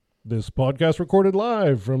This podcast recorded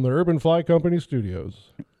live from the Urban Fly Company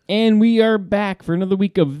studios. And we are back for another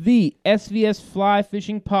week of the SVS Fly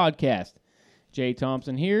Fishing Podcast. Jay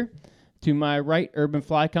Thompson here. To my right, Urban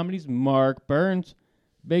Fly Company's Mark Burns.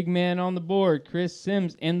 Big man on the board, Chris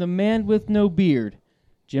Sims. And the man with no beard,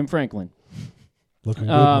 Jim Franklin. Looking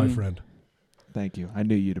good, my friend. Thank you. I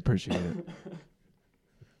knew you'd appreciate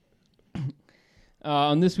it.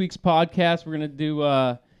 On this week's podcast, we're going to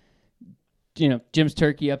do... Jim's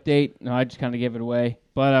turkey update. No, I just kind of gave it away.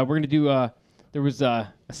 But we're going to do, there was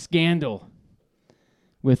a scandal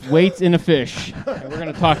with weights in a fish. And we're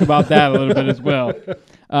going to talk about that a little bit as well.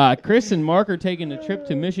 Chris and Mark are taking a trip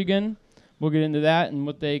to Michigan. We'll get into that and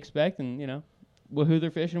what they expect and, who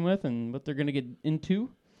they're fishing with and what they're going to get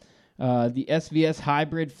into. The SVS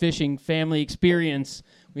hybrid fishing family experience.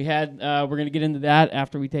 We're going to get into that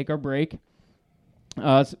after we take our break.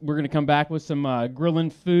 So we're going to come back with some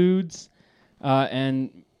grilling foods.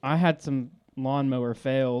 And I had some lawnmower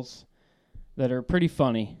fails that are pretty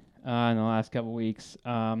funny in the last couple weeks.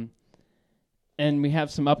 And we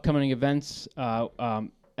have some upcoming events.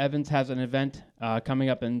 Evans has an event coming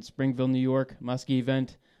up in Springville, New York, Muskie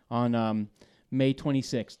event on May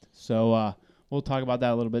 26th. So we'll talk about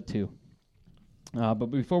that a little bit too. But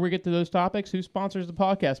before we get to those topics, who sponsors the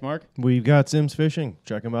podcast, Mark? We've got Sims Fishing.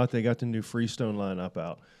 Check them out. They got the new Freestone lineup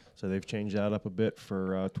out. So they've changed that up a bit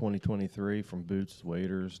for 2023 from boots,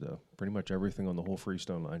 waders, to pretty much everything on the whole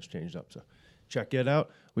Freestone line's changed up. So check it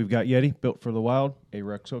out. We've got Yeti, built for the wild,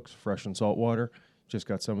 A-Rex hooks, fresh and saltwater. Just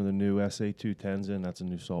got some of the new SA210s in. That's a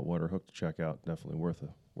new saltwater hook to check out. Definitely worth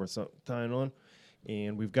something tying on.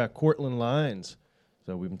 And we've got Cortland lines.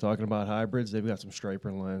 So we've been talking about hybrids. They've got some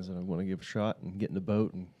striper lines that I want to give a shot and get in the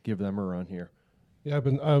boat and give them a run here. Yeah,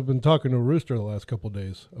 I've been talking to Rooster the last couple of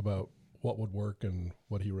days about what would work and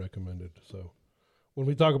what he recommended. So when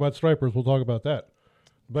we talk about stripers, we'll talk about that.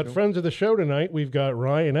 But friends of the show tonight, we've got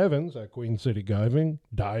Ryan Evans at Queen City Diving.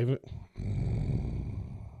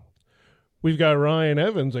 We've got Ryan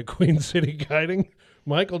Evans at Queen City Guiding.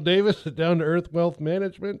 Michael Davis at Down to Earth Wealth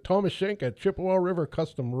Management. Thomas Schenk at Chippewa River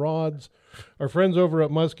Custom Rods. Our friends over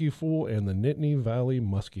at Muskie Fool and the Nittany Valley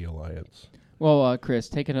Muskie Alliance. Well, Chris,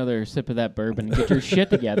 take another sip of that bourbon and get your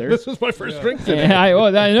shit together. This is my first drink today. Yeah,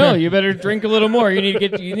 I know. You better drink a little more. You need to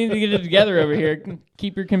get it together over here.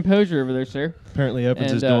 Keep your composure over there, sir. Apparently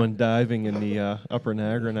Evans is doing diving in the upper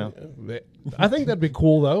Niagara now. I think that'd be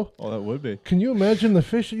cool, though. Oh, that would be. Can you imagine the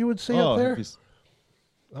fish you would see up there?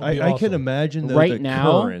 I can imagine the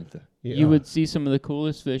current. You would see some of the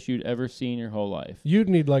coolest fish you'd ever see in your whole life. You'd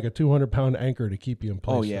need like a 200-pound anchor to keep you in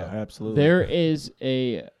place. Oh, yeah, though. absolutely. There is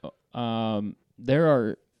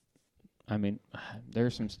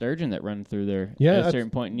there's some sturgeon that run through there at a certain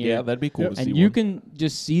point in the year. Yeah, that'd be cool to see. And you can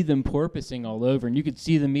just see them porpoising all over, and you could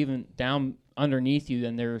see them even down underneath you,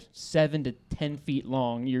 and they're 7 to 10 feet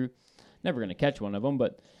long. You're never going to catch one of them,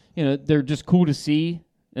 but they're just cool to see,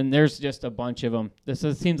 and there's just a bunch of them. It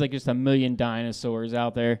seems like just a million dinosaurs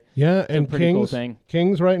out there. Yeah, it's and a pretty kings, cool thing.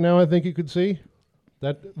 Kings right now I think you could see.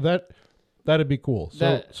 That'd be cool.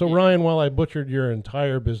 So Ryan, while I butchered your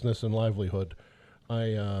entire business and livelihood,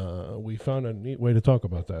 we found a neat way to talk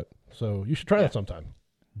about that. So you should try that sometime.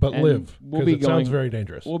 But and live, because it sounds very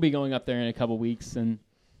dangerous. We'll be going up there in a couple weeks, and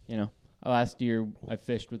last year I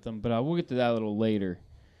fished with them, but we'll get to that a little later.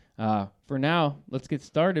 For now, let's get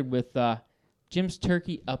started with Jim's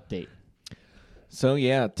turkey update. So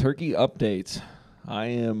yeah, turkey updates. I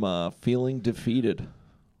am feeling defeated.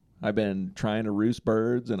 I've been trying to roost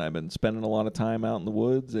birds, and I've been spending a lot of time out in the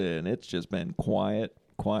woods, and it's just been quiet.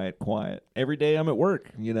 Every day I'm at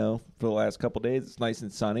work, for the last couple of days. It's nice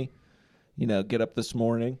and sunny. Get up this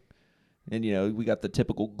morning, and, we got the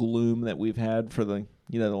typical gloom that we've had for the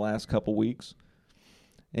last couple weeks.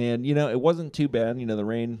 And, it wasn't too bad. The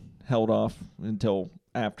rain held off until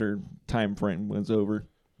after time frame was over.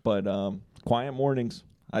 But quiet mornings.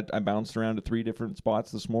 I bounced around to 3 different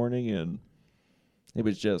spots this morning, and it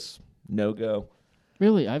was just no go.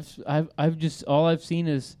 Really, I've just all I've seen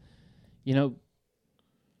is,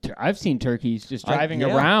 I've seen turkeys just driving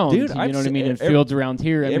around. Dude, you know what I mean? In fields around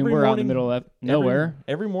here. I mean, we're out in the middle of nowhere.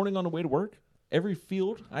 Every morning on the way to work, every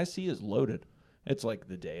field I see is loaded. It's like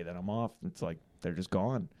the day that I'm off. It's like they're just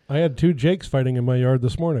gone. I had 2 jakes fighting in my yard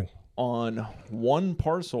this morning. On one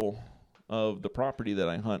parcel of the property that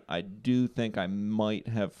I hunt, I do think I might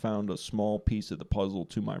have found a small piece of the puzzle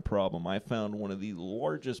to my problem. I found one of the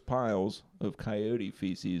largest piles of coyote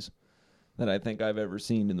feces that I think I've ever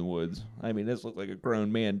seen in the woods. I mean, this looked like a grown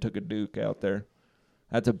man took a Duke out there.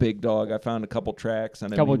 That's a big dog. I found a couple tracks.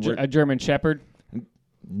 And a German Shepherd?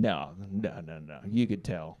 No. You could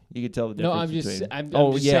tell. You could tell the No, difference. I'm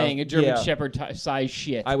between, just saying a German Shepherd size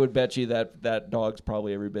shit. I would bet you that dog's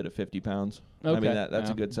probably every bit of 50 pounds. Okay. I mean that's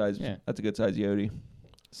a good size. Yeah. That's a good size Yodi.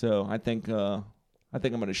 So I think I'm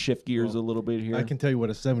going to shift gears a little bit here. I can tell you what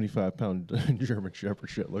a 75-pound German Shepherd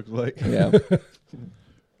shit looks like. Yeah.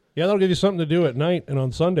 Yeah, that'll give you something to do at night, and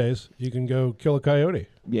on Sundays you can go kill a coyote.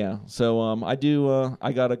 Yeah. So I do.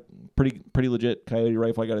 I got a pretty legit coyote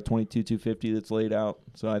rifle. I got a 22-250 that's laid out.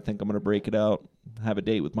 So I think I'm going to break it out. Have a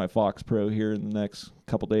date with my Fox Pro here in the next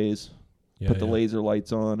couple days. Yeah, Put the laser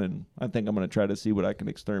lights on, and I think I'm going to try to see what I can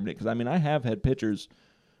exterminate. Because I mean, I have had pictures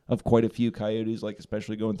of quite a few coyotes, like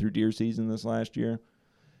especially going through deer season this last year,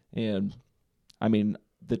 and I mean,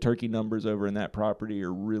 the turkey numbers over in that property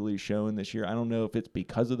are really showing this year. I don't know if it's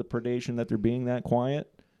because of the predation that they're being that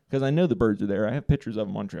quiet, because I know the birds are there. I have pictures of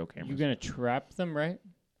them on trail cameras. You're gonna trap them, right?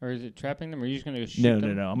 Or is it trapping them? Or are you just gonna go shoot No. them?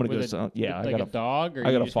 I'm gonna with go. I like got a dog, or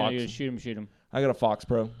I got you a just gonna fox. go shoot them? I got a Fox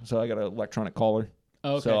Pro, so I got an electronic collar.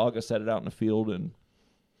 Oh, okay. So I'll go set it out in the field and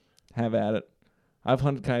have at it. I've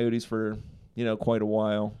hunted coyotes for quite a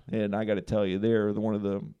while, and I got to tell you, they're one of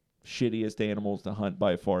the shittiest animals to hunt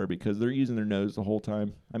by far because they're using their nose the whole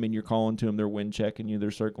time. I mean, you're calling to them, they're wind checking you,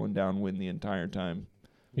 they're circling downwind the entire time.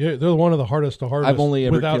 Yeah, they're one of the hardest to harvest. I've only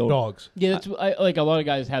ever without killed dogs. Yeah, that's like a lot of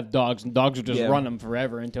guys have dogs, and dogs will just run them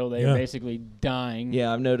forever until they're basically dying.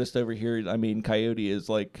 Yeah, I've noticed over here. I mean, coyote is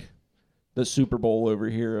like the Super Bowl over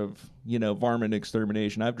here of varmint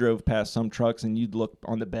extermination. I've drove past some trucks, and you'd look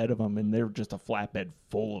on the bed of them, and they're just a flatbed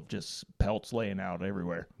full of just pelts laying out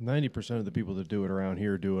everywhere. 90% of the people that do it around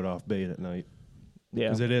here do it off bait at night.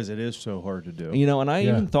 Yeah, because it is so hard to do. And I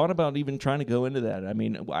even thought about even trying to go into that. I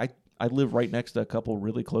mean, I live right next to a couple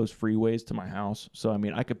really close freeways to my house, so I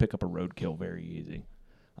mean, I could pick up a roadkill very easy.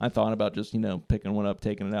 I thought about just picking one up,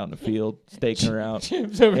 taking it out in the field, staking her out.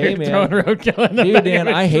 Jim's over Hey, here man. throwing roadkill in the Dude, back Dan,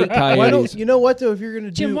 of I his hate truck. coyotes. Why don't you know what though? If you're gonna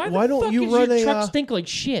Jim, do, why why the don't fuck you does run your a? truck stink like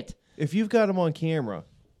shit? If you've got them on camera,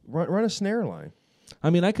 run a snare line. I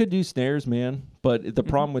mean, I could do snares, man, but the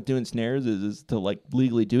problem with doing snares is to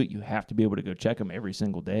legally do it, you have to be able to go check them every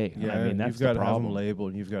single day. Yeah, I mean, that's you've got the to have them problem. labeled.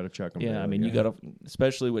 And you've got to check them. Yeah, daily, I mean, you got to,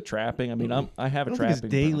 especially with trapping. I mean, I have a I don't think trapping it's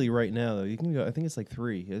daily right now though. You can go. I think it's like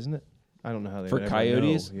 3, isn't it? I don't know how they for ever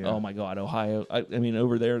coyotes. know. Yeah. Oh my God, Ohio! I mean,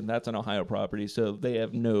 over there, that's an Ohio property, so they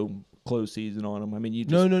have no closed season on them. I mean, you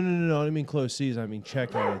just No. I don't mean close season. I mean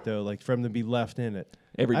checking it though, like for them to be left in it.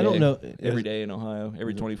 every day. I don't know. Every day in Ohio,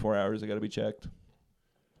 every 24 hours, they got to be checked.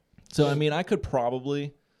 So I mean, I could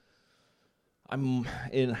probably. I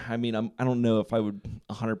don't know if I would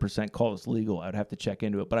 100% call this legal. I'd have to check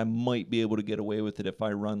into it, but I might be able to get away with it if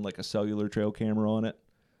I run like a cellular trail camera on it,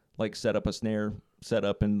 like set up a snare, set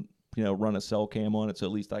up and run a cell cam on it, so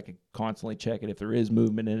at least I could constantly check it. If there is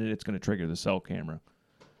movement in it, it's going to trigger the cell camera.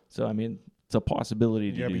 So I mean, it's a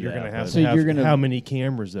possibility to do Yeah, but you're that. gonna have but- to have you're gonna- how many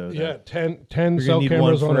cameras though? Yeah, then? 10 You're cell gonna need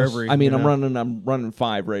cameras one on for us. every. I mean, you know. I'm running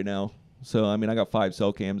 5 right now. So I mean, I got 5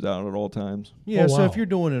 cell cams out at all times. Yeah, Oh, so wow. if you're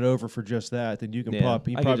doing it over for just that, then you can pop.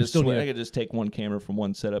 You I probably could just still need. I could just take one camera from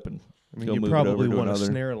one setup and I mean, go you move it over probably to want a another.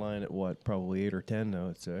 snare line at what? Probably 8 or 10, though.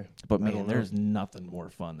 I'd say. But I man, don't know. there's nothing more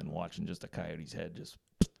fun than watching just a coyote's head just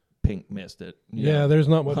pink mist it. Yeah, there's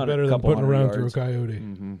not much Hunted a better than couple putting hundred around yards. through a coyote.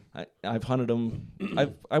 Mm-hmm. I've hunted them.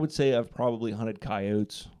 I would say I've probably hunted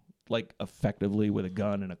coyotes like effectively with a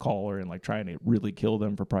gun and a collar and like trying to really kill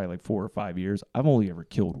them for probably like 4 or 5 years. I've only ever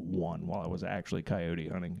killed one while I was actually coyote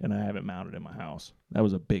hunting, and I have it mounted in my house. That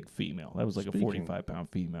was a big female. That was like Speaking- a 45-pound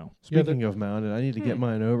female. Speaking of mounted, I need to get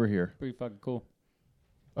mine over here. Pretty fucking cool.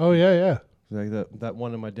 Oh, yeah. Like that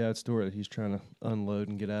one in my dad's store that he's trying to unload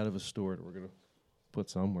and get out of his store that we're gonna put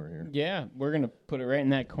somewhere here. Yeah, we're gonna put it right in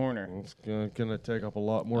that corner. It's gonna take up a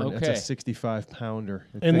lot more. It's Okay. a 65-pounder.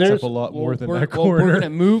 It And takes there's- up a lot more than we're, that We'll corner.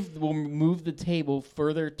 move the table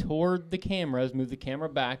further toward the cameras. Move the camera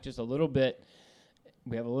back just a little bit.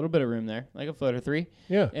 We have a little bit of room there, like a foot or 3,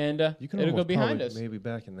 Yeah. and You can it'll go almost behind probably us. maybe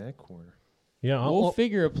back in that corner. Yeah, We'll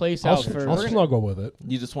figure a place out for. I'll we're gonna- snuggle with it.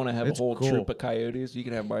 You just want to have It's a whole cool. troop of coyotes. You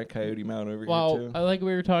can have my coyote mount over here Well, too. I like what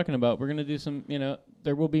we were talking about. We're gonna do some.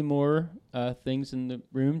 There will be more things in the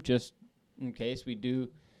room, just in case we do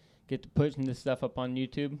get to putting this stuff up on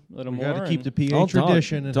YouTube a little We more. got to keep and- the PA Oh, dog,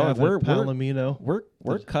 tradition and dog, have we're- a Palomino.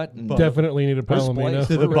 We're cutting. But- Definitely need a We're palomino. spliced.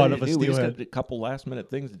 To the We're butt ready of a to do. We just steelhead. got a couple last minute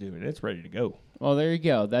things to do, and it's ready to go. Well, there you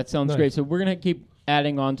go. That sounds Nice. great. So we're gonna keep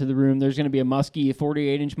adding on to the room. There's gonna be a muskie, a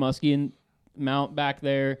 48-inch muskie mount back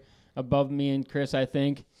there above me and Chris, I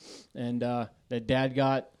think, and that Dad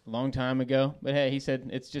got a long time ago. But hey, he said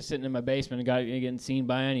it's just sitting in my basement and got getting seen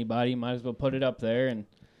by anybody. Might as well put it up there. And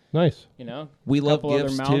Nice. You know, We love couple other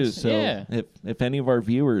gifts too. mounts. So Yeah. if any of our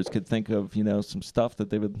viewers could think of some stuff that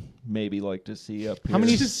they would maybe like to see up here. How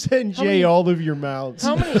many Just send How Jay many- all of your mounts.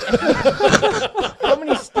 how many how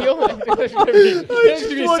many steel? I just want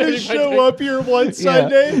to show up here one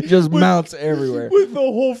Sunday just with, mounts everywhere. with the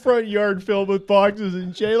whole front yard filled with boxes,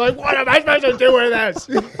 and Jay like, what am I supposed to do with this?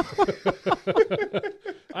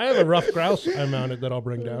 I have a rough grouse I mounted that I'll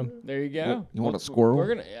bring down. There you go. You want a squirrel? We're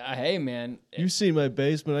gonna. Hey, man. You see my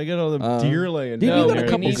basement? I got all the deer laying Dude, down you got there. a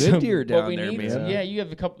couple need good some- deer What down we there, need man. is, yeah, you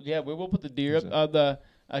have a couple. Yeah, we will put the deer up.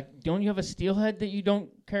 Don't you have a steelhead that you don't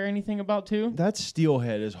care anything about too? That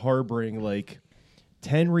steelhead is harboring like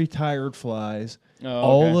 10 retired flies, Oh,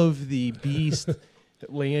 all okay. of the beast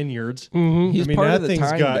lanyards. He's part that of the thing's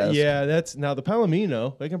time got, best. yeah, that's now the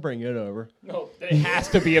Palomino. They can bring it over. No, it has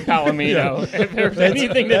to be a Palomino. If there's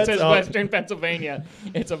anything that says Western Pennsylvania,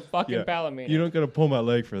 it's a fucking Palomino. You don't got to pull my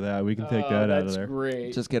leg for that. We can take that out of That's there.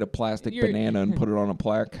 great. Just get a plastic You're- banana and put it on a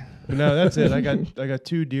plaque. But no, that's it. I got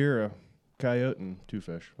 2 deer, a coyote, and 2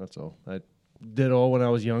 fish. That's all. I did all when I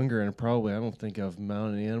was younger, and I don't think I've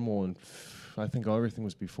mounted an animal, and I think everything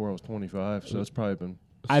was before I was 25. So it's probably been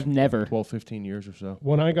I've never. 12, 15 years or so.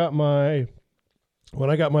 When I got my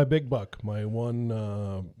big buck, my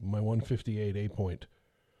 158 A-point,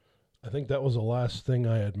 I think that was the last thing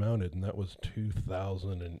I had mounted, and that was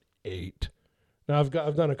 2008. Now I've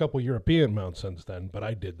done a couple European mounts since then, but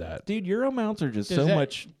I did that. Dude, Euro mounts are just Does so that-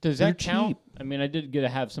 much. Does they're that count? cheap. I mean, I did get to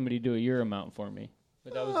have somebody do a Euro mount for me,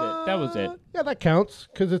 but that was it. That was it. Yeah, that counts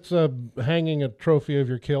because it's hanging a trophy of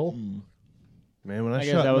your kill. Man, when I, I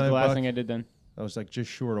guess shot that was my the last buck, thing I did then. I was like just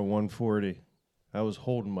short of 140. I was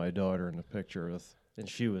holding my daughter in the picture and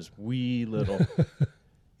she was wee little.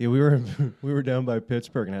 Yeah, we were down by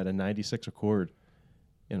Pittsburgh and had a 96 Accord.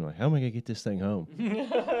 And I'm like, how am I gonna get this thing home?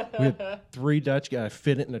 We had 3 Dutch guys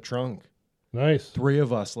fit it in the trunk. Nice. 3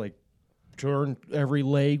 of us like turned every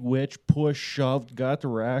leg, witch, push, shoved, got the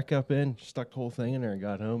rack up in, stuck the whole thing in there, and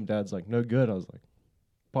got home. Dad's like, no good. I was like,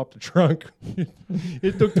 pop the trunk.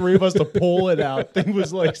 It took 3 of us to pull it out. Thing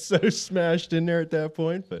was like so smashed in there at that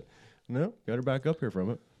point, but no, got her back up here from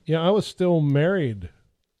it. Yeah, I was still married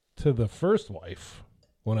to the first wife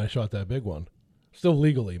when I shot that big one. Still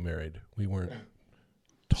legally married. We weren't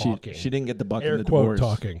talking. She didn't get the buck in Air the quote divorce.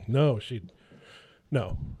 talking. No, she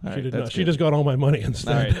All right, did that's not. She good. just got all my money All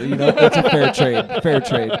instead. right, that's a fair trade. Fair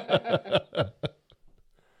trade.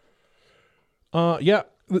 Yeah.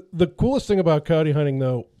 The coolest thing about coyote hunting,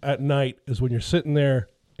 though, at night is when you're sitting there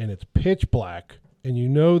and it's pitch black and you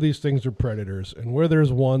know these things are predators, and where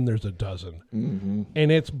there's one, there's a dozen. Mm-hmm.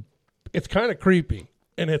 And it's kind of creepy,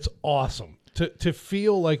 and it's awesome to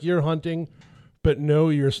feel like you're hunting, but know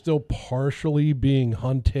you're still partially being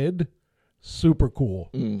hunted. Super cool,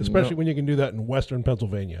 especially when you can do that in Western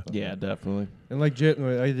Pennsylvania. Yeah, definitely. And like Jim,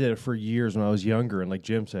 I did it for years when I was younger, and like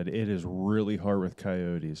Jim said, it is really hard with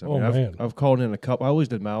coyotes. I Oh, mean, man. I've called in a couple. I always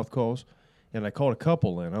did mouth calls, and I called a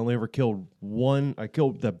couple in. I only ever killed one. I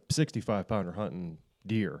killed the 65-pounder hunting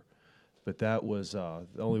deer, but that was the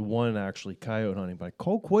only one actually coyote hunting. But I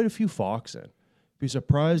called quite a few fox in. Be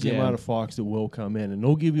surprised the Yeah. amount of fox that will come in, and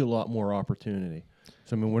they'll give you a lot more opportunity.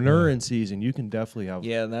 So I mean, when they're in season, you can definitely have.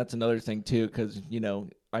 Yeah, and that's another thing too, because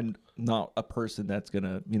I'm not a person that's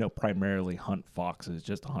gonna primarily hunt foxes,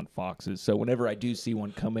 just to hunt foxes. So whenever I do see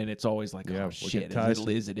one come in, it's always like, Yeah, oh we'll shit, get ties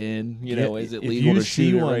is it in? Yeah, Is it if legal you to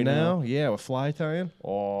see shoot it one right now? Yeah, with fly tying.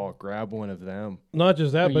 Oh, grab one of them. Not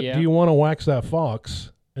just that, but Yeah. do you want to wax that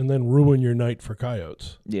fox and then ruin your night for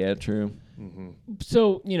coyotes? Yeah, true.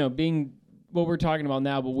 So, being what we're talking about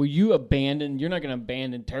now, but will you abandon? You're not going to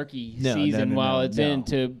abandon turkey No, season no, while no, it's no. in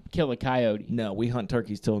to kill a coyote. No, we hunt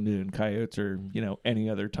turkeys till noon. Coyotes are, any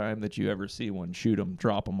other time that you ever see one, shoot them,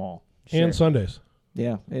 drop them all. And Sundays.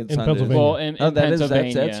 Yeah, In Pennsylvania. Well, in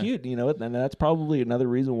Pennsylvania, that's huge. And that's probably another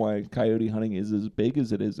reason why coyote hunting is as big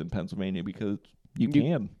as it is in Pennsylvania, because you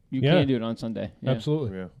can. you Yeah. can do it on Sunday. Yeah.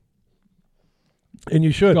 Absolutely. Yeah. And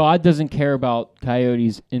you should. God doesn't care about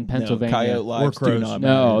coyotes in Pennsylvania. No, coyote lives do crows. not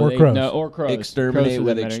No, Or matter. crows. No, or crows. Exterminate Crows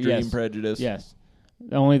with doesn't matter. extreme Yes. prejudice. Yes,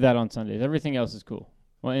 only that on Sundays. Everything else is cool.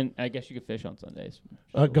 Well, and I guess you could fish on Sundays.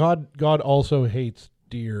 God also hates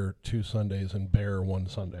deer 2 Sundays and bear 1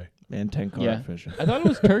 Sunday. And Tenkara Yeah. fishing. I thought it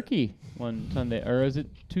was turkey one Sunday, or is it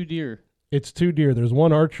 2 deer? It's 2 deer. There's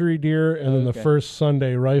 1 archery deer, and then the Okay. first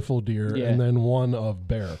Sunday rifle deer, Yeah. and then 1 of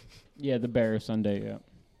bear. Yeah, the bear Sunday. Yeah.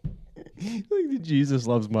 Like the Jesus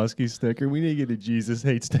loves Muskie sticker. We need to get a Jesus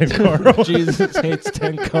hates Tenkara. Jesus hates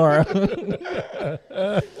Tenkara.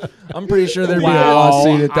 I'm pretty sure there'd be a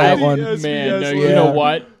lawsuit at that one. Yes, Man, yes, no, yes. you know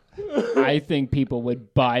what? I think people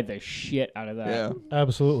would buy the shit out of that. Yeah.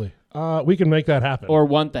 Absolutely. We can make that happen. or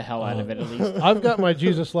want the hell out of it at least. I've got my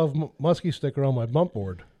Jesus Love Muskie sticker on my bump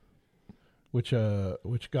board, which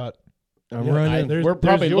got. I'm Yeah, running. We're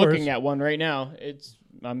probably yours. looking at one right now.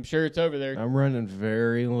 I'm sure it's over there. I'm running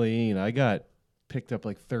very lean. I got picked up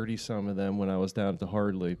like 30 some of them when I was down at the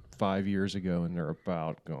Hardley 5 years ago, and they're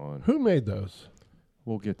about gone. Who made those?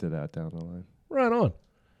 We'll get to that down the line. Right on.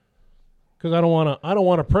 Because I don't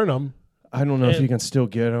want to print them. I don't know if And- you can still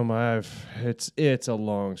get them. It's a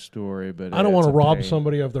long story, but I don't want it's to a rob pain.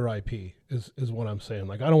 somebody of their IP. Is what I'm saying.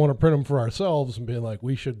 Like I don't want to print them for ourselves and be like,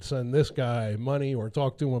 we should send this guy money or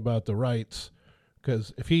talk to him about the rights.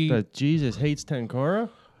 Because if he That Jesus hates Tenkara.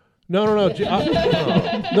 no, no,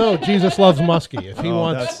 Jesus loves Muskie. If he Oh,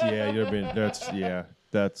 wants,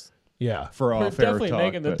 that's yeah, for We're all fair definitely talk.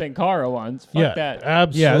 making the but- Tenkara ones. Fuck yeah, that.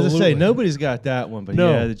 absolutely. Yeah, as I say, nobody's got that one, but No.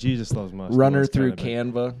 yeah, the Jesus loves mustard. Run her one's through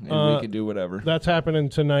kind of Canva, and we can do whatever. That's happening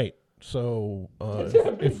tonight. So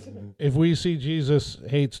if we see Jesus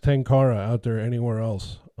hates Tenkara out there anywhere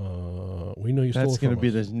else, we know you stole That's it from going to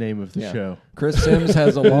be us. the name of the Yeah. show. Chris Sims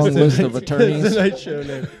has a long list of attorneys. Night show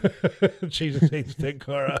name. Jesus hates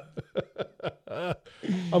Tenkara.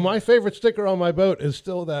 My favorite sticker on my boat is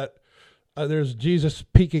still that there's Jesus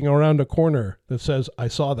peeking around a corner that says, I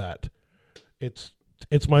saw that. It's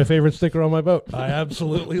my favorite sticker on my boat. I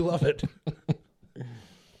absolutely love it.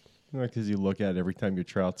 Because you look at it every time your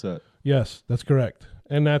trout's set. Yes, that's correct.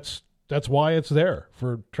 And that's why it's there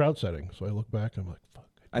for trout setting. So I look back and I'm like, fuck.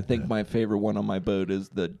 I think my favorite one on my boat is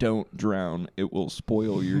the "Don't drown; it will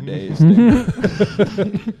spoil your day"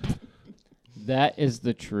 sticker. That is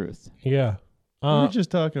the truth. Yeah. We were just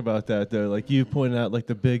talking about that, though. Like you pointed out, like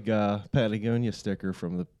the big Patagonia sticker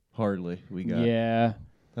from the Hardley we got. Yeah.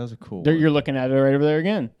 That was a cool There, one. you're looking at it right over there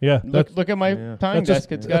again. Yeah. Look at my Yeah. tying That's a-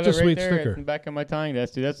 desk. It's that's got a it right sweet there sticker. at the back of my tying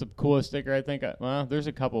desk, dude. That's the coolest sticker I think. Well, there's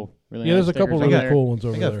a couple really Yeah, nice there's a couple stickers really on there. cool ones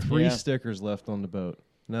over I got there. 3 Yeah. stickers left on the boat.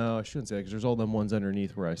 No, I shouldn't say because there's all them ones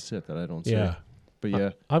underneath where I sit that I don't see. Yeah. But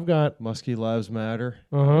yeah, I've got Muskie Lives Matter.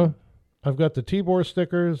 I've got the Tibor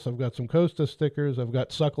stickers. I've got some Costa stickers. I've got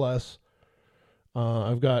Suckless.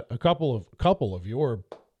 I've got a couple of your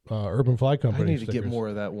Urban Fly I Company need to stickers. get more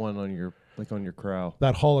of that one on your crow.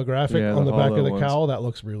 That holographic Yeah, on the the back of hollow the ones. cowl, that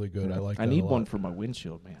looks really good. I like that I need a lot. one for my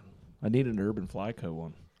windshield, man. I need an Urban Flyco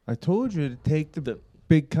one. I told you to take the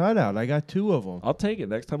big cutout. I got 2 of them. I'll take it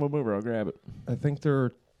next time I'm over. I'll grab it. I think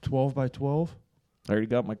they're 12 by 12. I already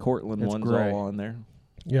got my Cortland It's ones gray. all on there.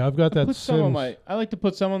 Yeah, I've got that Put some on Sims. my. I like to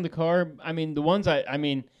put some on the car. I mean, the ones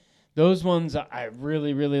those ones I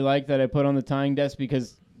really, really like that I put on the tying desk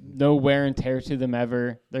because no wear and tear to them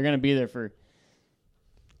ever. They're gonna be there for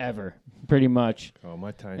ever, pretty much. Oh,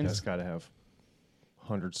 my tiny And desk got to have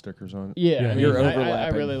 100 stickers on it. Yeah, Yeah, I mean, you're I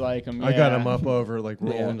overlapping. really like them. I got them up over like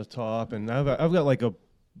rolling Yeah. the top, and I've got like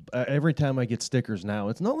every time I get stickers now,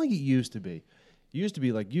 it's not like it used to be. It used to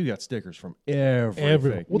be like you got stickers from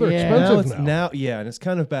everything. Well, they're Yeah. Now expensive it's now. yeah, and it's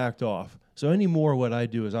kind of backed off. So anymore, what I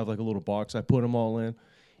do is I have like a little box. I put them all in,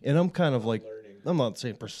 and I'm kind of like I'm not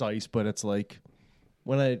saying precise, but it's like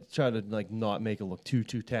when I try to like not make it look too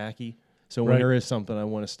tacky. So when Right. there is something I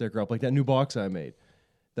want to sticker up, like that new box I made,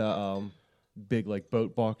 the big like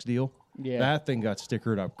boat box deal. Yeah. That thing got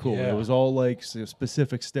stickered up cool. Yeah. It was all like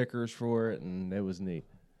specific stickers for it, and it was neat.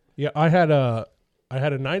 Yeah, I had a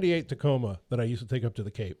 98 Tacoma that I used to take up to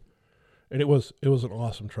the Cape, and it was an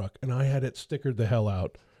awesome truck, and I had it stickered the hell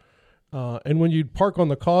out. And when you'd park on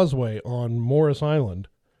the causeway on Morris Island,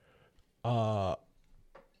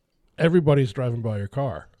 everybody's driving by your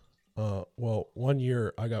car. Well, one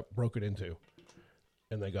year I got broken into,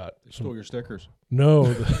 and they got Stole your stickers.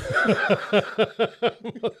 no.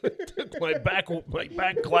 my back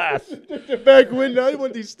glass. Back window. I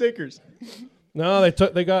want these stickers. No,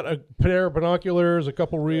 they got a pair of binoculars, a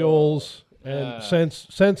couple reels, and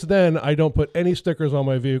since then I don't put any stickers on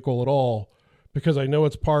my vehicle at all because I know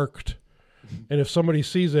it's parked, and if somebody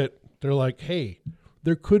sees it, they're like, "Hey,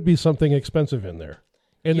 there could be something expensive in there,"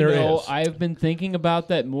 and You there know, is. I've been thinking about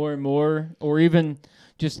that more and more, or even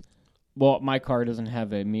just, well, my car doesn't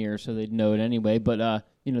have a mirror, so they'd know it anyway. But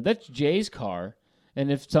that's Jay's car, and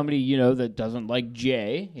if somebody that doesn't like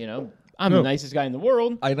Jay, I'm the nicest guy in the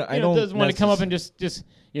world. I don't doesn't want to come up and just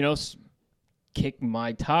kick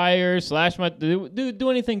my tires, slash my do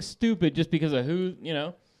anything stupid just because of who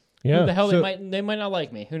yeah, who the hell So- they might not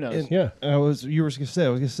like me. Who knows? yeah. I was gonna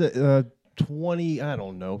say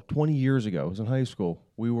 20 years ago. I was in high school.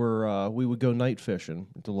 We would go night fishing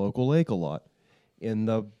at the local lake a lot. In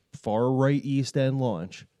the far right east end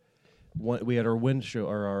launch, we had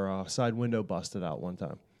our side window busted out one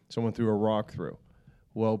time. Someone threw a rock through.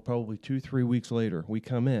 Well, probably 2-3 weeks later, we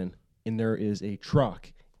come in and there is a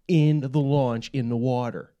truck in the launch in the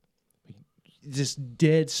water. just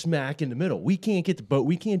dead smack in the middle. We can't get the boat.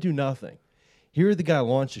 We can't do nothing. Here the guy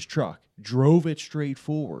launched his truck, drove it straight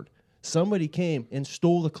forward. Somebody came and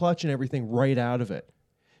stole the clutch and everything right out of it.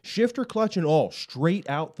 Shifter, clutch, and all straight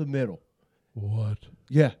out the middle. What?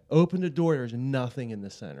 Yeah, open the door. There's nothing in the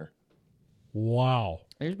center. Wow.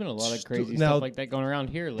 There's been a lot of crazy Now, stuff like that going around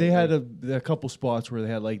here lately. They had a couple spots where they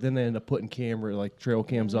had then they ended up putting trail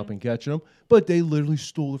cams up and catching them, but they literally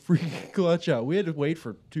stole the freaking clutch out. We had to wait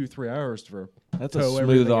for 2-3 hours for That's a tow smooth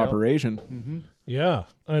everything out. operation. Yeah.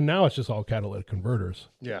 And now it's just all catalytic converters.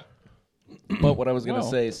 Yeah. But what I was going to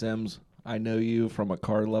Well. say, Sims, I know you from a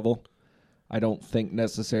car level. I don't think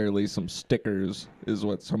necessarily some stickers is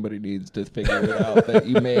what somebody needs to figure it out, that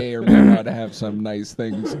you may or may not have some nice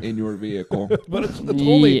things in your vehicle. But it's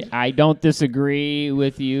only... Yeah, I don't disagree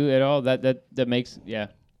with you at all. That makes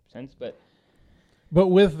sense. But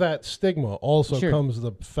with that stigma also Sure. comes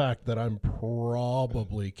the fact that I'm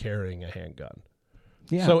probably carrying a handgun.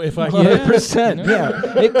 Yeah. So if I 100%, yeah.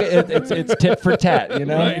 It's tit for tat, you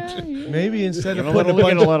know? Right. Maybe instead of Get a putting little,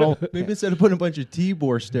 we get a little. maybe instead of putting a bunch of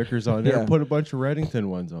T-Bore stickers on there, Yeah. put a bunch of Reddington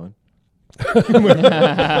ones on. No, I'm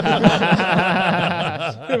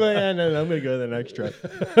gonna go to the next truck.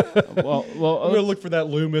 well, I'm gonna look for that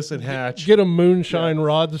Loomis and Hatch. get a moonshine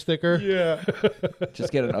rod sticker. Yeah,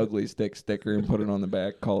 Just get an ugly sticker and put it on the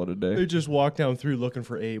back, call it a they day. just walk down through looking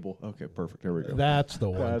for Abel. Okay, perfect. There we go. That's the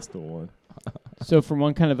one. That's the one. So from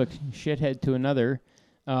one kind of a shithead to another,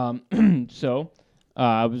 I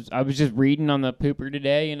was just reading on the pooper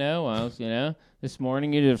today. This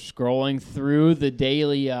morning, just scrolling through the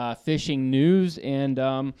daily fishing news, and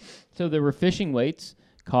so there were fishing weights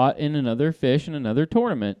caught in another fish in another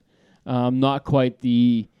tournament. Not quite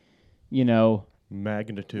the,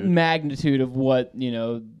 Magnitude. of what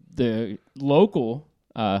the local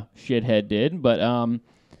shithead did, but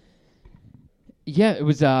it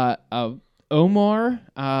was Omar,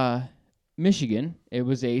 Michigan. It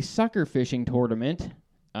was a sucker fishing tournament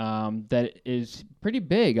that is pretty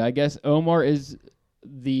big. I guess Omar is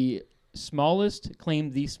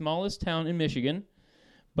claimed the smallest town in Michigan,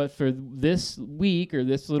 but for this week or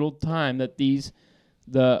this little time that the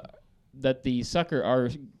sucker are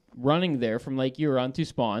running there from Lake Huron to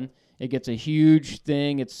Spawn, it gets a huge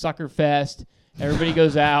thing. It's Sucker Fest. Everybody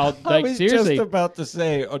goes out. I was seriously. just about to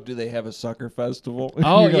say, do they have a sucker festival?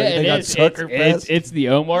 Oh You're yeah, like, it they got is. Sucker Fest? It's the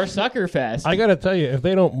Omar Sucker Fest. I got to tell you, if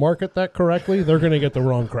they don't market that correctly, they're going to get the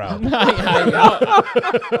wrong crowd.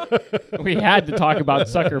 We had to talk about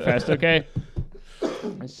Sucker Fest, okay?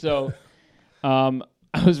 So, I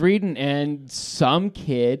was reading, and some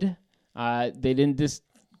kid, they didn't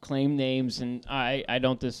disclaim names, and I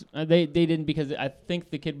don't they didn't, because I think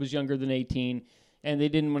the kid was younger than 18, and they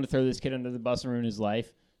didn't want to throw this kid under the bus and ruin his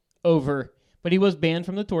life. But he was banned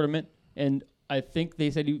from the tournament, and I think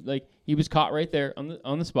they said he was caught right there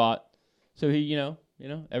on the spot. So he,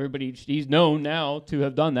 everybody, he's known now to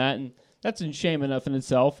have done that, and that's a shame enough in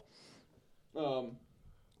itself. For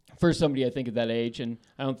somebody, I think, at that age, and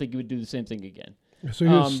I don't think he would do the same thing again. So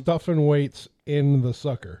you're stuffing weights in the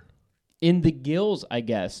sucker. In the gills, I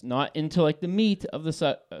guess, not into the meat of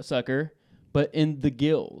the sucker, but in the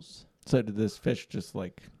gills. So did this fish just have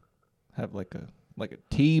a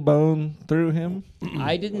T-bone through him?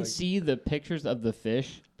 I didn't see the pictures of the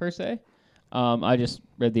fish per se. I just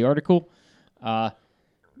read the article, but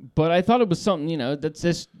I thought it was something. That's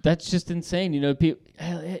just insane.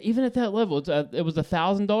 Even at that level, it was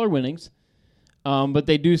 $1,000 winnings, but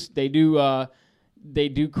they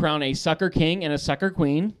do crown a sucker king and a sucker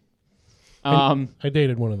queen. I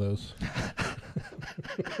dated one of those.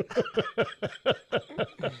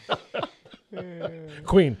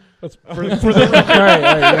 Queen. Let's All right, I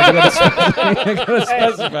gotta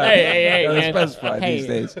specify. Hey, Gotta man. specify these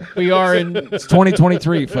days. We are in. It's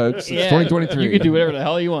 2023, folks. It's Yeah, 2023. You can do whatever the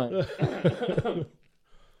hell you want.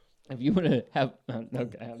 If you want to have,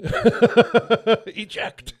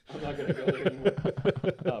 eject. I'm not gonna go there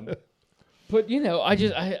anymore. But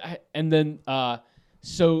and then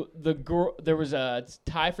so the girl, there was a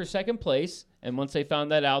tie for second place, and once they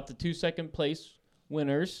found that out, the 2 second place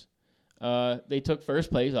winners, they took first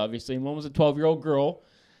place, obviously, and one was a 12-year-old girl.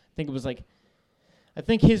 I think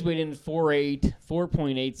his weighed in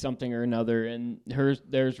 4.8 something or another, and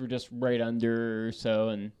theirs were just right under or so,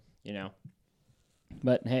 and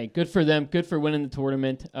But hey, good for them. Good for winning the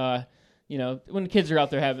tournament. When kids are out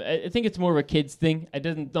there I think it's more of a kids thing. I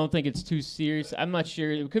don't think it's too serious. I'm not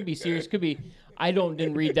sure. It could be serious. Could be. I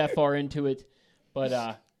didn't read that far into it, but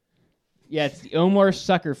yeah, it's the Omar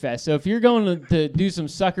Sucker Fest. So if you're going to do some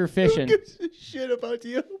sucker fishing, Who gives a shit about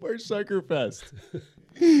the Omar Sucker Fest?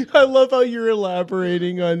 I love how you're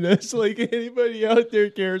elaborating on this. Like anybody out there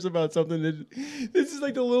cares about something that this is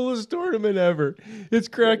like the littlest tournament ever. It's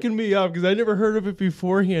cracking me up because I never heard of it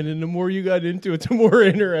beforehand, and the more you got into it, the more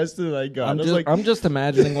interested I got. I'm just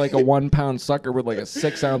imagining like a 1 pound sucker with like a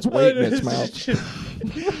 6 ounce weight in its mouth.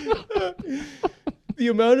 The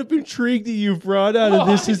amount of intrigue that you brought out of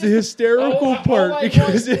this is the hysterical part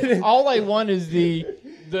because all I want is the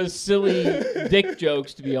silly dick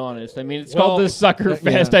jokes, to be honest. I mean, it's called the Sucker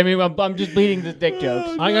Fest. I mean, I'm just leading the dick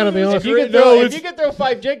jokes. I gotta be honest. If you could throw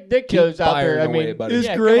 5 dick jokes out there, I mean,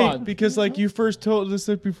 it's great because like you first told us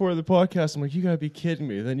it before the podcast. I'm like, you gotta be kidding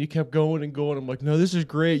me. Then you kept going and going. I'm like, no, this is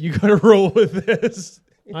great. You gotta roll with this.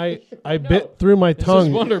 I bit through my tongue. This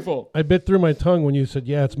is wonderful. I bit through my tongue when you said,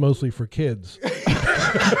 "Yeah, it's mostly for kids."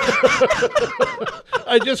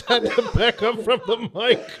 I just had to back up from the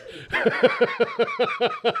mic,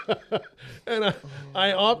 and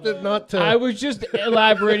I opted not to. I was just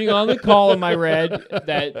elaborating on the column I read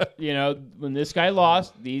that when this guy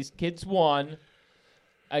lost, these kids won.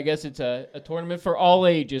 I guess it's a tournament for all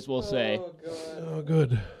ages. We'll say. Oh,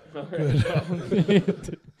 good.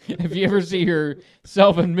 Good. If you ever see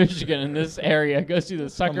yourself in Michigan in this area, go see the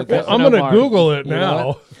Sucker Fest. I'm going to Google it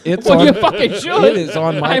now. It's well, you fucking should. It is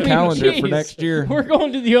on my calendar for next year. We're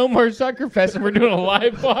going to the Omar Sucker Fest and we're doing a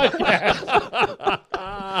live podcast.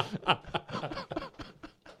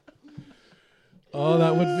 Oh,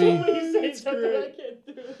 that would be.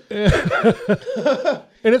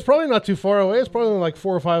 And it's probably not too far away. It's probably like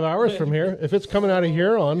 4 or 5 hours from here. If it's coming out of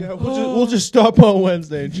here on. Yeah, we'll just stop on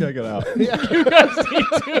Wednesday and check it out. You guys need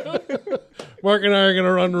to. Mark and I are going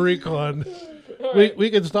to run recon. Right.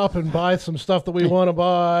 We can stop and buy some stuff that we want to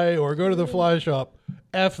buy or go to the fly shop.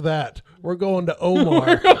 F that. We're going to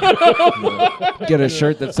Omar. Get a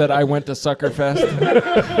shirt that said, I went to Sucker Fest.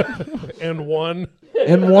 And won.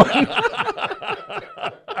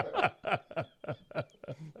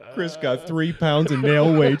 Chris got 3 pounds of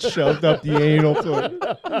nail weight shoved up the anal to him.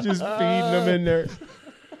 Just feeding them in there.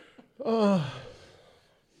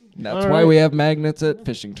 That's why we have magnets at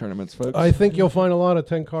fishing tournaments, folks. I think you'll find a lot of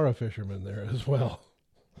Tenkara fishermen there as well.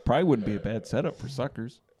 Probably wouldn't be a bad setup for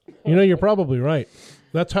suckers. You're probably right.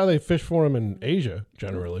 That's how they fish for them in Asia,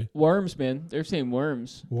 generally. Worms, man. They're saying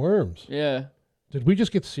worms. Worms. Yeah. Did we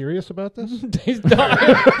just get serious about this? Again,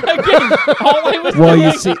 all I was Well,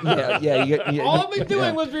 doing, you see, all I was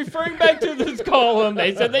doing was referring back to this column.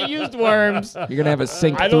 They said they used worms. You're going to have a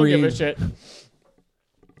sink 3. I don't give a shit.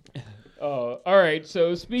 All right.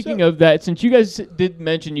 So speaking of that, since you guys did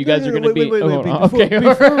mention you guys are going to be... Wait. Okay.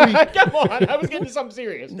 Before we, come on. I was getting to something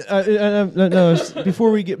serious. No,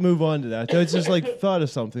 before we move on to that, I just thought of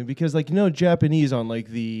something because Japanese on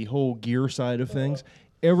the whole gear side of things,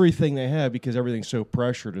 everything they have because everything's so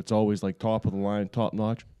pressured, it's always top of the line, top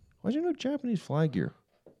notch. Why'd you know Japanese fly gear?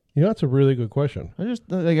 That's a really good question. I just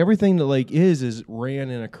everything that is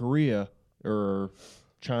ran in a Korea or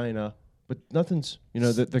China, but nothing's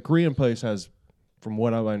the Korean place has, from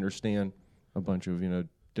what I understand, a bunch of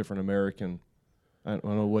different American. I don't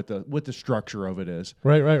know what the structure of it is.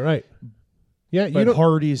 Right. Yeah, but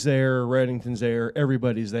Hardy's there, Reddington's there,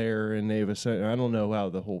 everybody's there, and they've I don't know how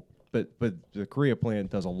the whole. But the Korea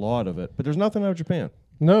plant does a lot of it. But there's nothing out of Japan.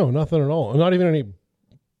 No, nothing at all. Not even any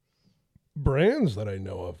brands that I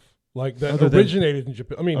know of that originated in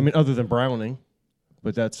Japan. I mean, other than Browning,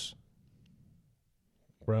 but that's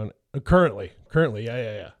Brown. Currently,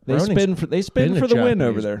 yeah. They spin for the win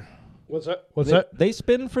over there. What's that? They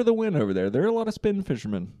spin for the win over there. There are a lot of spin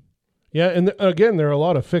fishermen. Yeah, and again, there are a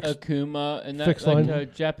lot of fixed Akuma and that fixed line.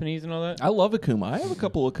 Japanese and all that. I love Akuma. I have a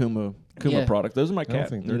couple of Akuma products. Those are my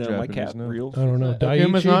cat. My cat reels. I don't know.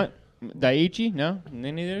 Akuma's not Daiichi. No,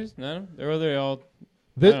 any of theirs. No, they're all.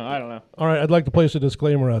 I don't know. All right, I'd like to place a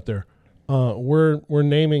disclaimer out there. We're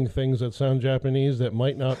naming things that sound Japanese that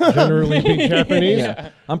might not generally be Japanese.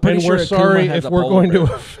 Yeah. I'm pretty sure we're sorry if we're going to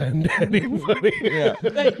offend anybody. Yeah.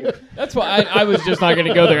 Thank you. That's why I was just not going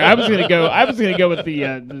to go there. I was going to go with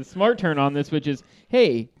the smart turn on this, which is,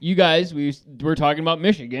 hey, you guys, we're talking about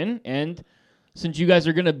Michigan, and since you guys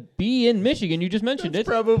are going to be in Michigan, you just mentioned it.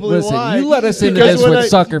 Probably Listen, why. you let us into this with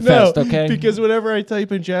Suckerfest, okay? Because whenever I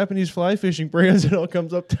type in Japanese fly fishing brands, it all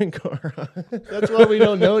comes up Tenkara. That's why we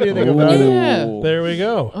don't know anything about it. Yeah. There we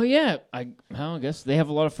go. Oh, yeah. I guess they have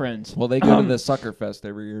a lot of friends. Well, they go to the Suckerfest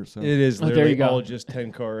every year. So it is there you literally go. all just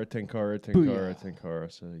Tenkara.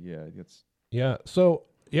 So, yeah, it's... Yeah, so...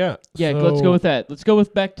 Yeah, let's go with that. Let's go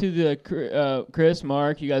back to the Chris,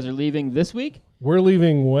 Mark. You guys are leaving this week? We're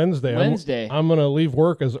leaving Wednesday. I'm going to leave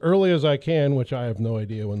work as early as I can, which I have no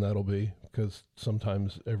idea when that'll be because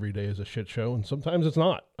sometimes every day is a shit show and sometimes it's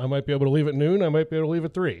not. I might be able to leave at noon. I might be able to leave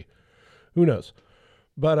at 3. Who knows?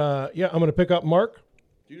 But yeah, I'm going to pick up Mark.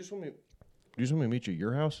 Do you just want me to meet you at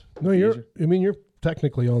your house? No, you're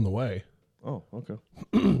technically on the way. Oh, okay.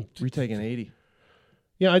 We're taking 80.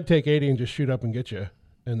 Yeah, I'd take 80 and just shoot up and get you,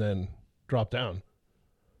 and then drop down.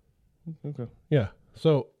 Okay. Yeah.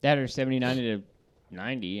 So That or 79 to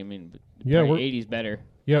 90. I mean, Yeah, probably we're- 80's better.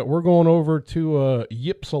 yeah, we're going over to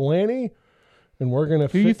Ypsilanti, and we're going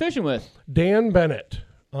Who you to fishing with? Dan Bennett,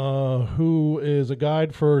 who is a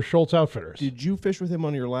guide for Schultz Outfitters. Did you fish with him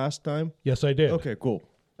on your last time? Yes, I did. Okay, cool.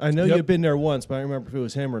 I know Yep. you've been there once, but I don't remember if it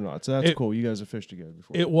was him or not. So that's It- cool. You guys have fished together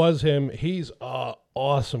before. It was him. He's a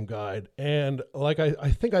awesome guide, and like I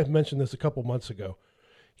think I've mentioned this a couple months ago.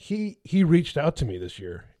 He reached out to me this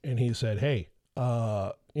year, and he said, "Hey,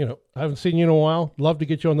 I haven't seen you in a while. Love to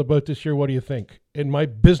get you on the boat this year. What do you think?" And my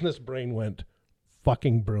business brain went,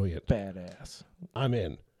 "Fucking brilliant! Badass. I'm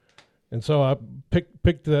in." And so I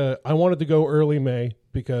picked I wanted to go early May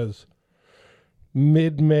because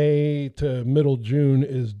mid-May to middle June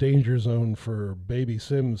is danger zone for baby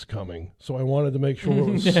Sims coming. So I wanted to make sure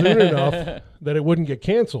it was soon enough that it wouldn't get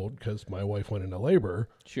canceled because my wife went into labor.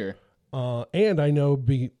 Sure. And I know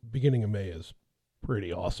beginning of May is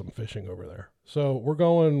pretty awesome fishing over there. So we're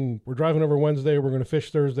driving over Wednesday. We're going to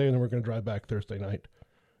fish Thursday, and then we're going to drive back Thursday night.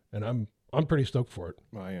 And I'm pretty stoked for it.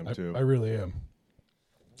 I am too. I really am.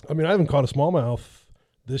 I mean, I haven't caught a smallmouth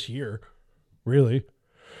this year, really.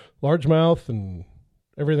 Largemouth and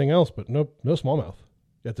everything else, but no smallmouth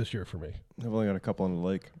yet this year for me. I've only got a couple on the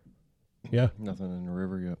lake. Yeah, Nothing in the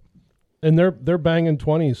river yet. and they're banging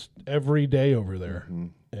 20s every day over there,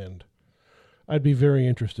 Mhm. and I'd be very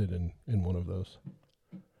interested in one of those.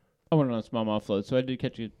 I went on a smallmouth float, so I did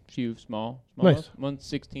catch a few small. Nice. One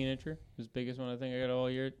 16-incher. Was the biggest one I think I got all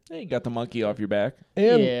year. Hey, you got the monkey off your back.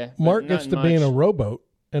 And Yeah, but Mark not gets to be in a much. rowboat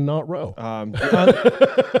and not row.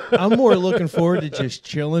 I'm more looking forward to just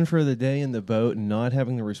chilling for the day in the boat and not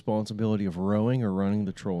having the responsibility of rowing or running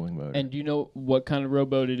the trolling motor. And do you know what kind of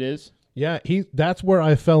rowboat it is? Yeah, that's where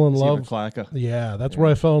I fell in Is he a love. clacka? Yeah, that's where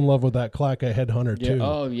I fell in love with that Clacka Headhunter Yeah. too.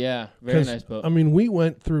 Oh yeah, very 'Cause, nice boat. I mean, we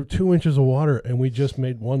went through 2 inches of water and we just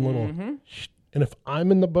made one little. And if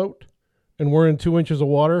I'm in the boat and we're in 2 inches of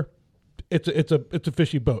water, it's a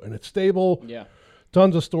fishy boat and it's stable. Yeah.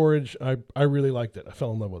 Tons of storage. I really liked it. I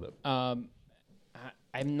fell in love with it.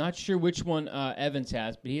 I'm not sure which one Evans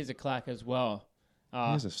has, but he has a clack as well.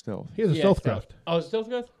 He's a stealth. He has a Yeah, stealth stealth. craft. Oh,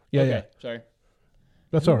 stealthcraft? Yeah, okay, yeah. Sorry.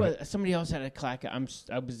 That's Who all right. was- somebody else had a clack. I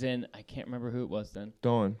was in. I can't remember who it was then.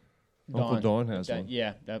 Dawn. Uncle Dawn has one.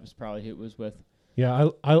 Yeah, that was probably who it was with. Yeah,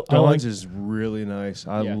 I like Dawn's is really nice.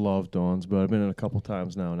 I Yeah. love Dawn's, but I've been in a couple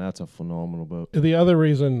times now, and that's a phenomenal boat. the other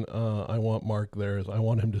reason I want Mark there is I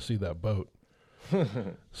want him to see that boat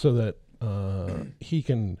so that he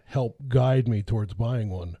can help guide me towards buying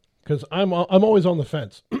one. Because I'm always on the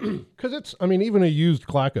fence. Because even a used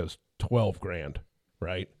Clacka's $12,000,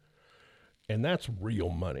 right? And that's real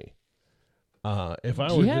money. If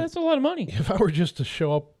I were Yeah, that's a lot of money. if I were just to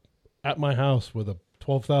show up at my house with a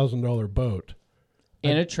 $12,000 boat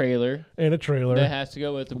And a trailer and a trailer, that has to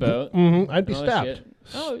go with the boat. I'd be and all that stabbed. shit.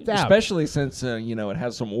 Oh, Stabbed. Especially since, it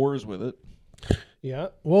has some oars with it. Yeah.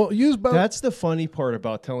 Well, used boat. That's the funny part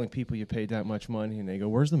about telling people you paid that much money, and they go,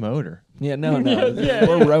 "Where's the motor?" Yeah, no.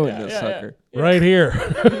 We're rowing this sucker. right here.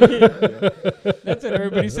 That's what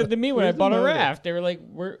everybody said to me when I bought a raft. They were like,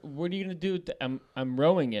 "What are you gonna do?" I'm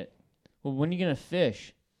rowing it. Well, when are you gonna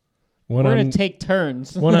fish? When We're I'm gonna take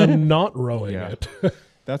turns. when I'm not rowing Yeah. it.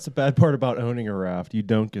 That's the bad part about owning a raft. You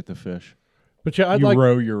don't get to fish. But yeah, I'd You like.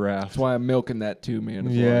 row your raft. That's why I'm milking that too, man.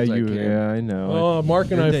 As Yeah, long as I you. can. Yeah, I know. Oh,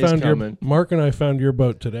 Mark and Your I day's found coming. your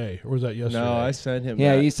boat today, or was that yesterday? No, I sent him.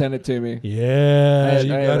 Yeah, that. he sent it to me. Yeah, I-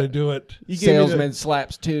 you I- got to do it. You gave me the- Salesman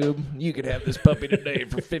slaps tube. You could have this puppy today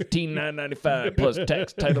for $15,995 plus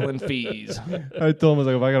tax, title, and fees. I told him, I was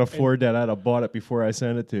like, if I could afford that, I'd have bought it before I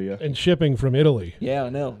sent it to you. And shipping from Italy. Yeah,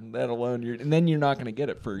 no, that alone. And then you're not going to get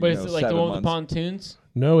it for But is it like the 7 one with the months. pontoons?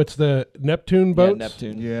 No, it's the Neptune Yeah, boats.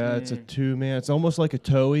 Neptune. Yeah, it's a 2-man. It's almost like a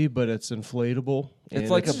towy, but it's inflatable. It's and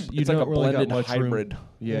like you it's like a don't really got blended much room. hybrid.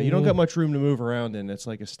 Yeah, you don't got much room to move around in. It's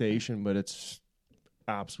like a station, but it's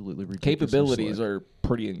absolutely ridiculous. Capabilities are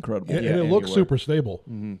pretty incredible. Yeah, Yeah, and it looks anywhere. super stable.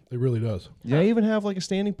 It really does. Yeah, I even have like a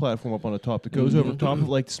standing platform up on the top that goes over top of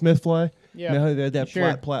like the Smith fly. Yeah. You know how they had that Sure.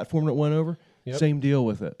 flat platform that went over? Yep. Same deal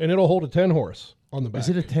with it. And it'll hold a 10 horse on the back. Is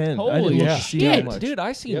it a 10? I Holy didn't yeah. see how shit, much. Dude,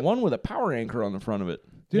 I seen Yep. one with a power anchor on the front of it.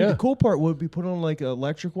 Dude, Yeah. the cool part would be put on like an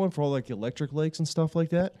electric one for all like the electric lakes and stuff like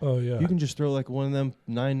that. Oh, yeah. You can just throw like one of them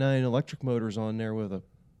 9.9 electric motors on there with a,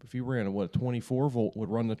 if you ran a 24 volt would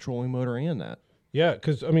run the trolling motor and that. Yeah,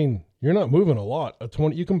 because, you're not moving a lot.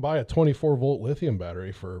 You can buy a 24-volt lithium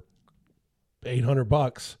battery for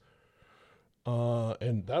 $800.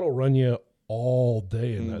 and that'll run you all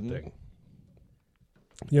day in that thing.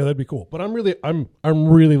 Yeah, that'd be cool. But I'm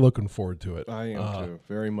really looking forward to it. I am too,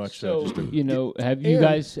 very much So, so. you know, have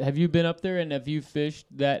you been up there and have you fished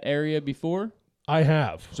that area before? I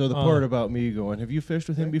have. So the part about me going, have you fished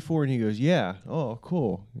with him before? And he goes, yeah. Oh,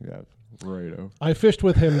 cool. Yeah, righto. I fished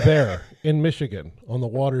with him there in Michigan on the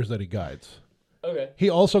waters that he guides. Okay. He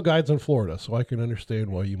also guides in Florida, so I can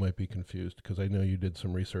understand why you might be confused because I know you did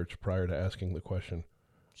some research prior to asking the question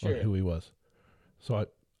on who he was. So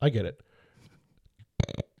I get it.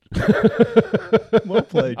 Well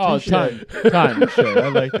played. Oh, Touche. time. Touche. I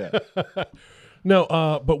like that.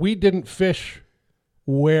 No, but we didn't fish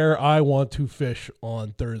where I want to fish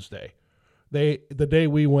on Thursday. The day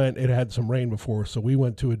we went, it had some rain before, so we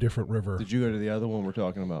went to a different river. Did you go to the other one we're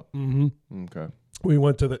talking about? Mm-hmm. Okay. We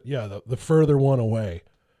went to the further one away,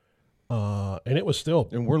 and it was still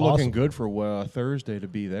And we're awesome. looking good for Thursday to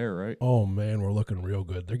be there, right? Oh man, we're looking real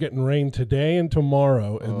good. They're getting rain today and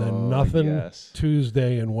tomorrow, and then nothing yes.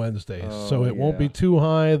 Tuesday and Wednesday. Oh, So it won't be yeah. too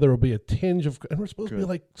high. There will be a tinge of, and we're supposed to be Good.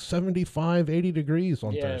 like 75, 80 degrees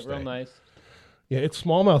on Yeah, Thursday. real nice. Yeah, it's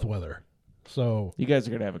smallmouth weather. So You guys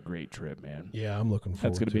are gonna have a great trip, man. yeah, I'm looking forward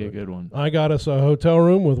That's gonna to be it. a good one. I got us a hotel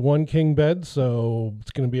room with one king bed, so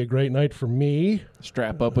it's going to be a great night for me.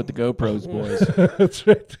 Strap up with the GoPros, boys. That's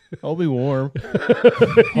right. I'll be warm.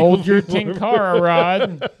 Hold your Tenkara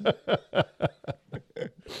rod.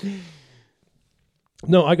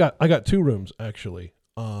 No, I got two rooms actually.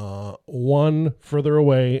 One further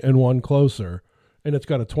away and one closer, and it's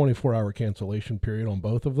got a 24-hour cancellation period on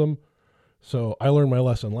both of them. So I learned my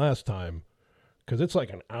lesson last time because it's like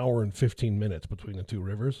an hour and 15 minutes between the two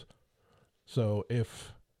rivers. So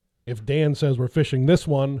if Dan says we're fishing this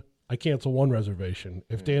one, I cancel one reservation.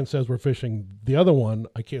 If Dan says we're fishing the other one,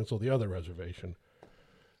 I cancel the other reservation.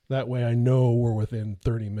 That way I know we're within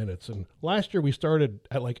 30 minutes. And last year we started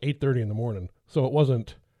at like 8:30 in the morning, so it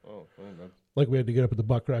wasn't like we had to get up at the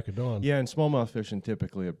buck crack of dawn. Yeah, and smallmouth fishing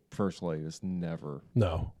typically at first light is never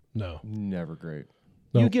great.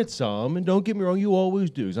 No. You get some, and don't get me wrong, you always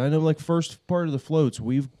do. 'Cause I know, like, first part of the floats,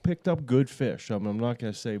 we've picked up good fish. I'm not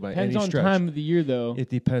going to say by Depends any on stretch. time of the year, though. It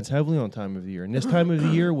depends heavily on time of the year. And this time of the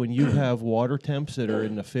year, when you have water temps that are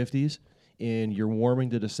in the 50s and you're warming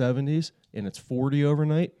to the 70s and it's 40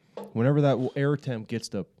 overnight, whenever that air temp gets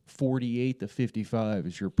to 48 to 55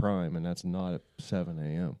 is your prime, and that's not at 7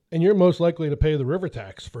 a.m. And you're most likely to pay the river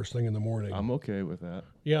tax first thing in the morning. I'm okay with that.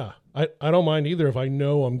 Yeah, I don't mind either if I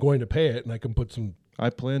know I'm going to pay it and I can put some I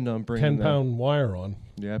planned on bringing 10-pound wire on.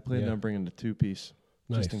 Yeah, I planned Yeah. on bringing the two-piece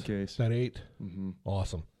just in Nice. case. That 8? Mm-hmm.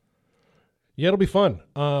 Awesome. Yeah, it'll be fun.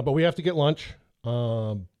 But we have to get lunch.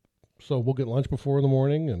 So we'll get lunch before in the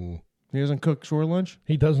morning, and He doesn't cook shore lunch?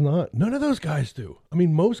 he does not. None of those guys do. I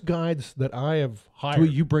mean, most guides that I have hired. Do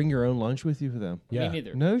you bring your own lunch with you for them? yeah. Me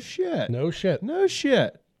neither. No shit. No shit. No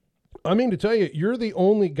shit. I mean, to tell you, you're the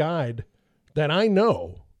only guide that I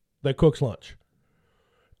know that cooks lunch.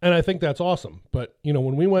 And I think that's awesome. But, you know,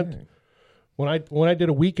 when we went, when I did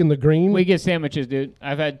a week in the green. We get sandwiches, dude.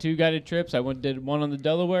 I've had 2 guided trips. I did one on the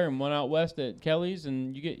Delaware and one out west at Kelly's,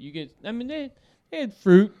 and you get. I mean, they had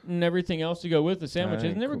fruit and everything else to go with the sandwiches,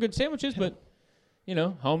 Alright, and they were cool. good sandwiches, but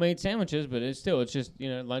homemade sandwiches. But it's just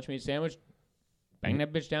lunch meat sandwich. Bang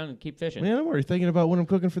that bitch down and keep fishing. Man, I'm already thinking about what I'm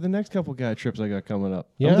cooking for the next couple guy trips I got coming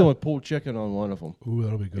up. Yeah. I'm doing pulled chicken on one of them. Ooh,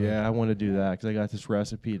 that'll be good. Yeah, I want to do that because I got this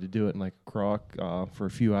recipe to do it in like a crock for a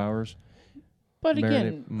few hours. But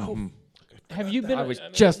again, Marinate- have you been? I was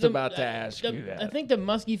just about to ask you that. I think the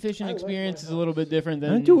musky fishing experience is a little bit different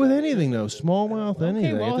than. I do with anything though, smallmouth,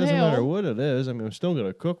 anything. well, it doesn't hell. matter what it is. I mean, I'm still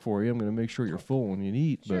gonna cook for you. I'm gonna make sure you're full when you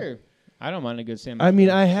eat. Sure, I don't mind a good sandwich. But I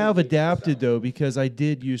mean, I have adapted though because I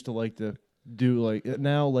did used to like to do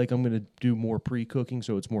now I'm gonna do more pre-cooking,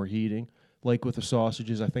 so it's more heating. Like with the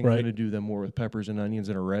sausages, I think Right. I'm gonna do them more with peppers and onions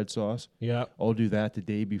and a red sauce. Yeah. I'll do that the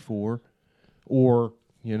day before, or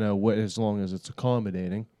as long as it's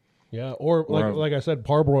accommodating. Yeah, or like I said,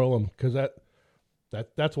 parboil them because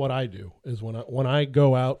that's what I do. Is when I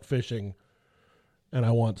go out fishing, and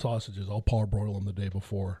I want sausages, I'll parboil them the day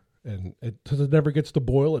before, and because it never gets to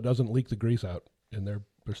boil, it doesn't leak the grease out, and they're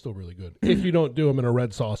still really good. If you don't do them in a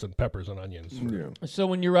red sauce and peppers and onions. Yeah. So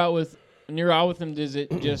when you're out with them, does it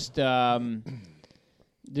just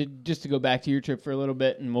just to go back to your trip for a little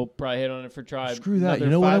bit, and we'll probably hit on it for try. Screw that. another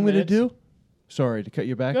You know what 5 I'm gonna minutes? do? Sorry to cut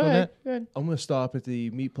you back Go on ahead. that. Go ahead. I'm gonna stop at the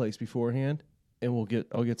meat place beforehand, and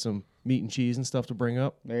I'll get some meat and cheese and stuff to bring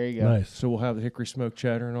up. There you go. Nice. So we'll have the hickory smoked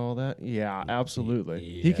cheddar and all that. Yeah, absolutely.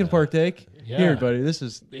 Yeah. He can partake. Yeah. Here, buddy. This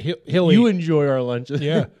is He'll you eat. enjoy our lunches.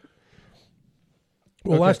 Yeah.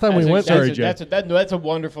 Well, last time we went, Sorry, Jay. That's a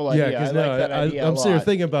wonderful idea. Yeah, because I like that idea I'm a sitting here lot.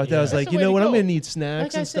 thinking about that. I was Yeah. like, That's you the way know to what? I'm go. going to need snacks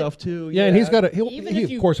Like I and said, stuff too. yeah, and he's got Even he if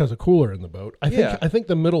of you- course has a cooler in the boat. I think Yeah. I think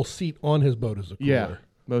the middle seat on his boat is a cooler. Yeah,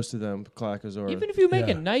 most of them clackers are. Even if you make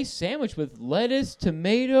Yeah. a nice sandwich with lettuce,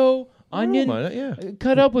 tomato, onion, yeah.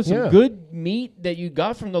 cut up with some Yeah. good meat that you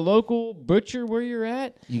got from the local butcher where you're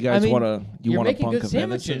at. You guys I mean, want a you're making bunk good of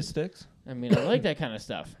venison sandwiches. sticks? I mean, I like that kind of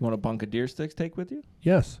stuff. You want a bunk of deer sticks? Take with you?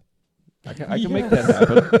 Yes. I can make that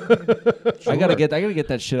happen. I gotta get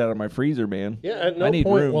that shit out of my freezer, man. Yeah, at no I need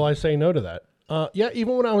point room. will I say no to that. Yeah,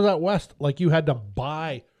 even when I was out west, like you had to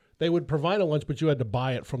buy. They would provide a lunch, but you had to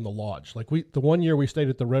buy it from the lodge. Like the one year we stayed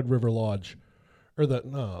at the Red River Lodge, or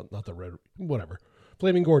not the Red, whatever,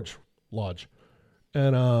 Flaming Gorge Lodge,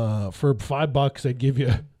 and for $5 they'd give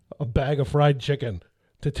you a bag of fried chicken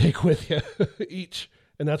to take with you each,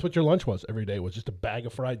 and that's what your lunch was every day, was just a bag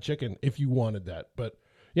of fried chicken if you wanted that. But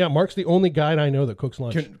yeah, Mark's the only guide I know that cooks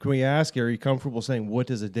lunch. Can we ask? Are you comfortable saying what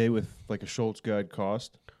does a day with like a Schultz guide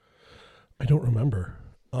cost? I don't remember.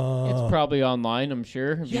 It's probably online, I'm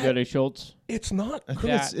sure. If you yeah. go to Schultz. It's not. I think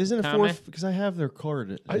That isn't it comment? because I have their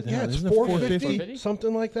card. Yeah, it's Isn't it $450,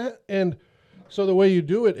 something like that. And so the way you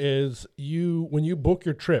do it is when you book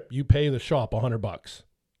your trip, you pay the shop $100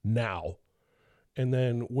 now, and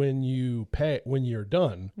then when you're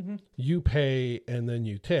done, you pay and then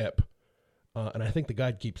you tip, and I think the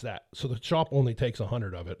guide keeps that. So the shop only takes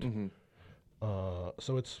 100 of it.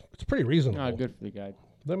 So it's pretty reasonable. Oh, good for the guy.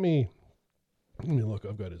 Let me look.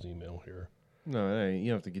 I've got his email here. No,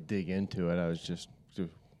 you don't have to dig into it. I was just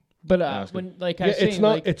But Ask when, like I Yeah, was saying, it's not.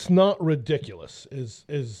 like, It's not ridiculous. Is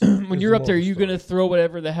when is you're up more there, of the you story. gonna throw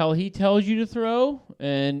whatever the hell he tells you to throw,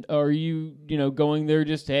 and are you going there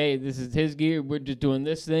just, hey, this is his gear, we're just doing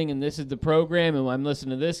this thing, and this is the program, and I'm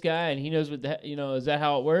listening to this guy, and he knows what is that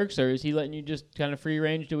how it works, or is he letting you just kind of free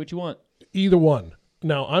range do what you want? Either one.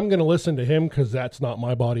 Now I'm going to listen to him because that's not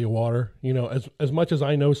my body of water. As much as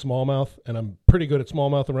I know smallmouth, and I'm pretty good at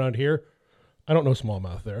smallmouth around here, I don't know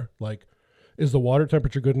smallmouth there. Like, is the water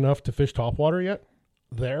temperature good enough to fish topwater yet?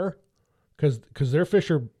 There, because their fish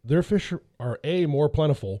are A, more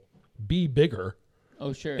plentiful, B, bigger,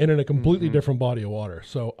 Oh, sure. and in a completely different body of water.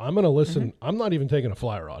 So I'm going to listen. I'm not even taking a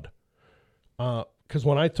fly rod. Because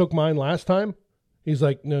when I took mine last time, he's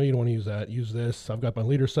like, no, you don't want to use that. Use this. I've got my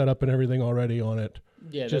leader set up and everything already on it.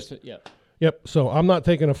 yeah, just- yeah. Yep. So I'm not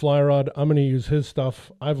taking a fly rod. I'm going to use his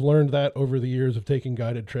stuff. I've learned that over the years of taking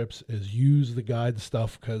guided trips is use the guide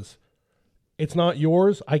stuff because it's not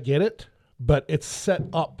yours. I get it, but it's set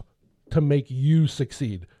up to make you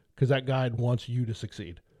succeed because that guide wants you to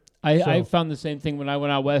succeed. I found the same thing when I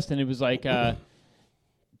went out west, and it was like,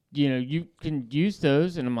 you can use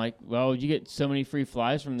those, and I'm like, well, you get so many free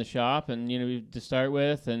flies from the shop, and to start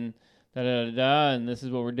with, and and this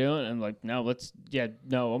is what we're doing. And I'm like, no,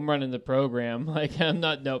 I'm running the program. Like,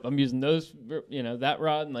 I'm using those, that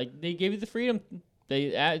rod, and like they gave you the freedom.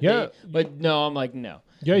 But no, I'm like, no.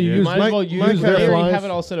 Yeah, you Yeah. use, Might as well use their they already flies. have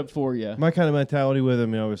it all set up for you. my kind of mentality with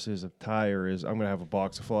him. Obviously, as a tire is I'm gonna have a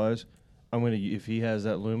box of flies. If he has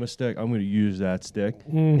that Luma stick, I'm gonna use that stick.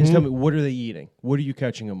 Just tell me, what are they eating? What are you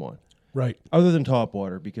catching them on? Right. Other than top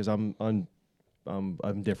water, because I'm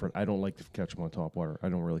different. I don't like to catch them on top water. I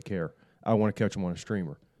don't really care. I want to catch them on a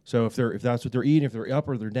streamer. So if that's what they're eating, if they're up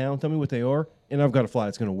or they're down, tell me what they are, and I've got a fly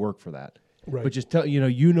that's going to work for that. Right. But just tell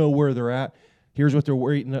where they're at. Here's what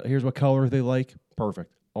they're eating. Here's what color they like.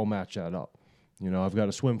 Perfect. I'll match that up. I've got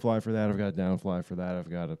a swim fly for that. I've got a down fly for that. I've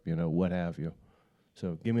got a what have you.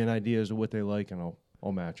 So give me an idea as to what they like, and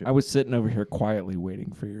I'll match it. I was sitting over here quietly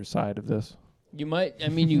waiting for your side of this. You might. I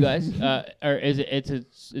mean, you guys. Or is it?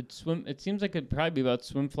 It's swim. It seems like it'd probably be about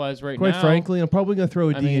swim flies right Quite now. frankly, I'm probably going to throw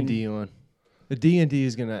a I D&D on. The D&D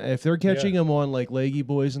is going to, if they're catching them on like leggy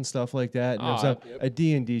boys and stuff like that, a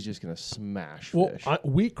D&D is just going to smash Well, fish.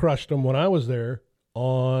 we crushed them when I was there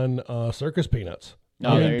on circus peanuts.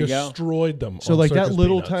 Oh, I there you go. destroyed them. So on like that circus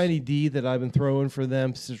little peanuts. tiny D that I've been throwing for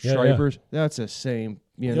them, yeah. stripers, that's the same,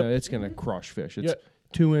 Yep. it's going to crush fish. It's Yeah.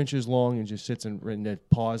 2 inches long and just sits and it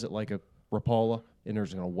paws it like a Rapala, and they're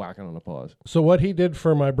just going to whack it on the paws. So what he did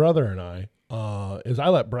for my brother and I is I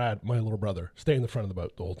let Brad, my little brother, stay in the front of the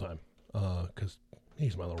boat the whole time because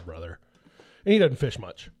he's my little brother, and he doesn't fish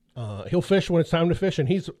much. He'll fish when it's time to fish, and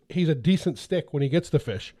he's a decent stick when he gets to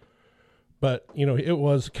fish. But it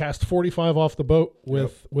was cast 45 off the boat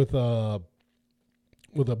with a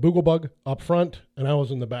boogle bug up front, and I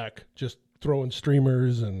was in the back just throwing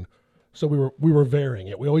streamers, and so we were varying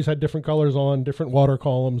it. We always had different colors on, different water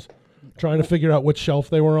columns, trying to figure out which shelf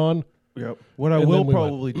they were on. Yep. What I And will then we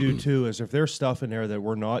probably do too is if there's stuff in there that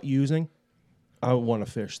we're not using, I want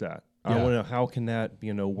to fish that. I Yeah. want to know how can that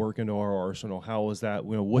work into our arsenal? How is that?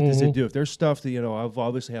 What does it do? If there's stuff that I've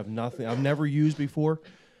obviously have nothing I've never used before,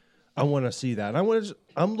 I want to see that.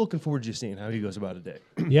 I'm looking forward to just seeing how he goes about a day.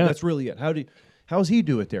 Yeah. That's really it. How's he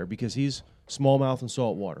do it there? Because he's smallmouth and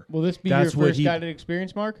saltwater. Will this be That's your what first he- guided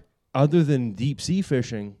experience, Mark? Other than deep sea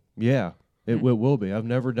fishing, yeah, it will be. I've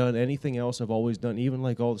never done anything else. I've always done even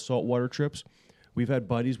like all the saltwater trips. We've had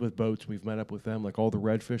buddies with boats. We've met up with them, like all the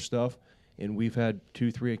redfish stuff. And we've had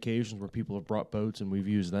 2-3 occasions where people have brought boats and we've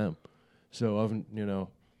used them. So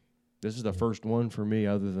this is the first one for me,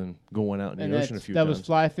 other than going out in And the ocean a few that times. was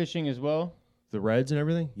fly fishing as well. The reds and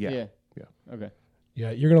everything. Yeah. Okay.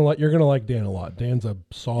 Yeah, you're gonna like Dan a lot. Dan's a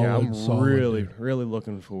solid. I'm solid really, dude. really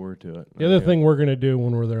looking forward to it. The other thing we're gonna do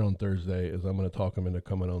when we're there on Thursday is I'm gonna talk him into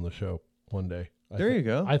coming on the show one day. You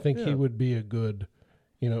go. I think he Yeah. would be a good,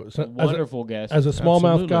 Wonderful guest. as a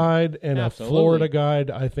smallmouth Absolutely. guide and Absolutely. a Florida guide.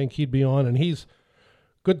 I think he'd be on, and he's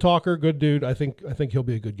good talker, good dude. I think he'll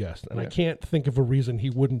be a good guest, and I Yeah. can't think of a reason he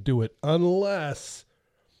wouldn't do it unless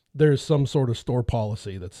there's some sort of store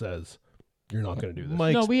policy that says you're not going to do this.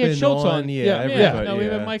 Mike's No, we had been Schultz on. Yeah, Yeah, everybody, No, we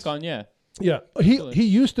had yeah. Mike on. Yeah. Yeah, he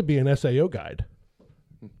used to be an SAO guide.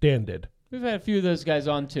 Dan did. We've had a few of those guys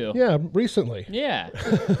on too. Yeah, recently. Yeah.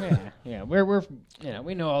 yeah. We're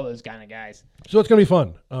we know all those kind of guys. So it's gonna be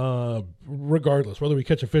fun. Regardless whether we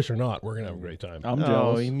catch a fish or not, we're gonna have a great time. I'm No,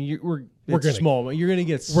 jealous. I mean, we're gonna- small. You're gonna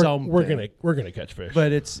get We're, something. we're gonna catch fish.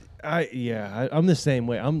 But I'm the same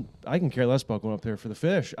way. I can care less about going up there for the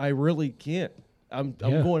fish. I really can't. I'm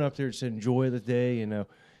Yeah. going up there to enjoy the day.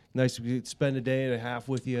 Nice to spend a day and a half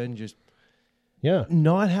with you and just yeah,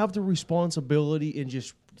 not have the responsibility and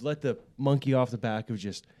just let the monkey off the back of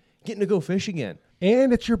just getting to go fish again.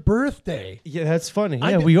 and it's your birthday. Yeah, that's funny.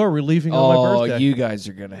 I Yeah, did- we are. We're leaving on my Oh, birthday. you guys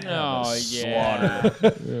are gonna have Oh, a yeah.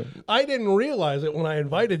 slaughter. I didn't realize it when I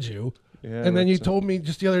invited you, Yeah, and then you that's, told me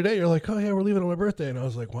just the other day. You're like, "Oh yeah, we're leaving on my birthday," and I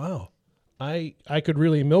was like, "Wow." I could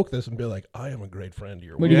really milk this and be like, I am a great friend to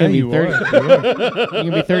your What wife. are you Yeah, gonna be you 30? are. You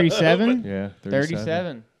gonna be 37? Yeah,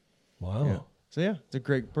 37. Wow. Yeah. So yeah, it's a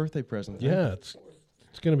great birthday present. Yeah, it's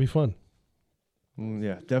gonna be fun.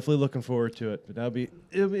 Yeah, definitely looking forward to it. But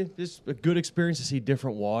it'll be just a good experience to see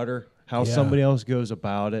different water, how Yeah. somebody else goes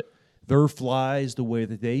about it, their flies, the way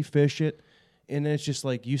that they fish it, and then it's just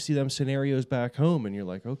like you see them scenarios back home, and you're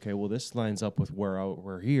like, okay, well this lines up with where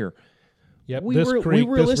we're here. Yep. We this we creek,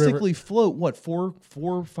 this realistically float what four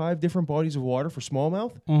or five different bodies of water for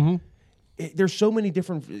smallmouth. river. There's so many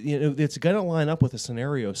different. It's gonna line up with a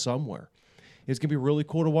scenario somewhere. It's gonna be really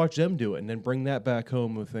cool to watch them do it, and then bring that back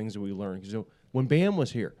home with things that we learned. Because when Bam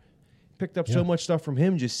was here, picked up so Yeah. much stuff from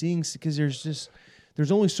him just seeing because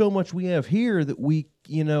there's only so much we have here that we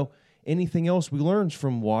anything else we learn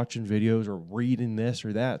from watching videos or reading this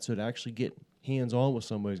or that. So to actually get hands on with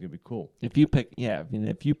somebody is gonna be cool. If you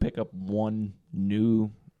pick up one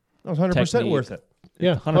new, That was 100% Technique. worth it.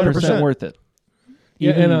 Yeah, 100% worth it.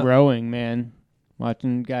 Yeah, Even and, rowing, man.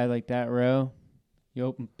 Watching a guy like that row,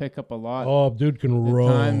 you pick up a lot. Oh, dude can the row.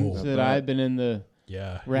 times that I've been in the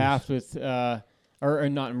Yeah. raft with, or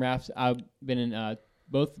not in rafts, I've been in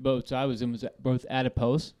both boats I was in was both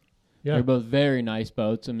Adipose. Yeah. They're both very nice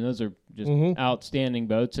boats. I mean, those are just Mhm. outstanding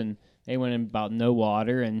boats, and they went in about no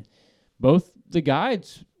water. And both the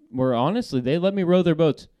guides were honestly, they let me row their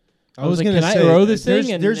boats. I was like, gonna "Can I say, row this there's-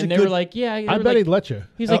 thing?" And, there's a and they were good- like, "Yeah." They I were bet like, he'd let you.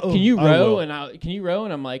 He's like, Uh-oh, "Can you I row?" will. And can you row?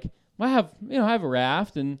 And I'm like, "Well, I have a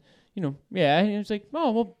raft, and yeah." And he was like,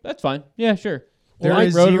 "Oh, well, that's fine. Yeah, sure." There I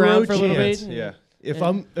is rode zero around for a little chance. bit. and- Yeah. If and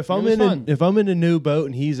I'm it was fun. if I'm in a new boat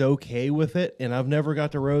and he's okay with it, and I've never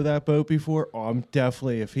got to row that boat before, I'm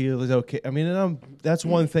definitely if he is okay. I mean, and that's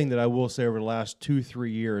one thing that I will say over the last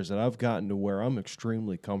 2-3 years that I've gotten to where I'm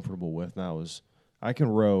extremely comfortable with now is I can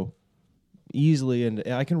row easily and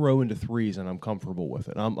I can row into threes and I'm comfortable with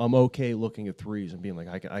it. I'm okay looking at threes and being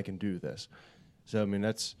like I can do this. So I mean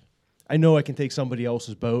I know I can take somebody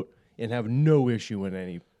else's boat and have no issue in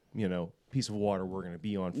any piece of water we're going to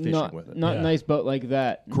be on fishing not with it. not Yeah. a nice boat like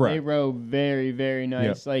that. Correct. They row very, very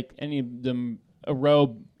nice. Yeah. Like any of them,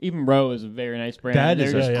 even row is a very nice brand. That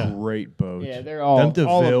is They're a Yeah, yeah. great boat. Yeah, they're all them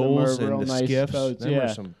all of them DeVilles are real and the nice skiffs. boats. Them Yeah.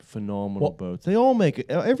 are some phenomenal boats. They all make it.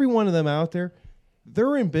 Every one of them out there,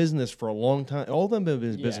 they're in business for a long time. All of them have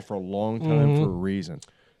been in business for a long time for a reason.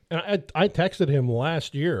 And I texted him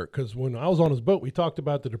last year because when I was on his boat, we talked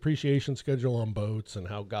about the depreciation schedule on boats and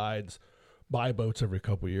how guides buy boats every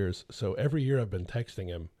couple of years. So every year I've been texting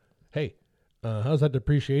him, "Hey, how's that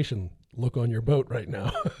depreciation look on your boat right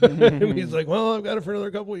now?" And he's like, "Well, I've got it for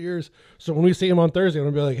another couple of years." So when we see him on Thursday, I'm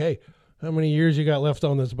gonna be like, "Hey, how many years you got left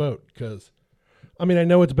on this boat?" Because I mean, I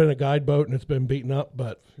know it's been a guide boat and it's been beaten up,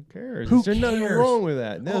 but Who cares? Who There's nothing cares? wrong with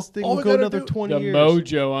that. This thing all will we go gotta another do- 20 The years.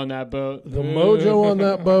 mojo on that boat. the mojo on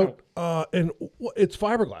that boat, and it's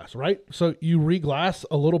fiberglass, right? So you reglass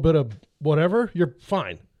a little bit of whatever, you're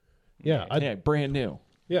fine. Yeah, Yeah, brand new.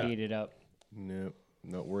 yeah. Beat it up. No,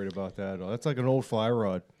 not worried about that at all. That's like an old fly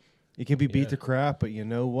rod. It can be beat to crap, but you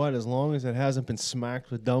know what? As long as it hasn't been smacked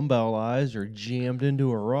with dumbbell eyes or jammed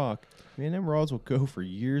into a rock, man, them rods will go for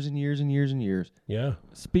years and years and years and years. Yeah.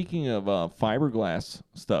 Speaking of fiberglass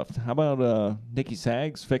stuff, how about Nicky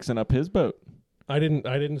Sags fixing up his boat? I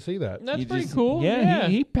didn't see that. That's He pretty just- cool. Yeah,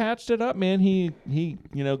 He patched it up, man. He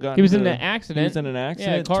got. He was in into- an accident. He was in an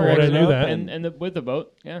accident. Yeah, car tore it accident. I knew up, that. And with the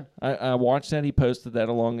boat. Yeah. I watched that. He posted that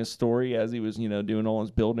along his story as he was, doing all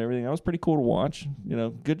his build and everything. That was pretty cool to watch.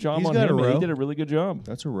 Good job He's on got him. a Man. row. He did a really good job.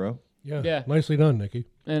 That's a row. Yeah. Yeah. Nicely done, Nikki.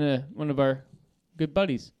 And one of our good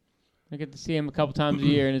buddies. I get to see him a couple times a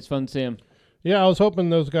year, and it's fun to see him. Yeah, I was hoping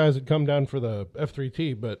those guys would come down for the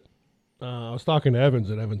F3T, but I was talking to Evans,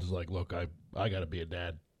 and Evans is like, "Look, I got to be a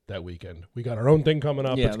dad that weekend. We got our own thing coming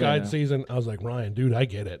up. Yeah, It's guide yeah. season." I was like, "Ryan, dude, I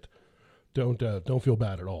get it. Don't feel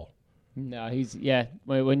bad at all." No,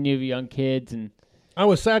 when you have young kids and I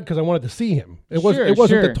was sad because I wanted to see him. It Sure, wasn't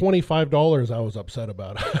sure. the $25 I was upset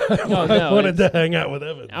about. No, I wanted it's- to hang out with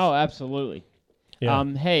Evans. oh, absolutely. Yeah.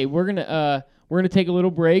 Hey, we're gonna take a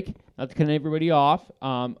little break. Not to cut everybody off.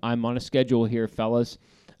 I'm on a schedule here, fellas.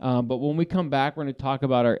 But when we come back, we're gonna talk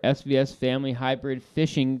about our SVS family hybrid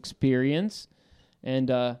fishing experience and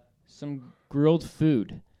some grilled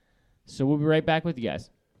food. So we'll be right back with you guys.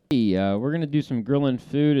 Hey, we're gonna do some grilling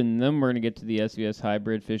food, and then we're gonna get to the SVS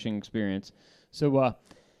hybrid fishing experience. So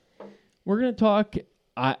we're gonna talk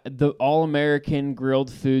the all-American grilled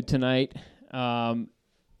food tonight.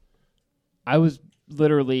 I was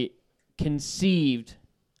literally conceived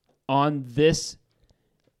on this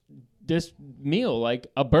meal, like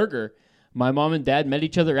a burger. My mom and dad met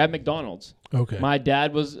each other at McDonald's. Okay. My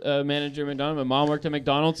dad was a manager at McDonald's. My mom worked at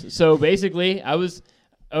McDonald's. So basically, I was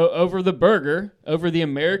over the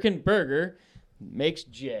American burger makes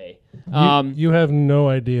J. You have no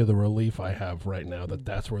idea the relief I have right now that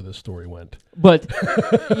that's where this story went. But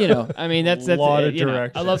I mean, that's Lot of you know,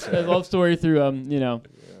 direction. I love story through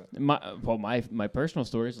my personal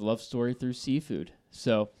story is a love story through seafood.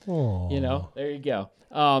 So Aw. there you go.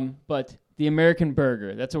 But the American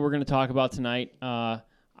burger, that's what we're going to talk about tonight.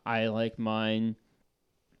 I like mine.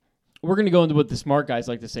 We're going to go into what the smart guys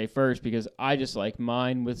like to say first because I just like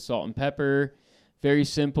mine with salt and pepper. Very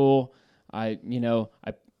simple. I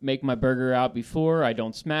make my burger out before. I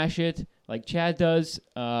don't smash it like Chad does.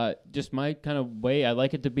 Just my kind of way. I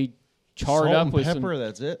like it to be charred Salt up and with pepper, some.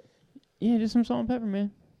 that's it. Yeah, just some salt and pepper,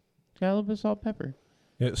 man. Got a little bit of salt and pepper.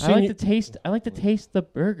 Yeah, I like to taste the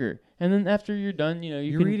burger, and then after you're done,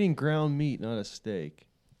 You're can. eating ground meat, not a steak.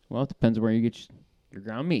 Well, it depends where you get your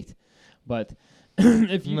ground meat, but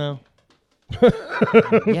if you No.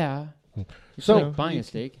 yeah, it's So- like buying a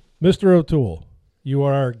steak. Mr. O'Toole, you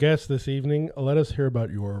are our guest this evening. Let us hear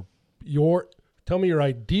about your tell me your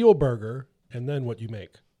ideal burger and then what you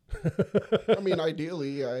make. I mean,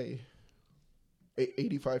 ideally,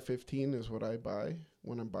 85/15 is what I buy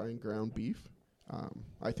when I'm buying ground beef.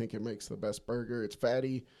 I think it makes the best burger. It's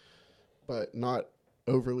fatty, but not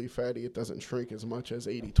overly fatty. It doesn't shrink as much as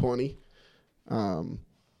 80/20.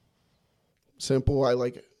 Simple. I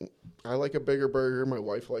like a bigger burger. My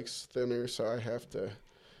wife likes thinner, so I have to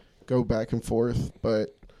go back and forth.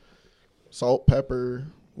 But salt, pepper,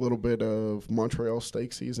 a little bit of Montreal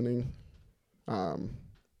steak seasoning. I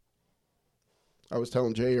was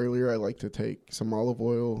telling Jay earlier, I like to take some olive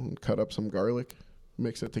oil and cut up some garlic,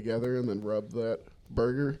 mix it together, and then rub that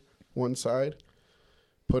burger one side,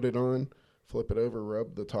 put it on, flip it over,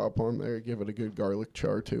 rub the top on there, give it a good garlic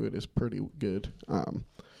char to it. Is pretty good.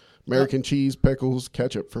 American cheese, pickles,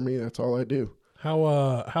 ketchup for me. That's all I do.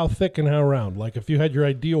 How thick and how round? Like if you had your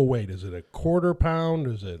ideal weight, is it a quarter pound?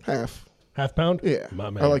 Is it Half pound? Yeah. My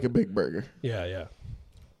man. I like a big burger. Yeah.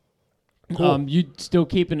 Cool. You still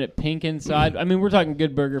keeping it pink inside? I mean, we're talking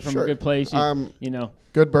good burger from Sure. a good place. You know,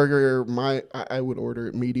 Good burger. I would order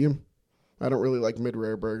it medium. I don't really like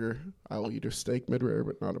mid-rare burger. I'll eat a steak mid-rare,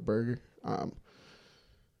 but not a burger.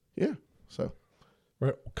 Yeah. So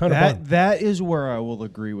Right. Kind of bun. That is where I will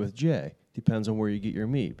agree with Jay. Depends on where you get your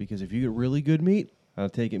meat. Because if you get really good meat, I'll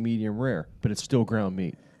take it medium rare. But it's still ground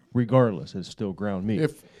meat. Regardless, it's still ground meat.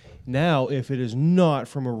 if If it is not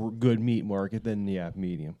from a good meat market, then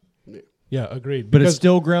medium. Yeah, agreed. But it's Because-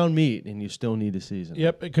 still ground meat, and you still need to season it.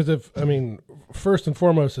 Yep, because first and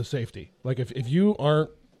foremost is safety. Like if you aren't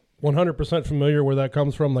 100% familiar where that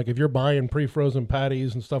comes from, like if you're buying pre-frozen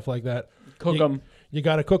patties and stuff like that, cook you- them. you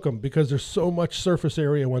got to cook them because there's so much surface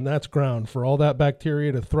area when that's ground for all that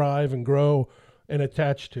bacteria to thrive and grow and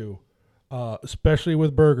attach to, especially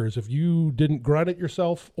with burgers. If you didn't grind it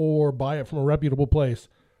yourself or buy it from a reputable place,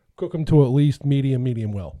 cook them to at least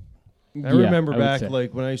medium well. I remember would back, say.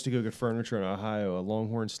 like, when I used to go get furniture in Ohio, a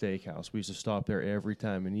Longhorn Steakhouse. We used to stop there every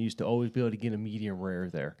time, and you used to always be able to get a medium rare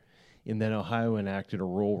there. And then Ohio enacted a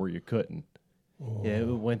rule where you couldn't. Yeah, it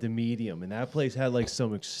went to medium, and that place had, like,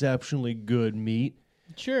 some exceptionally good meat.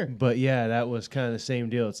 Sure. But, yeah, that was kind of the same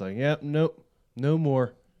deal. It's like, yep, nope, no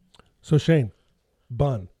more. So Shane,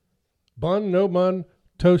 bun, no bun,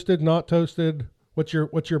 toasted, not toasted. What's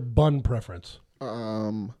your bun preference?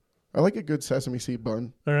 I like a good sesame seed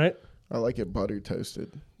bun. All right. I like it buttered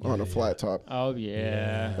toasted on a flat top. Oh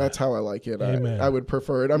yeah. That's how I like it. Amen. I would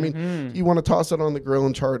prefer it. I mean, you want to toss it on the grill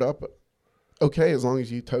and char it up, okay, as long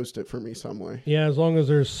as you toast it for me some way. Yeah, as long as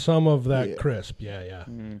there's some of that Yeah. crisp. Yeah.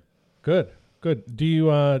 Good. Do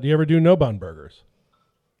you ever do no bun burgers?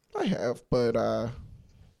 I have, but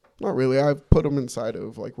not really. I've put them inside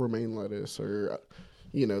of like romaine lettuce or,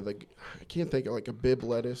 I can't think of like a bib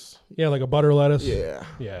lettuce. Yeah, like a butter lettuce.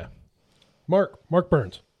 Yeah. Mark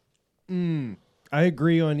Burns. I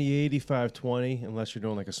agree on the 85-20, unless you're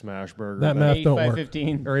doing, like, a smash burger. That math don't work.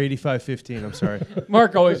 85-15. Or 85-15, I'm sorry.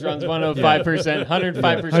 Mark always runs 105%,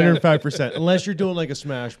 105%. 105%. Unless you're doing, like, a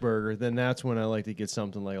smash burger, then that's when I like to get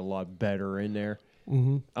something, like, a lot better in there.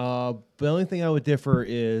 The only thing I would differ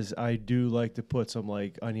is I do like to put some,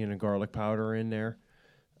 like, onion and garlic powder in there.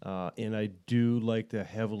 And I do like to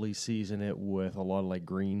heavily season it with a lot of, like,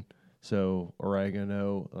 green. So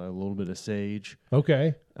oregano, a little bit of sage.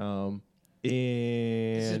 Okay. This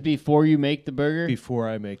is And before you make the burger. before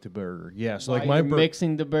I make the burger. Yeah, so While like my you're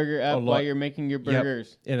mixing the burger a up lot- while you're making your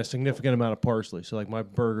burgers. and a significant amount of parsley. So like my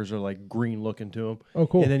burgers are like green looking to them. Oh,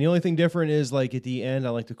 cool. And then the only thing different is like at the end, I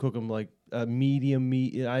like to cook them like medium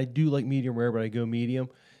meat. I do like medium rare, but I go medium.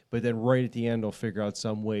 But then right at the end, I'll figure out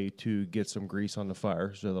some way to get some grease on the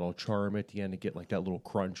fire so that I'll char them at the end to get like that little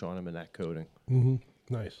crunch on them and that coating.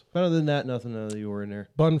 Nice. But other than that, nothing out of the ordinary.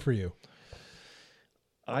 Bun for you.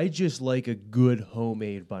 I just like a good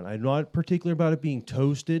homemade bun. I'm not particular about it being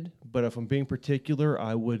toasted, but if I'm being particular,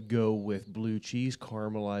 I would go with blue cheese,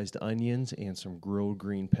 caramelized onions, and some grilled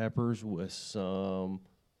green peppers with some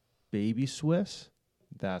baby Swiss.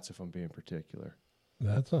 That's if I'm being particular.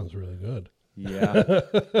 That sounds really good. Yeah.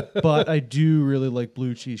 But I do really like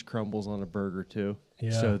blue cheese crumbles on a burger too.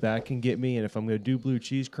 Yeah. So that can get me. And if I'm going to do blue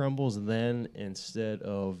cheese crumbles, then instead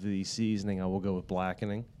of the seasoning, I will go with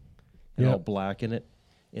blackening. And Yep. I'll blacken it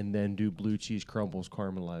and then do blue cheese crumbles,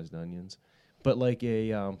 caramelized onions. But like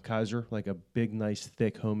a Kaiser, like a big, nice,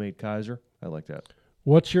 thick homemade Kaiser, I like that.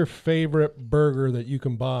 What's your favorite burger that you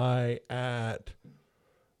can buy at,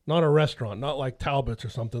 not a restaurant, not like Talbot's or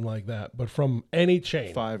something like that, but from any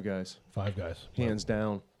chain? Five Guys, Five Guys. hands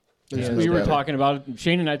down. It's We were better. talking about it.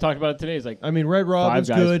 Shane and I talked about it today. It's like, I mean, Red Robin's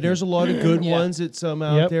Guys. good. There's a lot of good Yeah. ones that's out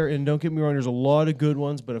Yep. there. And don't get me wrong, there's a lot of good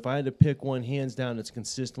ones. But if I had to pick one hands down that's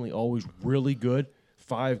consistently always really good,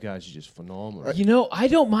 Five Guys is just phenomenal. I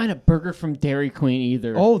don't mind a burger from Dairy Queen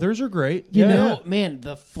either. Oh, theirs are great. You Yeah. know, man,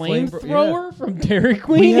 the Flame- flamethrower from Dairy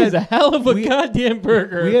Queen had- is a hell of a we- goddamn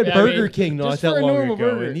burger. We had I Burger mean, King not just that for a long normal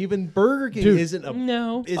ago, burger. and even Burger King Dude. isn't a.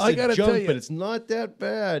 No. It's I a gotta tell junk, you- but it's not that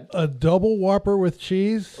bad. A double Whopper with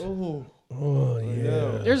cheese? Oh, Oh,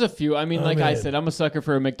 yeah. There's a few. I mean, I'm like I in. said, I'm a sucker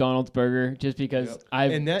for a McDonald's burger just because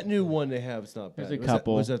and that new one they have, it's not bad. There's a Was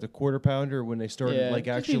couple. was that the quarter pounder when they started like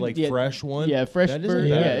just actually even- like yeah, fresh one? Yeah, fresh That isn't burger.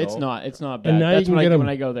 bad Yeah, at it's all. not. It's not And bad. now you That's can what I get get 'em- when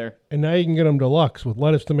I go there. And now you can get them deluxe with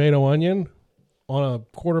lettuce, tomato, onion on a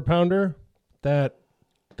quarter pounder. That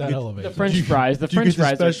elevates. The it. French fries. The French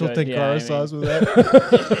fries special are good. Tenkara sauce with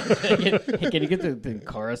that. Can you get the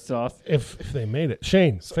Tenkara sauce? If they made it.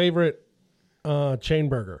 Shane, favorite chain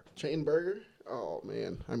burger? Chain burger? Oh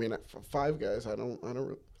man. I mean, Five Guys. I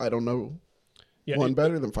don't know Yeah, one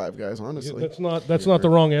better than Five Guys. Honestly, that's not the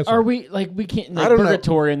wrong answer. Are we like we can't I like don't know.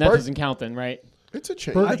 purgatory and that Bur- doesn't count then, right? it's a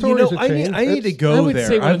chain. Burger- You know, is a I chain. need to It's- go I would there.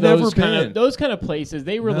 say one I've of never those been. those kind of places.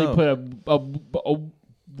 They really No. put a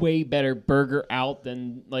way better burger out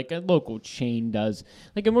than like a local chain does.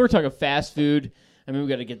 Like, and we're talking fast food. I mean, we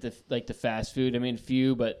got to get the fast food. I mean,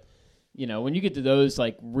 few, but you know, when you get to those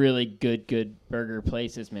like really good burger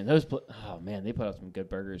places, man, they put out some good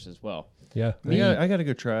burgers as well. Yeah. I got to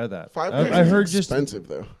go try that. Five Guys I is heard just expensive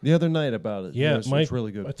though. the other night about it. Yeah, so it's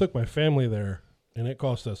really good. I took my family there, and it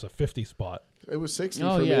cost us a 50 spot. It was 60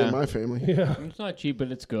 Oh, for me yeah. and my family. Yeah. It's not cheap,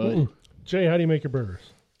 but it's good. Jay, how do you make your burgers?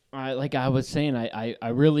 Like I was saying,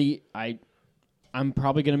 I'm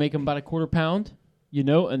probably gonna make them about a quarter pound, you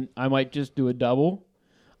know, and I might just do a double.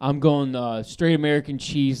 I'm going straight American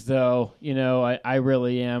cheese, though. You know, I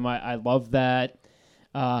really am. I love that.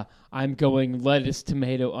 I'm going lettuce,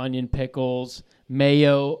 tomato, onion, pickles,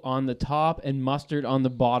 mayo on the top, and mustard on the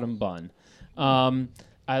bottom bun.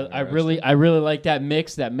 I really like that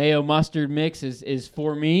mix. That mayo mustard mix is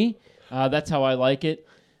for me. That's how I like it.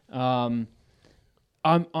 On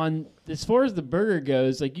as far as the burger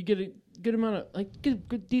goes, like you get a good amount of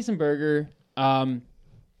good decent burger. I'm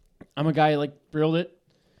a guy like grilled it.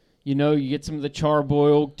 You know, you get some of the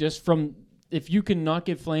charboil just from if you can not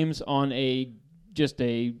get flames on just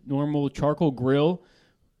a normal charcoal grill,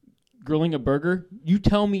 grilling a burger. You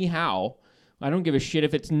tell me how. I don't give a shit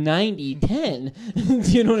if it's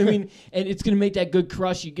 90-10. You know what I mean? And it's gonna make that good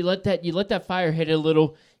crush. You let that fire hit it a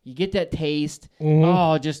little. You get that taste. Mm-hmm.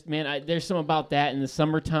 Oh, just man, there's something about that in the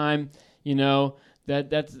summertime. You know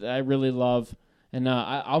that's I really love. And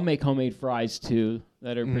I'll make homemade fries too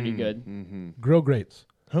that are pretty good. Mm-hmm. Grill Grates.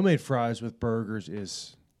 Homemade fries with burgers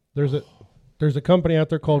is There's a company out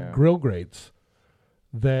there called Yeah. Grill Grates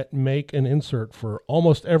that make an insert for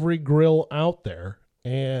almost every grill out there.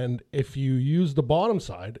 And if you use the bottom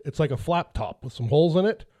side, it's like a flat top with some holes in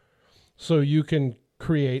it. So you can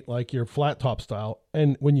create like your flat top style.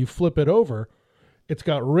 And when you flip it over, it's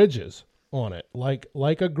got ridges on it, like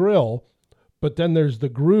a grill. But then there's the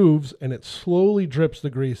grooves, and it slowly drips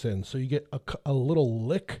the grease in. So you get a little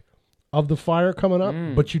lick of the fire coming up,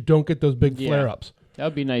 but you don't get those big Yeah. flare-ups. That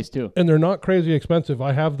would be nice too. And they're not crazy expensive.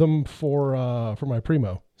 I have them for my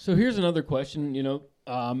Primo. So here's another question,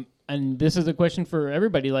 and this is a question for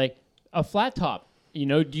everybody, like a flat top. You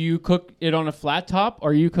know, do you cook it on a flat top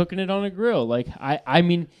or are you cooking it on a grill? Like, I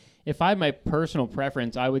mean, if I had my personal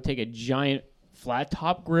preference, I would take a giant flat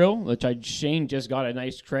top grill, which Shane just got a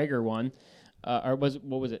nice Traeger one. What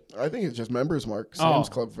was it? I think it's just Members Mark, Sam's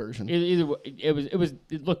Club version.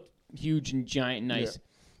 It looked huge and giant and nice. Yeah.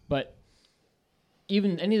 But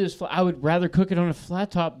even any of those, I would rather cook it on a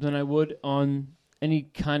flat top than I would on any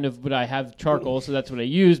kind of, but I have charcoal, so that's what I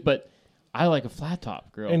use, but I like a flat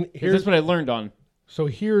top grill. And 'Cause that's what I learned on. So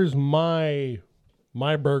here's my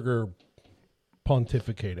burger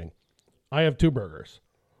pontificating. I have two burgers.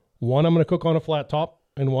 One I'm going to cook on a flat top,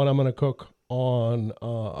 and one I'm going to cook on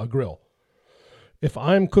a grill. If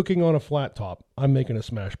I'm cooking on a flat top, I'm making a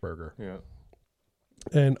smash burger. yeah.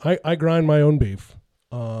 And I grind my own beef.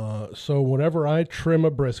 So whenever I trim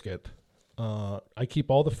a brisket, I keep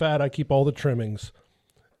all the fat, I keep all the trimmings.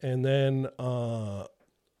 And then,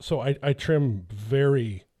 so I trim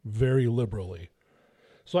very, very liberally.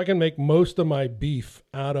 So I can make most of my beef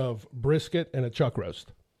out of brisket and a chuck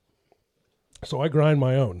roast. So I grind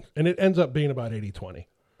my own. And it ends up being about 80-20.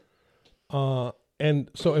 And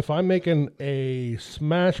so if I'm making a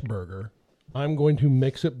smash burger, I'm going to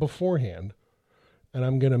mix it beforehand. And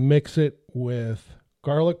I'm going to mix it with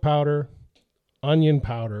garlic powder, onion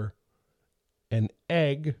powder, an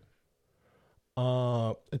egg,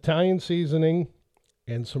 Italian seasoning,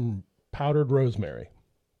 and some powdered rosemary.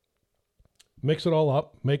 Mix it all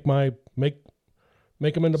up. Make them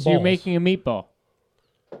into balls. So you're making a meatball.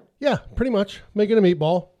 Yeah, pretty much. Making a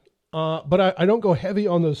meatball. But I don't go heavy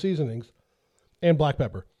on those seasonings. And black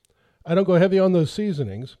pepper. I don't go heavy on those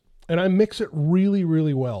seasonings. And I mix it really,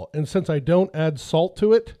 really well. And since I don't add salt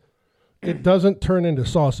to it, it doesn't turn into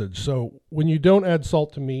sausage. So when you don't add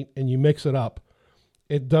salt to meat and you mix it up,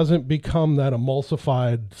 it doesn't become that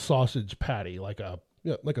emulsified sausage patty like a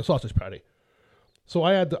sausage patty. So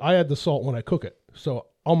I add the salt when I cook it. So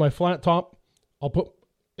on my flat top,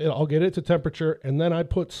 I'll get it to temperature, and then I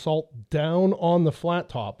put salt down on the flat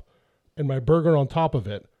top and my burger on top of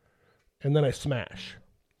it, and then I smash.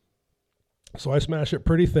 So I smash it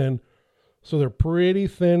pretty thin. So they're pretty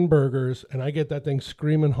thin burgers, and I get that thing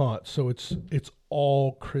screaming hot. So it's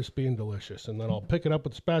all crispy and delicious. And then I'll pick it up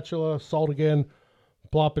with a spatula, salt again,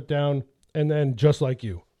 plop it down, and then just like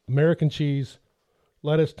you, American cheese,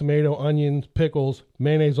 lettuce, tomato, onions, pickles,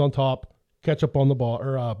 mayonnaise on top, ketchup on the bottom,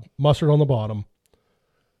 or mustard on the bottom.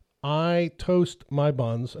 I toast my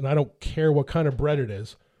buns, and I don't care what kind of bread it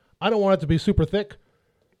is. I don't want it to be super thick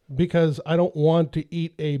because I don't want to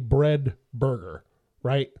eat a bread burger,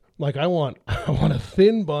 right? Like I want a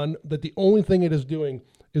thin bun that the only thing it is doing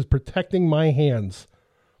is protecting my hands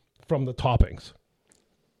from the toppings.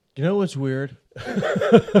 You know what's weird?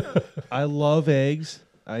 I love eggs.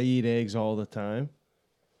 I eat eggs all the time.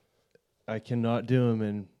 I cannot do them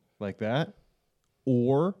in like that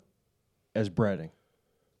or as breading.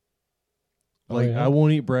 Like yeah? I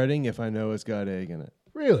won't eat breading if I know it's got egg in it.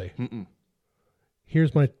 Really? Mm-mm.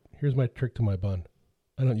 Here's my trick to my bun.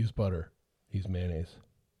 I don't use butter. I use mayonnaise.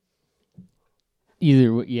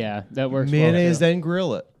 Either, yeah, that works. Mayonnaise, well, then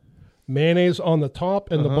grill it. mayonnaise on the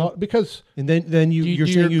top and the bottom because And then Do you you're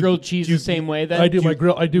do saying your grilled cheese the same way then? I do my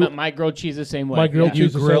grill. I do my grilled cheese the same way. my grilled yeah.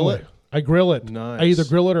 cheese the same grill way. it? I grill it. Nice. I either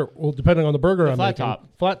grill it or, well, depending on the burger I'm flat making, top.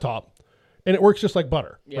 flat top, and it works just like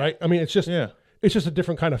butter, Yeah. right? I mean, it's just Yeah. it's just a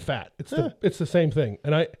different kind of fat. It's the same thing,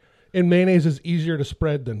 and mayonnaise is easier to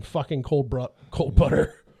spread than fucking cold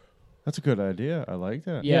butter. That's a good idea. I like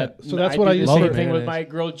that. Yeah, so that's I what do I the use same for thing with mayonnaise. my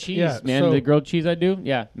grilled cheese, Yeah, man. so- The grilled cheese I do,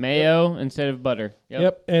 mayo instead of butter.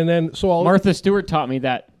 Yep. And then Martha Stewart taught me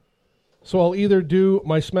that. So I'll either do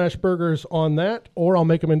my smash burgers on that, or I'll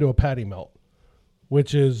make them into a patty melt,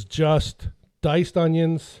 which is just diced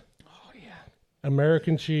onions,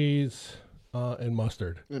 American cheese, and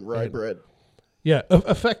mustard. And rye bread. Yeah,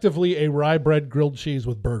 effectively a rye bread grilled cheese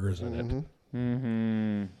with burgers in it.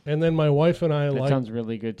 Mm-hmm. And then my wife and I That like sounds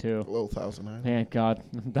really good too. Low Thousand Island. Thank God,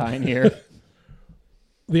 I'm dying here.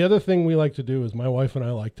 the other thing we like to do is my wife and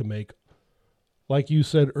I like to make, like you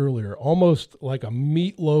said earlier, almost like a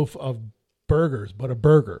meatloaf of burgers, but a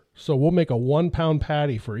burger. So we'll make a 1 pound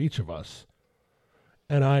patty for each of us.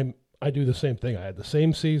 And I do the same thing. I add the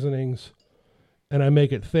same seasonings and I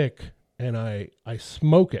make it thick and I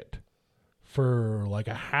smoke it for like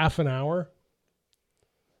a half an hour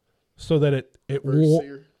so that it Reverse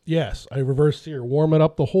sear. yes, I reverse sear, warm it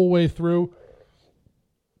up the whole way through,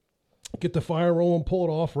 get the fire rolling, pull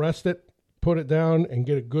it off, rest it, put it down, and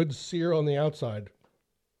get a good sear on the outside.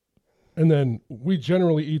 And then we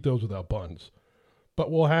generally eat those without buns.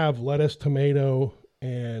 But we'll have lettuce, tomato,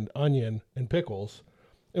 and onion and pickles,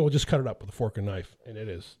 and we'll just cut it up with a fork and knife, and it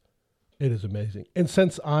is amazing. And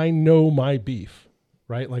since I know my beef,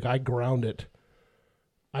 right, like I ground it,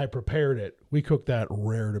 I prepared it, we cook that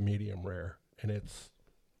rare to medium rare, and it's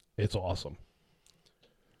awesome.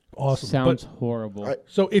 Awesome. Sounds But, horrible.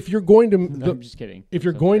 so if you're going to No, I'm just kidding. if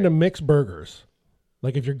you're Sounds going great. to mix burgers,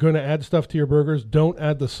 like if you're going to add stuff to your burgers, don't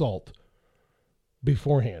add the salt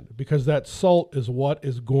beforehand, because that salt is what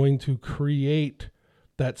is going to create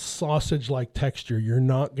that sausage-like texture. You're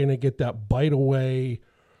not going to get that bite away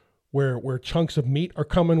where chunks of meat are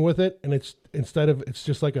coming with it, and it's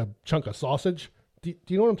just like a chunk of sausage. Do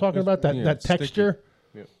you know what I'm talking about? That it's sticky. texture.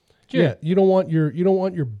 Yeah. Yeah, you don't want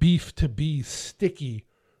your beef to be sticky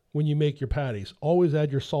when you make your patties. Always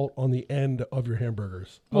add your salt on the end of your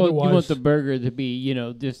hamburgers. Well, you want Otherwise, the burger to be,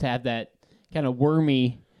 just have that kind of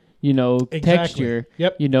wormy, Exactly. texture.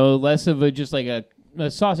 Yep. Less of a just like a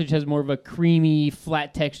sausage has more of a creamy,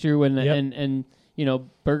 flat texture when Yep. and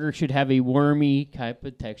burger should have a wormy type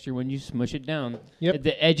of texture when you smush it down. Yep.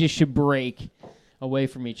 The edges should break away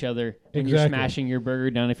from each other when you're Exactly. smashing your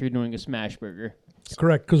burger down if you're doing a smash burger.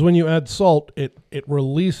 correct, because when you add salt, it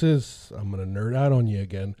releases. I'm going to nerd out on you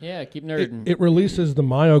again. Yeah, keep It, nerding. it releases the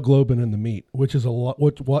myoglobin in the meat, which is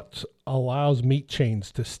what allows meat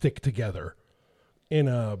chains to stick together in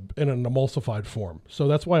an emulsified form. So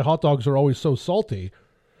that's why hot dogs are always so salty.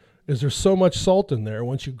 Is there's so much salt in there.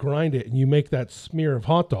 Once you grind it and you make that smear of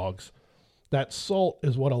hot dogs, that salt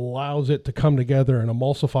is what allows it to come together and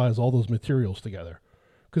emulsifies all those materials together.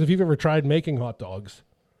 Because if you've ever tried making hot dogs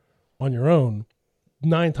on your own,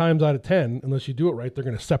 9 times out of 10, unless you do it right, they're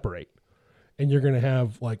going to separate. And you're going to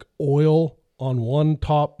have like oil on one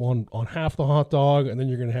top, on half the hot dog, and then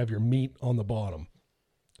you're going to have your meat on the bottom.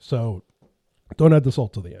 So don't add the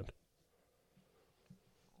salt to the end.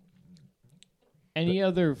 Any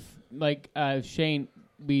other Shane?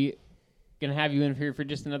 We gonna have you in here for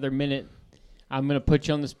just another minute. I'm gonna put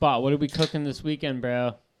you on the spot. What are we cooking this weekend,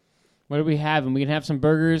 bro? What are we having? We can have some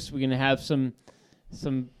burgers. We're gonna have some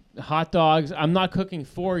hot dogs. I'm not cooking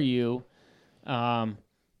for you,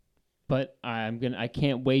 but I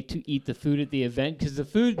can't wait to eat the food at the event because the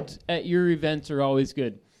food at your events are always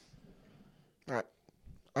good.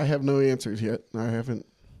 I have no answers yet. I haven't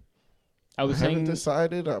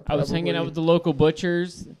decided. I was hanging out with the local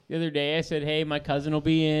butchers the other day. I said, "Hey, my cousin will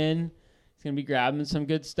be in. He's gonna be grabbing some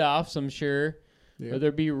good stuff. So I'm sure Yeah. whether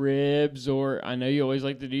it be ribs or I know you always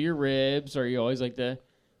like to do your ribs, or you always like to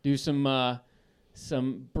do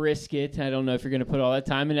some brisket. I don't know if you're gonna put all that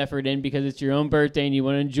time and effort in because it's your own birthday and you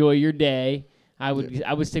want to enjoy your day. I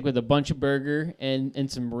would stick with a bunch of burger and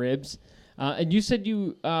some ribs. And you said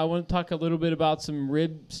you want to talk a little bit about some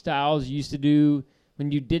rib styles you used to do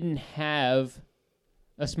when you didn't have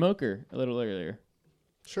a smoker a little earlier.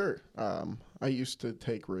 Sure. I used to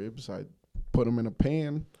take ribs. I'd put them in a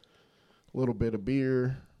pan, a little bit of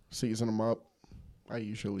beer, season them up. I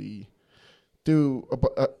usually do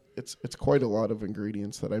it's quite a lot of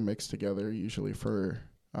ingredients that I mix together usually for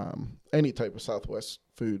any type of Southwest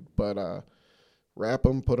food, but wrap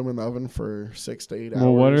them, put them in the oven for 6 to 8 hours.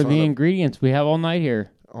 Well, what are on the ingredients we have all night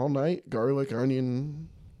here? all night? Garlic, onion,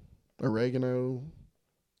 oregano,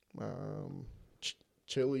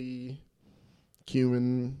 chili,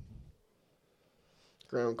 cumin,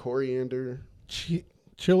 ground coriander,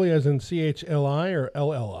 Chili as in CHLI or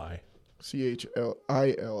LLI?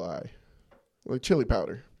 CHLI, like chili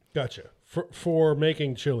powder. Gotcha. For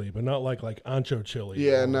making chili, but not like ancho chili.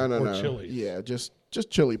 Yeah, or, no. or chili. Yeah, just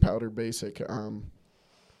chili powder, basic. I'm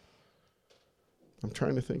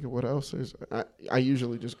trying to think of what else is. I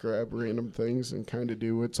usually just grab random things and kind of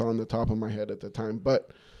do what's on the top of my head at the time.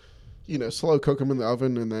 But slow cook them in the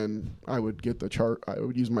oven, and then I would get I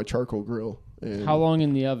would use my charcoal grill. And How long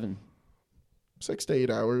in the oven? 6 to 8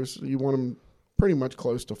 hours. You want them pretty much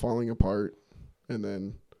close to falling apart, and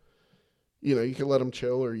then you could let them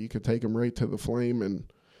chill, or you could take them right to the flame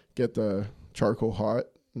and get the charcoal hot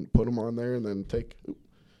and put them on there, and then take a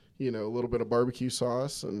little bit of barbecue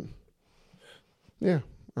sauce, and We're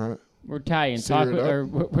Italian. Sear Talk it with,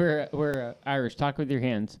 up. or we're Irish. Talk with your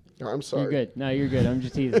hands. I'm sorry. You're good. No, you're good. I'm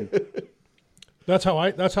just teasing. That's how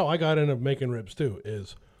I got into making ribs too.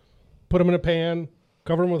 Is put them in a pan,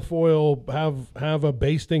 cover them with foil, have a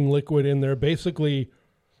basting liquid in there. Basically,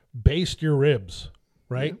 baste your ribs,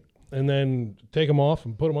 right? Yeah. And then take them off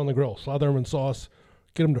and put them on the grill. Slather them in sauce.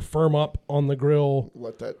 Get them to firm up on the grill.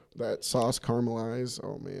 Let that sauce caramelize.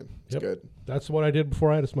 Oh man, it's good. That's what I did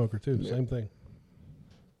before I had a smoker too. Yeah. Same thing.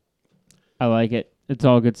 I like it. It's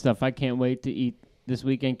all good stuff. I can't wait to eat this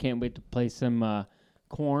weekend. Can't wait to play some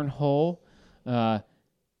cornhole.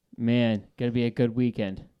 Man, gonna be a good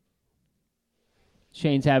weekend.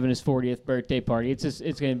 Shane's having his 40th birthday party. It's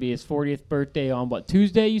going to be his 40th birthday on what,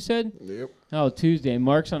 Tuesday, you said? Yep. Oh, Tuesday.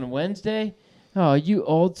 Mark's on a Wednesday? Oh, you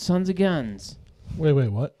old sons of guns. Wait,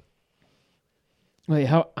 what? Wait,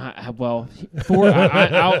 well,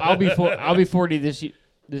 I'll be 40 this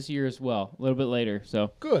year as well, a little bit later.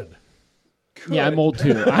 So Good. yeah, I'm old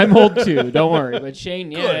too. Don't worry. But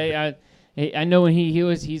Shane, yeah, I know when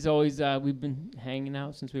he's always we've been hanging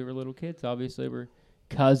out since we were little kids. Obviously, we're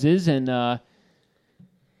cousins, and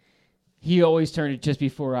he always turned it just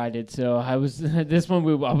before I did. So I was this one.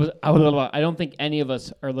 I don't think any of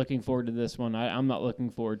us are looking forward to this one. I'm not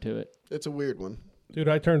looking forward to it. It's a weird one. Dude,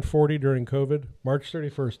 I turned 40 during COVID, March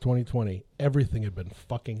 31st, 2020. Everything had been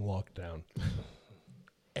fucking locked down.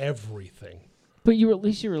 Everything. But at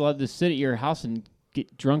least you were allowed to sit at your house and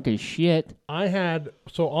get drunk as shit.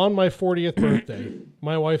 So on my 40th birthday,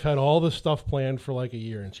 my wife had all this stuff planned for like a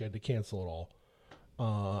year, and she had to cancel it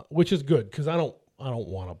all, which is good because I don't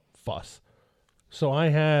want to fuss. So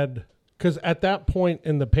because at that point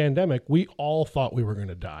in the pandemic, we all thought we were going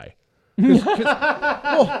to die.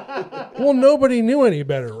 Well, nobody knew any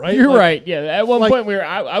better, right? You're right. Yeah, at one point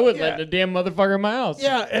I wouldn't let the damn motherfucker in my house.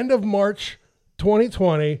 Yeah, end of March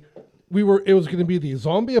 2020, it was going to be the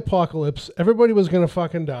zombie apocalypse. Everybody was going to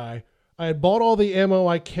fucking die. I had bought all the ammo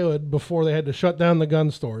I could before they had to shut down the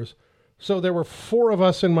gun stores. So there were 4 of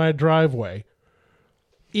us in my driveway,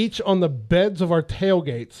 each on the beds of our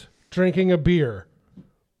tailgates, drinking a beer.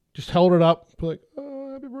 Just held it up, like,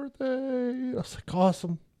 oh, happy birthday. I was like,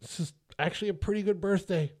 awesome. This is actually a pretty good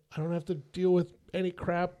birthday. I don't have to deal with any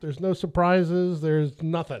crap. There's no surprises. There's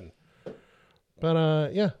nothing.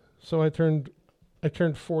 But yeah, so I turned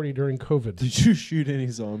 40 during COVID. Did you shoot any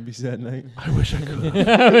zombies that night? I wish I could.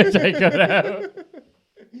 I wish I could have.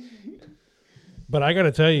 But I got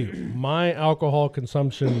to tell you, my alcohol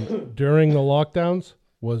consumption during the lockdowns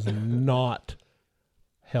was not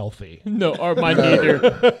healthy. No, or mine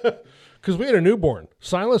neither. Because we had a newborn.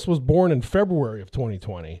 Silas was born in February of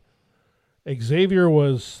 2020. Xavier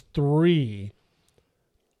was 3.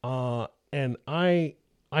 And I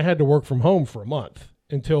had to work from home for a month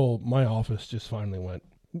until my office just finally went,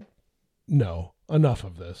 no, enough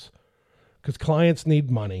of this. Because clients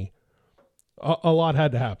need money. A lot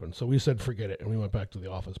had to happen. So we said, forget it. And we went back to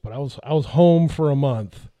the office. But I was home for a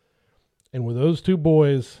month. And with those 2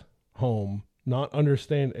 boys home, not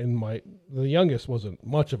understand, and the youngest wasn't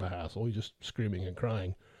much of a hassle. He just screaming and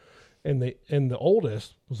crying. And the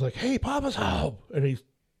oldest was like, hey, Papa's home. And he's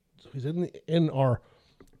in our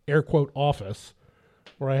air quote office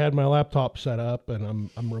where I had my laptop set up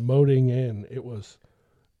and I'm remoting in. It was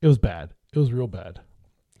bad. It was real bad.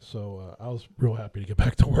 So I was real happy to get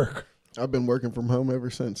back to work. I've been working from home ever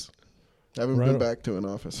since. I haven't been back to an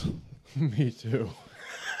office. Me too.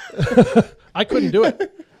 I couldn't do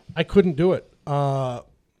it.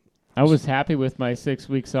 I was happy with my 6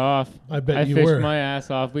 weeks off. I bet you fished were. my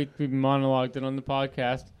ass off. We monologued it on the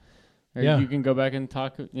podcast. Or Yeah. you can go back and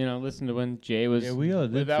talk, listen to when Jay was We all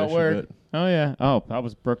did without fish a word. bit. Oh, yeah. Oh, I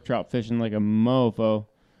was brook trout fishing like a mofo. I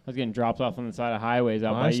was getting dropped off on the side of highways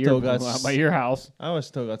out by your house. I was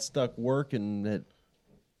still got stuck working at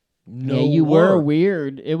No yeah, you were work.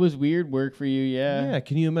 weird. It was weird work for you, Yeah,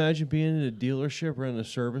 can you imagine being in a dealership or in a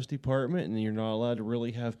service department and you're not allowed to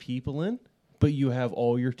really have people in, but you have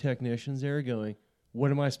all your technicians there going,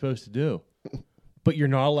 what am I supposed to do? But you're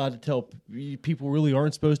not allowed to tell people really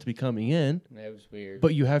aren't supposed to be coming in, That was weird.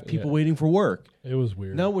 but you have people Yeah. waiting for work. It was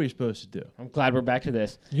weird. Now what are you supposed to do? I'm glad we're back to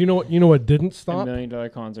this. You know what didn't $1 stop? million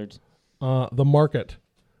concerts. The market,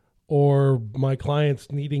 or my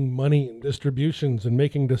clients needing money and distributions and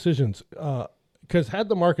making decisions. Because had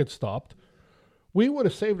the market stopped, we would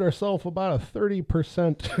have saved ourselves about a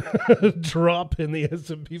 30% drop in the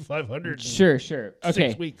S&P 500 in Sure. Okay.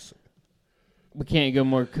 6 weeks. We can't go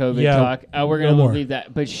more COVID Yeah, talk. We're no going to more. leave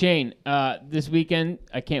that. But Shane, this weekend,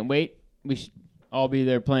 I can't wait. We should all be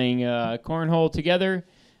there playing cornhole together.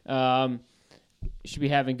 Should be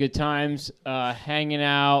having good times, hanging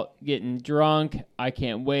out, getting drunk. I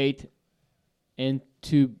can't wait. And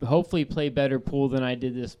to hopefully play better pool than I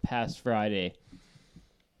did this past Friday.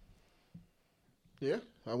 Yeah,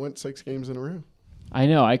 I went 6 games in a row. I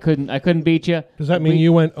know I couldn't beat you. Does that mean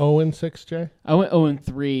you went 0-6, Jay? I went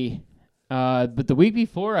 0-3. But the week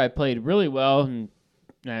before I played really well, and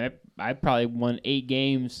I probably won 8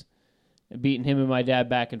 games, beating him and my dad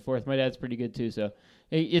back and forth. My dad's pretty good too, so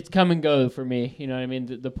it's come and go for me. You know what I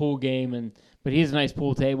mean? The pool game, but he's a nice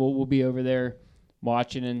pool table. We'll be over there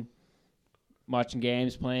watching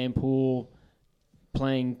games, playing pool,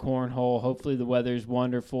 playing cornhole. Hopefully the weather's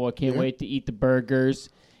wonderful. I can't wait to eat the burgers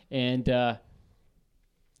and have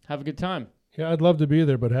a good time. Yeah, I'd love to be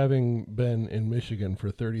there, but having been in Michigan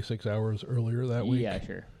for 36 hours earlier that week, Yeah,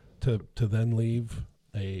 sure. to then leave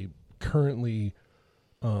a currently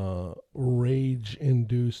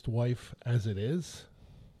rage-induced wife as it is,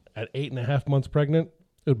 at 8.5 months pregnant,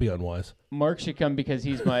 it would be unwise. Mark should come because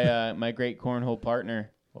he's my my great cornhole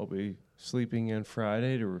partner. I'll be sleeping in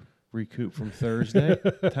Friday to recoup from Thursday,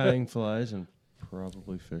 tying flies, and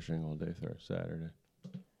probably fishing all day Saturday.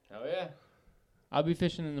 Oh, yeah. I'll be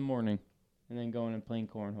fishing in the morning and then going and playing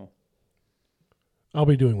cornhole. I'll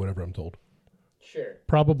be doing whatever I'm told. Sure.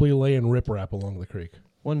 Probably laying riprap along the creek.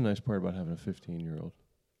 One nice part about having a 15-year-old.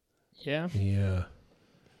 Yeah. Yeah.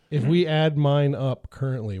 If we add mine up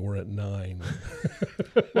currently, we're at 9.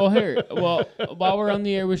 Well, while we're on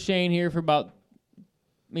the air with Shane here for about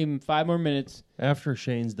maybe 5 more minutes. After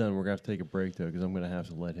Shane's done, we're going to have to take a break, though, because I'm going to have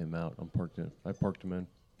to let him out. I parked him in.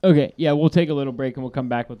 Okay, yeah, we'll take a little break and we'll come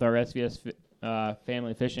back with our SVS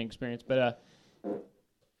family fishing experience. But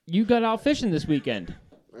you got out fishing this weekend.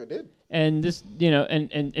 I did. And this,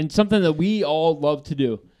 and something that we all love to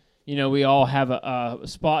do. You know, we all have a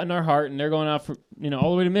spot in our heart, and they're going out for,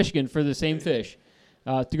 all the way to Michigan for the same fish,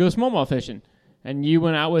 to go smallmouth fishing. And you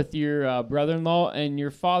went out with your brother-in-law and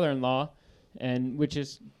your father-in-law, and which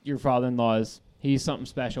is your father-in-law he's something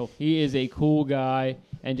special. He is a cool guy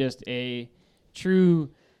and just a true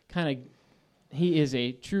he is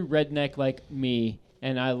a true redneck like me,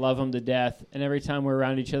 and I love him to death. And every time we're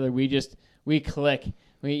around each other, we click.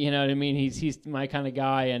 You know what I mean? He's my kind of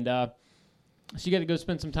guy, and so you got to go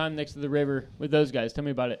spend some time next to the river with those guys. Tell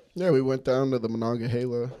me about it. Yeah, we went down to the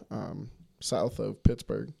Monongahela, south of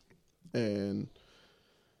Pittsburgh, and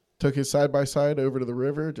took his side-by-side over to the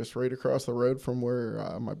river, just right across the road from where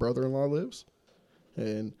my brother-in-law lives,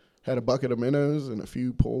 and had a bucket of minnows and a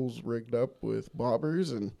few poles rigged up with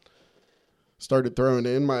bobbers, and started throwing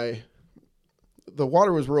in. The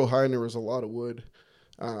water was real high, and there was a lot of wood.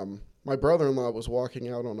 My brother-in-law was walking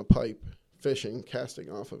out on a pipe, fishing,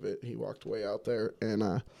 casting off of it. He walked way out there,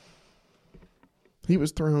 and he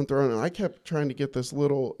was throwing, and I kept trying to get this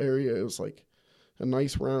little area. It was like a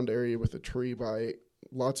nice round area with a tree by it,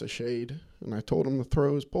 lots of shade, and I told him to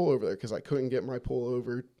throw his pole over there because I couldn't get my pole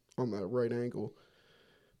over on the right angle.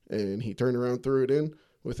 And he turned around, threw it in.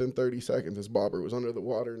 Within 30 seconds, his bobber was under the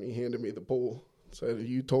water, and he handed me the pole. Said,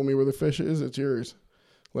 "You told me where the fish is. It's yours.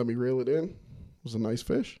 Let me reel it in." It was a nice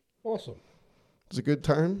fish. Awesome. It was a good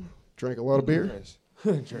time. Drank a lot of beer. Nice.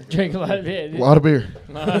 Drink a lot of beer. A lot of beer.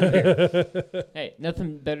 Hey,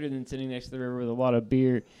 nothing better than sitting next to the river with a lot of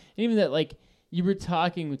beer. And even that, you were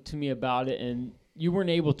talking to me about it, and you weren't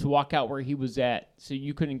able to walk out where he was at, so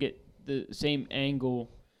you couldn't get the same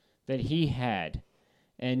angle that he had.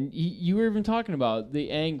 And you were even talking about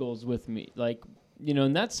the angles with me,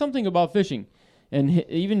 and that's something about fishing. And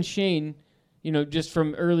even Shane, just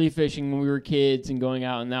from early fishing when we were kids and going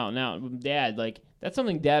out and out and out with Dad, that's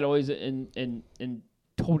something Dad always and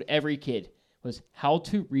told every kid was how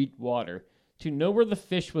to read water, to know where the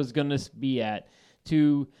fish was going to be at,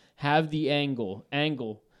 to have the angle.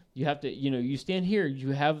 You have to, you stand here,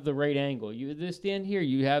 you have the right angle. You stand here,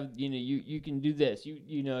 you have, you can do this.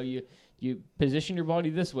 You position your body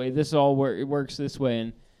this way. This all it works this way,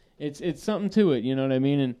 and It's something to it, you know what I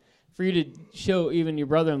mean? And for you to show even your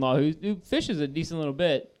brother-in-law who fishes a decent little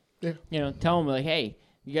bit, Yeah. you know, tell him like, hey,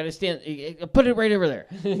 you got to stand, put it right over there,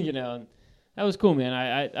 you know. And that was cool, man.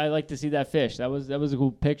 I like to see that fish. That was a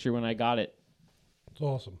cool picture when I got it. It's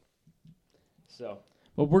awesome. So,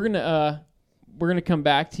 but we're gonna come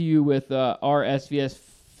back to you with our SVS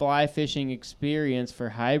fly fishing experience for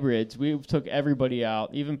hybrids. We took everybody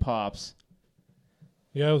out, even Pops.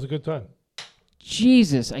 Yeah, it was a good time.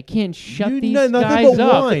 Jesus, I can't shut You these know nothing guys but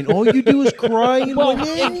up. wine. All you do is cry. And Well,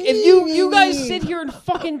 if you guys sit here and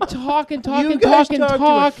fucking talk and talk You and guys talk and talk to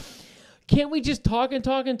talk, us. can't we just talk and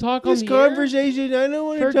talk and talk this on the air? conversation, I don't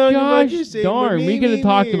want For to talk about gosh this. darn, we could have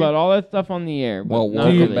talked about all that stuff on the air. But Well, not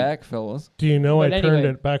welcome really. back, fellas. Do you know But I turned anyway.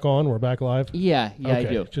 it back on? We're back live? Yeah, okay, I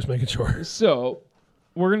do. Just making sure. So,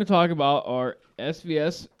 we're going to talk about our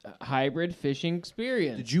SVS hybrid fishing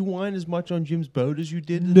experience. Did you whine as much on Jim's boat as you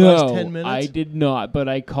did in the last 10 minutes? I did not, but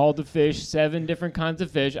I called the fish 7 different kinds of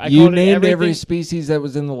fish. I You called it named everything. every species that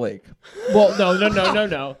was in the lake. Well,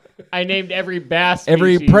 no. I named every bass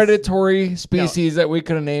Every species. predatory species that we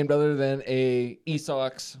could have named other than a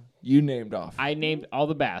Esox, you named off. I named all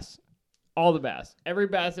the bass. All the bass. Every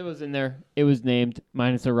bass that was in there, it was named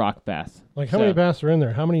minus a rock bass. Like, how So- many bass are in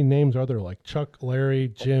there? How many names are there? Like Chuck, Larry,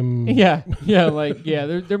 Jim, Yeah,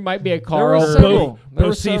 there might be a There Carl. were several. There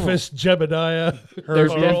were several. Josephus, Jebediah. There's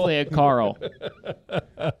Carl. definitely a Carl.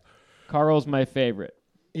 Carl's my favorite.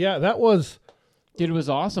 Yeah, that was... Dude, it was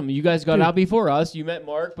awesome. You guys got Dude. out before us. You met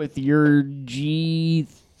Mark with your G13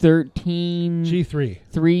 G3.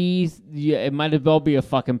 3. Yeah, it might as well be a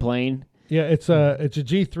fucking plane. Yeah, it's a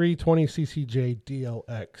G3 20ccj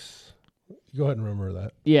DLX. Go ahead and remember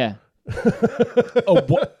that. Yeah.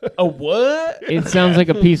 A what? It sounds like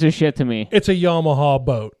a piece of shit to me. It's a Yamaha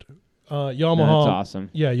boat. Yamaha. That's awesome.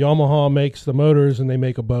 Yeah, Yamaha makes the motors and they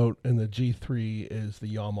make a boat, and the G3 is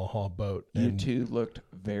the Yamaha boat. You And, two looked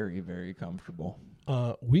very, very comfortable.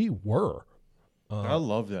 we were. I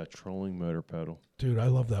love that trolling motor pedal. Dude, I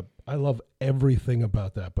love that. I love everything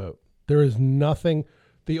about that boat. There is nothing.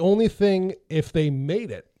 The only thing, if they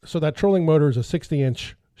made it, so that trolling motor is a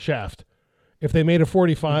 60-inch shaft. If they made a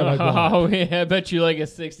 45, I'd want it. Oh, yeah, I bet you like a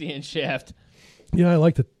 60-inch shaft. Yeah, I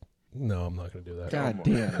like to. No, I'm not going to do that. God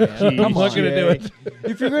damn. Jeez, Come I'm not on. going to do it.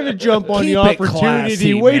 If you're going to jump on Keep the it opportunity,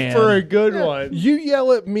 classy, wait man. for a good one. You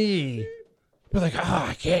yell at me. Be like,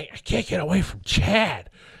 I can't get away from Chad.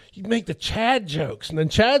 You make the Chad jokes, and then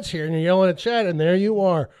Chad's here, and you're yelling at Chad, and there you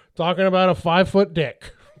are talking about a 5-foot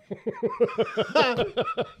dick.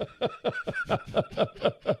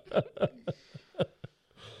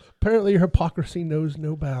 Apparently, your hypocrisy knows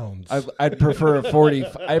no bounds. I'd prefer a 40.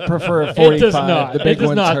 I prefer a 45. It does not. The big It does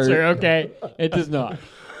one's not, hurt. sir. Okay, it does not.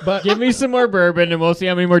 But Give me some more bourbon, and we'll see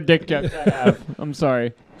how many more dick jokes I have. I'm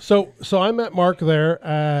sorry. so I met Mark there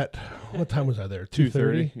at what time was I there? 2:30.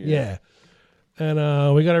 2:30, Yeah.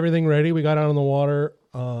 And we got everything ready. We got out on the water,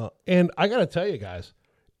 and I got to tell you guys,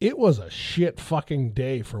 it was a shit fucking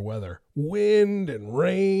day for weather. Wind and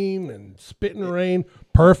rain and spitting rain,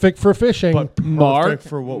 perfect for fishing. But Mark,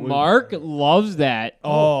 for what we- Mark loves that.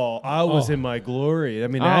 Oh, I was in my glory. I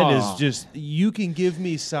mean, that is Oh. just, you can give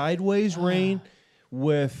me sideways rain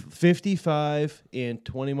with 55 and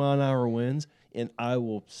 20-mile-an-hour winds, and I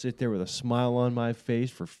will sit there with a smile on my face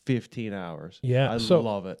for 15 hours. Yeah, I so-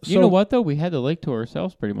 love it. You know what, though? We had the lake to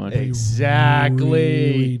ourselves pretty much. Exactly.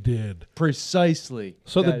 Really did. Precisely.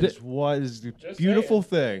 So the that di- is what is the beautiful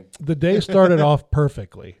thing. The day started off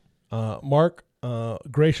perfectly. Mark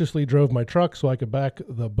graciously drove my truck so I could back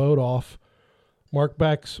the boat off. Mark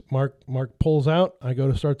pulls out. I go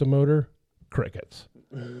to start the motor. Crickets.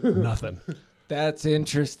 Nothing. That's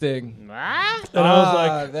interesting. And I was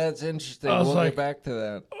like, that's interesting. I was We'll like- get back to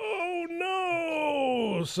that. oh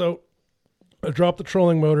no. So I drop the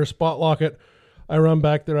trolling motor, spot lock it. I run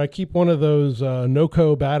back there. I keep one of those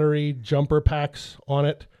NOCO battery jumper packs on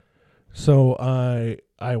it. So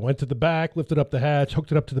I went to the back, lifted up the hatch,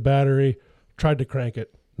 hooked it up to the battery, tried to crank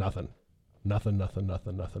it. Nothing.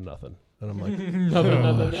 And I'm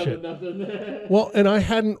like, shit. Well, and I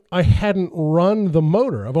hadn't run the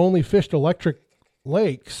motor. I've only fished electric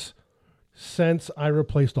lakes since I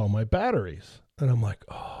replaced all my batteries. And I'm like,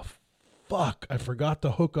 oh, fuck. I forgot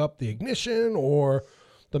to hook up the ignition or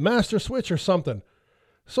the master switch or something.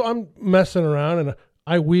 So I'm messing around and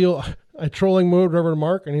I trolling mode over to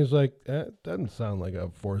Mark, and he's like, that doesn't sound like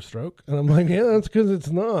a 4-stroke. And I'm like, yeah, that's because it's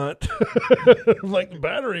not. I'm like, the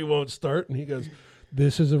battery won't start. And he goes,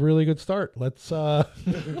 this is a really good start. Let's I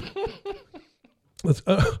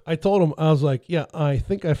told him, I was like, yeah, I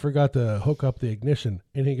think I forgot to hook up the ignition.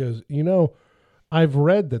 And he goes, I've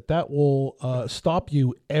read that will stop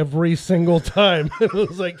you every single time. It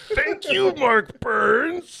was like, thank you, Mark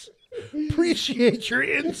Burns. Appreciate your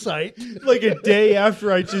insight. Like a day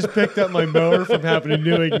after I just picked up my mower from having a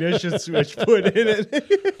new ignition switch put in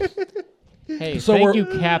it. Hey, So thank we're- you,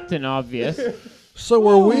 Captain Obvious. So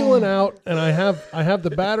we're wheeling out, and I have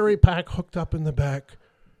the battery pack hooked up in the back,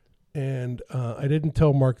 and I didn't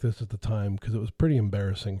tell Mark this at the time because it was pretty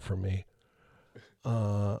embarrassing for me.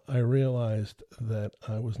 I realized that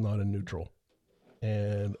I was not in neutral,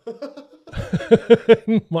 and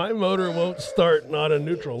my motor won't start not in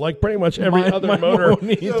neutral, like pretty much every other motor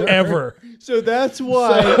ever. So that's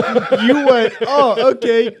why you went, oh,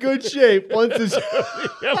 okay, good shape. Once it's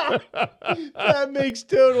that makes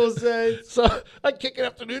total sense. So I kick it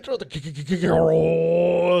up to neutral. I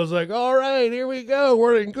was like, all right, here we go.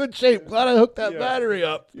 We're in good shape. Glad I hooked that battery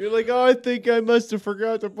up. You're like, oh, I think I must have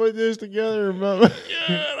forgot to put this together. Mama.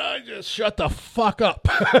 Yeah, and I just shut the fuck up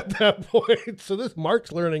at that point. So this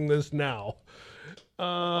Mark's learning this now.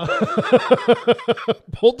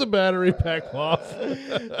 Pulled the battery pack off.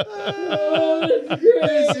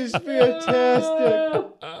 This is fantastic.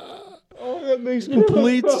 Oh, that makes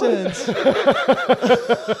complete sense.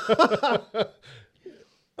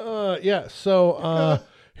 Yeah, so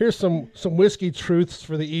here's some whiskey truths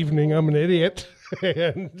for the evening. I'm an idiot.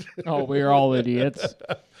 And Oh, we're all idiots.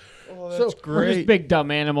 Oh, that's So- We're just great. big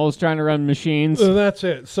dumb animals trying to run machines. so that's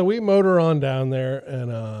it. So we motor on down there,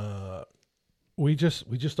 and we just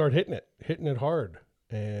start hitting it hard,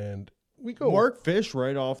 and we go. Mark fish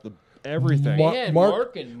right off the everything.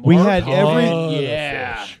 Mark- We had ton of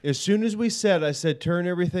yeah. fish. As soon as we said, I said, turn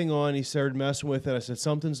everything on. He started messing with it. I said,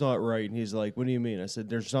 something's not right. And he's like, what do you mean? I said,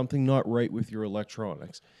 there's something not right with your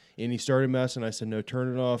electronics. And he started messing. I said, no,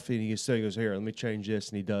 turn it off. And he goes, here, let me change this.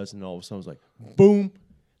 And he does. And all of a sudden, I was like, boom.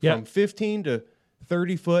 Yeah. From 15 to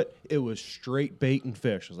 30 foot, it was straight bait and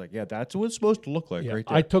fish. I was like, yeah, that's what it's supposed to look like Yeah, right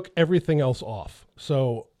there. I took everything else off.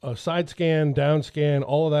 So a side scan, down scan,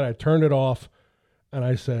 all of that, I turned it off. And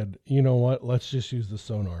I said, you know what? Let's just use the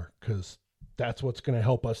sonar because that's what's going to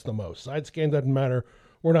help us the most. Side scan doesn't matter.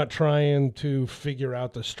 We're not trying to figure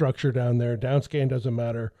out the structure down there. Down scan doesn't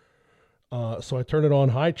matter. So I turned it on,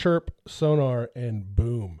 high chirp, sonar, and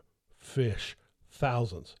boom, fish.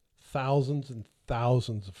 Thousands and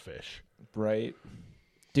thousands of fish. Right.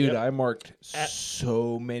 Dude, Yep. I marked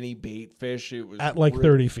so many bait fish. It was At like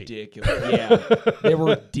 30 feet. ridiculous. Yeah. They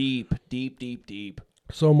were deep.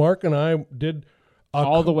 So Mark and I did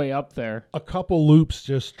All the way up there. a couple loops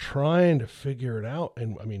just trying to figure it out.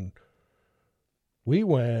 And I mean, we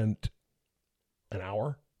went an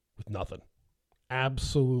hour with nothing.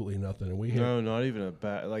 Absolutely nothing. And we hit, No, not even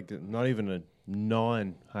not even a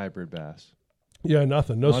non-hybrid bass. yeah,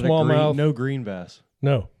 nothing. No Not a smallmouth. no green bass.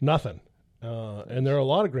 No, nothing. And there are a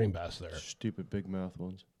lot of green bass there. Stupid big mouth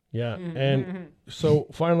ones. Yeah. And so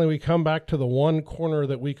finally we come back to the one corner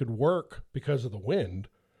that we could work because of the wind.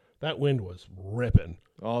 That wind was ripping.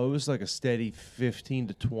 Oh, it was like a steady 15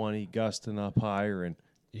 to 20 gusting up higher, and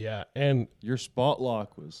Yeah. And your spot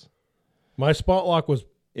lock was. my spot lock was,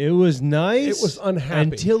 It was nice. It was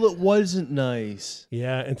unhappy. until it wasn't nice.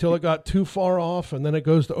 yeah, until it got too far off and then it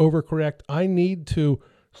goes to overcorrect. I need to,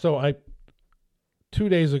 so 2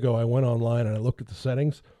 days ago, I went online and I looked at the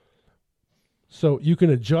settings. So you can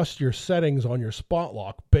adjust your settings on your spot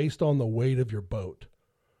lock based on the weight of your boat.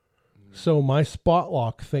 So my spot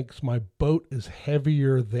lock thinks my boat is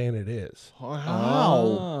heavier than it is. How?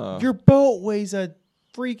 Ah. Your boat weighs a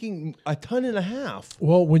freaking a ton and a half.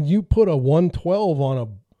 Well, when you put a 112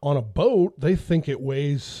 on a boat, they think it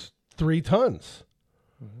weighs 3 tons.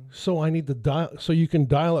 So I need to dial, so you can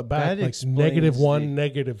dial it back That like explains -1,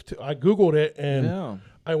 -2. I Googled it and Yeah.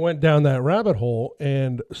 I went down that rabbit hole.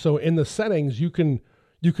 And so in the settings, you can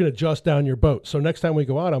adjust down your boat. So next time we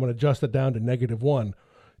go out, I'm going to adjust it down to -1.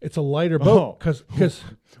 It's a lighter boat because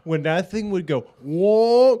When that thing would go,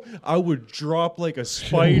 whoa, I would drop like a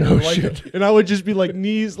spider, No like, shit. and I would just be like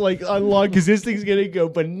knees like unlocked because this thing's gonna go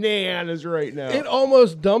bananas right now. it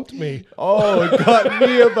almost dumped me. Oh, it got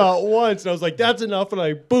me about once. And I was like, that's enough. And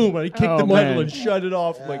I kicked Oh, the muzzle man. and shut it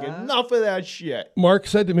off. I'm like, enough of that shit. Mark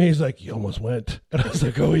said to me, he's like, you almost went. And I was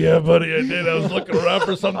like, oh, yeah, buddy, I did. I was looking around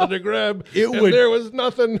for something to grab. And there was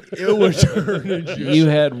nothing. It would turn and just. You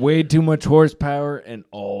had way too much horsepower and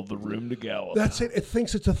all the room to gallop. That's it. It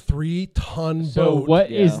thinks it's a 3-ton So boat.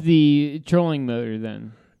 what is yeah. the trolling motor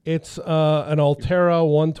then? It's an Altera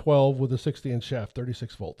 112 with a 60-inch shaft,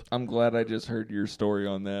 36 volt. I'm glad I just heard your story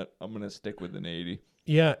on that. I'm going to stick with an 80.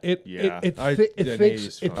 Yeah, it Yeah, it an thinks 80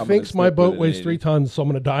 is it fine. I'm thinks gonna my stick boat with an weighs 80. 3 tons, so I'm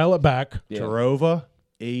going to dial it back. Yeah. Tarova,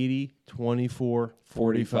 80, 24,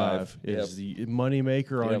 45 is the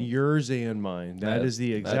moneymaker on yours and mine. That is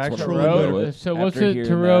the exact what I trolling remember. motor. So what's After a hearing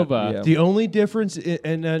Tarova? that, yeah. The only difference,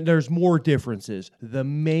 and there's more differences. The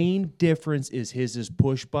main difference is his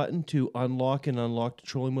push button to unlock the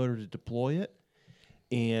trolling motor to deploy it.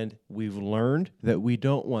 And we've learned that we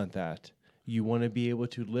don't want that. You want to be able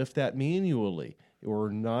to lift that manually.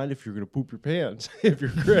 Or not if you're going to poop your pants, if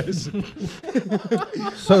you're Chris.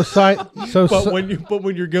 But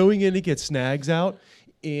when you're going in to get snags out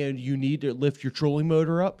and you need to lift your trolling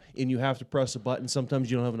motor up and you have to press a button,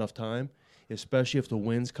 sometimes you don't have enough time, especially if the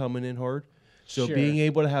wind's coming in hard. So Sure. being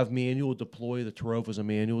able to have manual deploy, the Tarova's a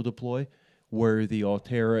manual deploy, where the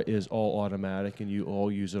Altera is all automatic and you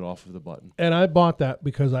all use it off of the button. And I bought that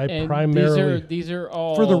because I And primarily these are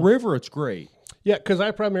all For the river, it's great. because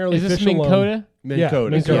I primarily Is this fish Minn alone. Kota? Minn Yeah, Kota.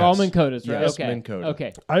 Minn These are Yes. all Minn Kotas, right? Yes, Okay. Minn Kota.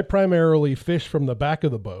 Okay. I primarily fish from the back of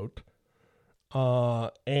the boat,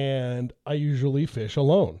 and I usually fish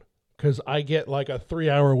alone because I get like a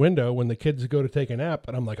 3-hour window when the kids go to take a nap,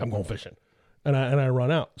 and I'm like, I'm going fishing, and I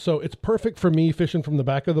run out. So it's perfect for me fishing from the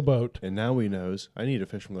back of the boat. And now he knows I need to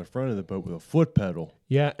fish from the front of the boat with a foot pedal.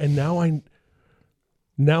 Yeah, and now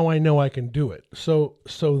I know I can do it. So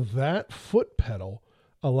that foot pedal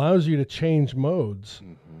allows you to change modes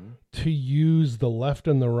to use the left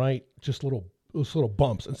and the right, just those little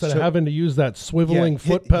bumps instead of having to use that swiveling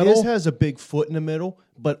foot pedal. His has a big foot in the middle,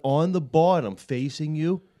 but on the bottom facing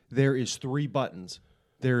you, there is 3 buttons.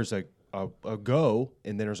 There's a go,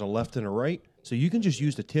 and then there's a left and a right. So you can just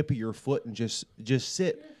use the tip of your foot and just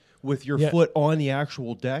sit with your foot on the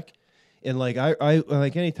actual deck. And like I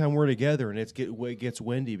like anytime we're together and it gets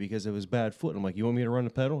windy because of his bad foot, I'm like, you want me to run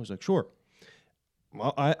the pedal? He's like, sure.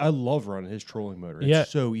 I love running his trolling motor.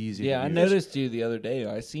 It's so easy. Yeah, to I use. noticed you the other day.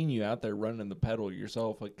 I seen you out there running the pedal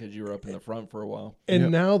yourself because you were up in the front for a while. And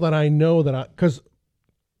now that I know that because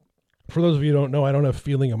for those of you who don't know, I don't have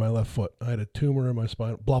feeling in my left foot. I had a tumor in my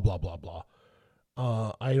spine, blah, blah, blah, blah.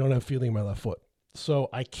 I don't have feeling in my left foot. So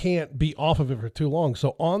I can't be off of it for too long.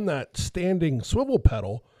 So on that standing swivel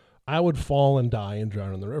pedal, I would fall and die and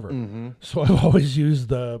drown in the river. So I've always used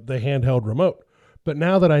the handheld remote. But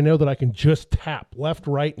now that I know that I can just tap left,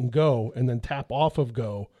 right, and go, and then tap off of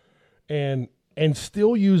go, and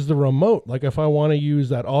still use the remote, like if I want to use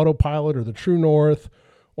that autopilot or the True North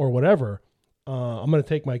or whatever, I'm going to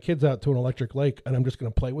take my kids out to an electric lake, and I'm just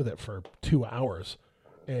going to play with it for 2 hours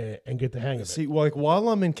and get the hang of it. See, like while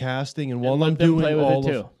I'm in casting and while let I'm them doing play with all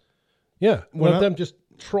it of too. Yeah, When let I- them just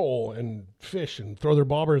troll and fish and throw their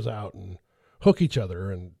bobbers out and hook each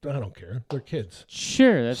other, and I don't care. They're kids.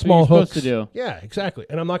 Sure, that's Small what you're hooks. supposed to do. Yeah, exactly.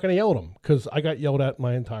 And I'm not going to yell at them because I got yelled at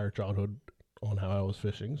my entire childhood on how I was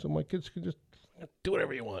fishing. So my kids can just do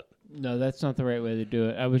whatever you want. No, that's not the right way to do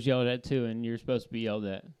it. I was yelled at too, and you're supposed to be yelled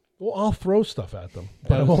at. Well, I'll throw stuff at them,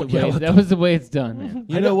 but I That was won't the way- yell at that them. was the way it's done, man.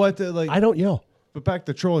 You know what? I don't yell. But back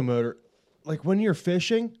to trolling motor, like when you're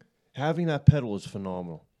fishing, having that pedal is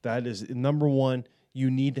phenomenal. That is number one.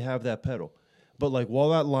 You need to have that pedal. But like while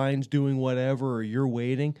that line's doing whatever or you're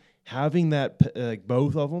waiting, having that like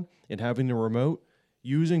both of them and having the remote,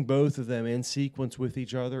 using both of them in sequence with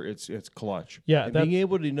each other, it's clutch. Yeah, and being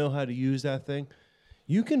able to know how to use that thing,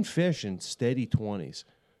 you can fish in steady 20s.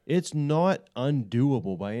 It's not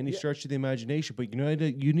undoable by any stretch of the imagination, but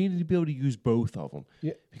you need to be able to use both of them.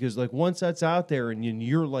 Yeah. Because like once that's out there and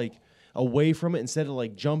you're like away from it, instead of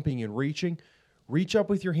like jumping and reaching, reach up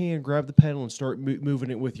with your hand, grab the pedal, and start moving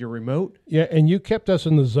it with your remote. Yeah, and you kept us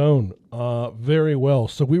in the zone very well.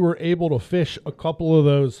 So we were able to fish a couple of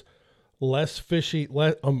those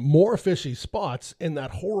more fishy spots in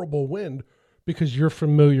that horrible wind because you're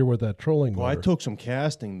familiar with that trolling Well, I motor. took some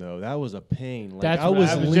casting though. That was a pain. Like That's I what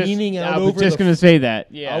was leaning just, out I was over just the going to say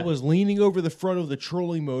that. Yeah. I was leaning over the front of the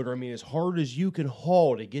trolling motor. I mean, as hard as you can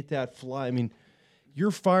haul to get that fly. I mean,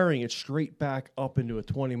 you're firing it straight back up into a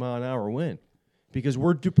 20-mile-an-hour wind because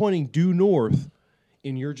we're pointing due north,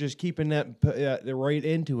 and you're just keeping that right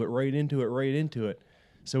into it.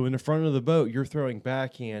 So in the front of the boat, you're throwing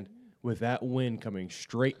backhand with that wind coming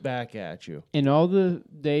straight back at you. In all the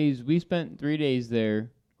days, we spent 3 days there,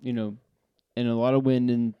 and a lot of wind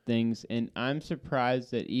and things, and I'm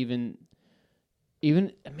surprised that even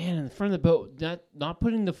man, in the front of the boat, not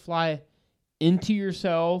putting the fly into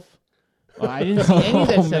yourself. Well, I didn't see any of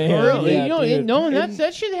that stuff. man. Early. Yeah, dude.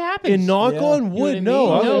 That shit happens. And knock Yeah. on You know wood, what I no,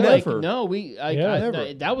 mean? I'll no, never.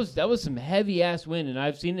 Never. that was some heavy ass wind, and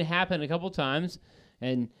I've seen it happen a couple times,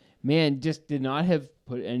 and man, just did not have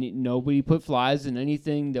nobody put flies in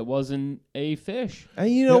anything that wasn't a fish. And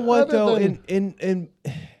you know Yeah, what other though, than- and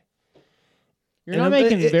You're And not I'm-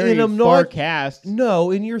 making and very I'm far not- casts.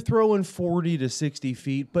 no, and you're throwing 40 to 60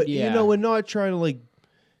 feet, but Yeah. and not trying to like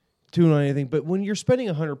tune on anything, but when you're spending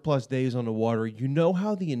 100+ days on the water, you know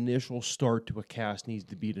how the initial start to a cast needs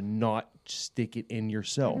to be to not stick it in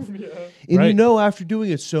yourself. And you Right. know after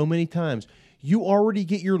doing it so many times, you already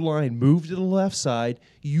get your line moved to the left side,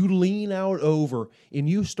 you lean out over, and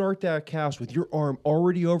you start that cast with your arm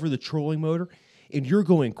already over the trolling motor, and you're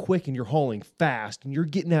going quick and you're hauling fast, and you're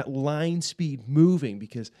getting that line speed moving,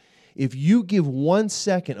 because if you give 1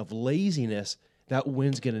 second of laziness, that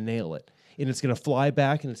wind's going to nail it. And it's going to fly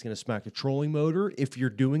back and it's going to smack the trolling motor if you're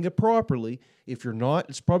doing it properly. If you're not,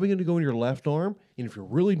 it's probably going to go in your left arm. And if you're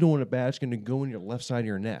really doing it bad, it's going to go in your left side of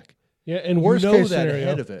your neck. Yeah, and worst know case that scenario,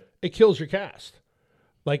 ahead of it. kills your cast.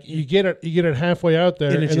 Like you get it halfway out there,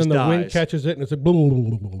 And and it then just the wind dies. catches it, and it's like blah, blah,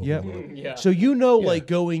 blah, blah, blah, Yeah. blah. Yeah. So you know, Yeah. like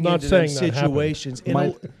going Not into them saying that happened. situations,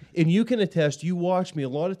 and you can attest. You watch me a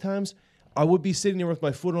lot of times. I would be sitting there with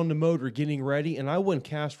my foot on the motor, getting ready, and I wouldn't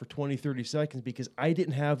cast for 20, 30 seconds because I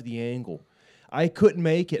didn't have the angle. I couldn't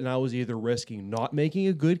make it, and I was either risking not making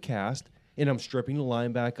a good cast, and I'm stripping the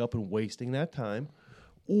line back up and wasting that time,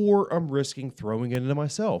 or I'm risking throwing it into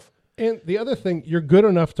myself. And the other thing, you're good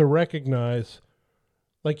enough to recognize,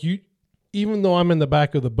 like even though I'm in the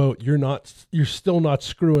back of the boat, you're still not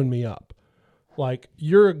screwing me up. Like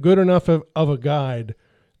you're good enough of a guide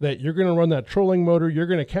that you're going to run that trolling motor, you're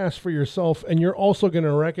going to cast for yourself, and you're also going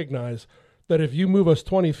to recognize that if you move us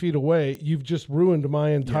 20 feet away, you've just ruined my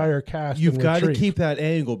entire cast. You've and got to retrieve. keep that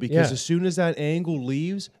angle because Yeah. as soon as that angle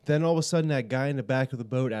leaves, then all of a sudden that guy in the back of the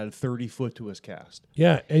boat added 30 foot to his cast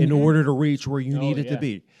Yeah, and in order to reach where you Oh, need it yeah. to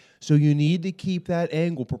be. So you need to keep that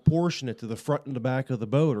angle proportionate to the front and the back of the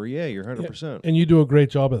boat, or you're 100%. and you do a great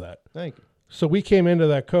job of that. Thank you. So we came into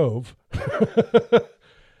that cove,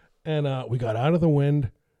 and we got out of the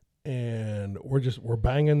wind, and we're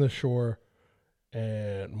banging the shore,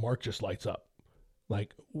 and Mark just lights up.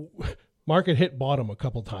 Like Mark had hit bottom a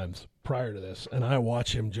couple times prior to this, and I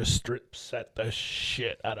watch him just strip set the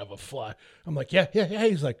shit out of a fly. I'm like, yeah.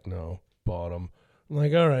 He's like, no, bottom. I'm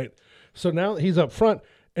like, all right. So now he's up front,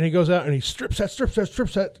 and he goes out and he strips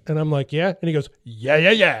set, and I'm like, yeah, and he goes, yeah.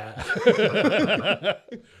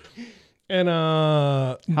 And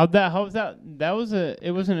How was that?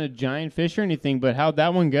 It wasn't a giant fish or anything, but how'd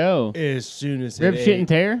that one go? As soon as Rip, it shit, and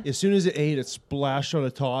tear? as soon as it ate, it splashed on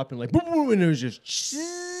the top and like boom, boom, and it was just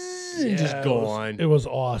just gone. It was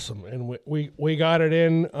awesome, and we got it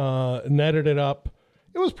in, netted it up.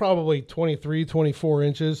 It was probably 23, 24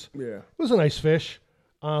 inches. Yeah. It was a nice fish,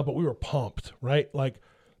 but we were pumped, right? Like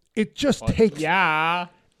it just takes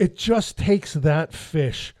that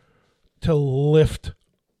fish to lift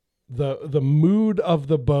the mood of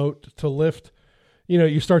the boat, to lift.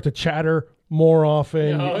 You start to chatter more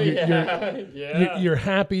often. You're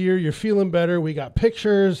happier. You're feeling better. We got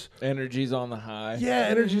pictures. Energy's on the high. Yeah,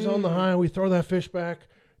 energy's on the high. We throw that fish back,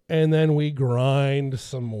 and then we grind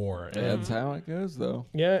some more. That's how it goes, though.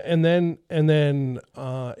 Yeah, and then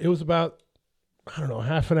it was about, I don't know,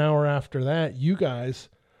 half an hour after that, you guys,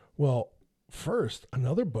 first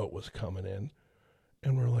another boat was coming in,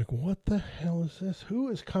 and we're like, what the hell is this? Who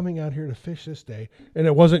is coming out here to fish this day? And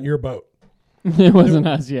it wasn't your boat. It wasn't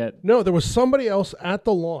us yet. No, there was somebody else at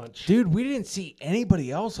the launch. Dude, we didn't see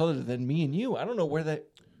anybody else other than me and you. I don't know where that.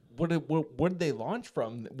 Where did they launch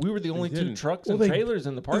from? We were the only two didn't. trucks Well, and they- trailers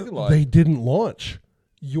in the parking lot. They didn't launch.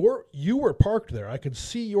 You were parked there. I could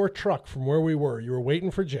see your truck from where we were. You were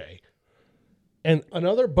waiting for Jay. And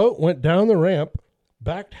another boat went down the ramp,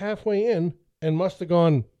 backed halfway in, and must have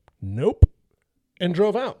gone, nope, and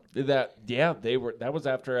drove out. That was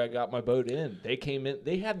after I got my boat in. They came in.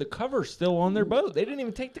 They had the cover still on their boat. They didn't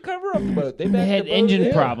even take the cover off the boat. They They backed had the boat engine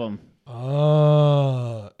in. problem.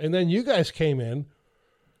 And then you guys came in,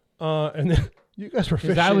 and then you guys were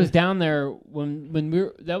fishing. Because I was down there when we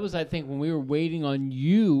were. That was, I think, when we were waiting on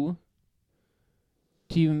you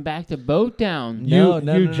to even back the boat down. No,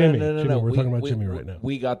 Jimmy. Jimmy, we're talking about Jimmy right now.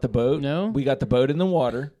 We got the boat. No? We got the boat in the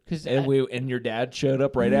water. 'Cause And your dad showed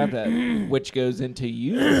up right after that, which goes into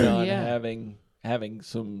you, John, Yeah. having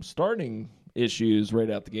some starting issues right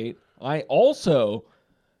out the gate. I also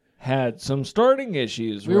had some starting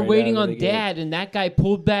issues. We were right waiting out of on the gate. Dad, and that guy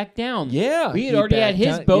pulled back down. Yeah, we had he already had backed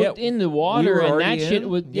his down. boat Yeah, in the we water, were and already that shit in.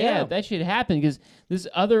 was Yeah. that shit happened because this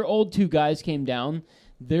other old two guys came down.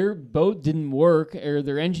 Their boat didn't work, or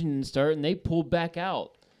their engine didn't start, and they pulled back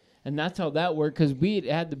out. And that's how that worked, because we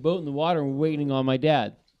had the boat in the water and were waiting on my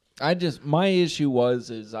dad. My issue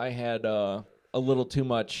is I had a little too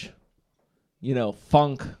much,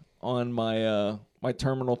 funk on my my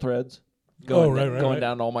terminal threads. going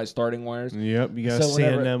down to all my starting wires. Yep, you gotta So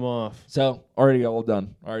whenever- sand them off. So already all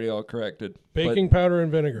done, already all corrected. Baking powder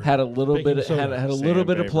and vinegar. Had a little Baking bit, soda. had a little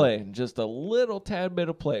bit of Sandpaper. play, just a little tad bit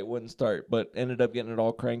of play. It wouldn't start, but ended up getting it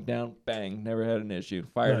all cranked down. Bang, never had an issue.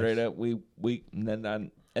 Fired Nice. right up. And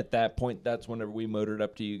then at that point, that's whenever we motored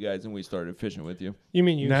up to you guys and we started fishing with you. You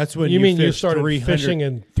mean you? That's when you you mean you fished started 300 fishing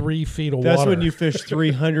in 3 feet of That's water. when you fish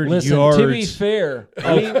 300 Listen, yards. to be fair,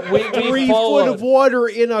 we 3 followed. foot of water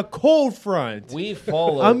in a cold front. We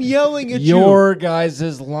followed. I'm yelling at your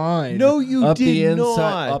guys' line. No, you up the did inside,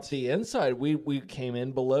 not. Up the inside, we came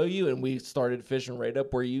in below you and we started fishing right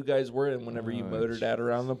up where you guys were. And whenever you motored at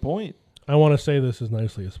around the point, I want to say this as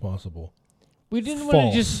nicely as possible. We didn't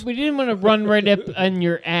False. want to run right up on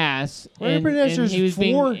your ass. And There's he was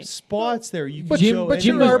 4 being, spots there. You But can Jim- go but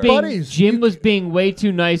Jim you're our was being, buddies. Jim was being way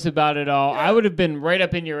too nice about it all. I would have been right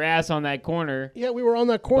up in your ass on that corner. Yeah, we were on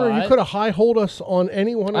that corner. You But- could have high-holed us on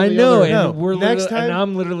any one of I the know, other. and No, we're next literally- and time-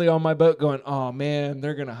 I'm literally on my boat going, "Oh man,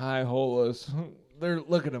 they're gonna high hole us."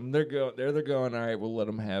 Look at them. They're going. All right, we'll let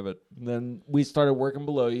them have it. And then we started working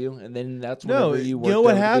below you, and then that's No, whenever you you worked know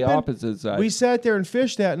what over to happened? the opposite side. We sat there and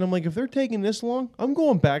fished that, and I'm like, if they're taking this long, I'm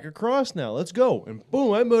going back across now. Let's go. And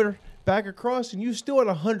boom, I motor back across, and you still had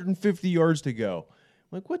 150 yards to go.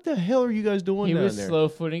 I'm like, what the hell are you guys doing He down was there? slow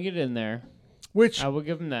footing it in there. Which I will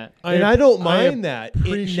give him that. And I don't mind that.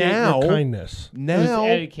 Appreciate now, your kindness. It was now,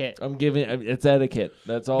 etiquette. I'm giving it's etiquette.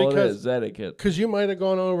 That's all Because- it is. Etiquette. Because you might have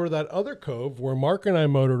gone over that other cove where Mark and I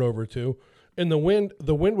motored over to, and the wind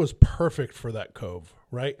was perfect for that cove,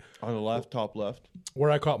 right? on the left, top left. Where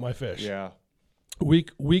I caught my fish. Yeah. We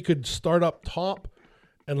could start up top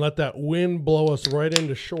and let that wind blow us right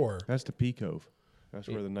into shore. That's the P Cove. That's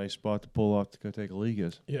where the nice spot to pull off to go take a leak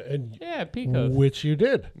is. Yeah, and Yeah, Pico. which you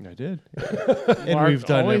did. I did. And Mark we've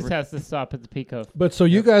done always has to stop at the Pico. But so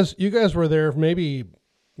you guys were there maybe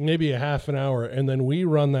a half an hour, and then we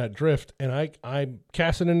run that drift, and I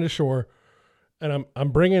cast it into shore, and I'm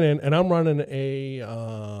bringing in, and I'm running a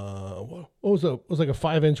what was it? It was like a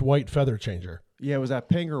 5-inch white feather changer. Yeah, was that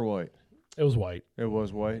pink or white? It was white. It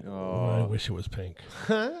was white. I Oh. wish it was pink.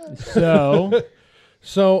 So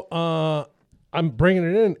So I'm bringing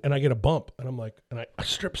it in, and I get a bump, and I'm like, and I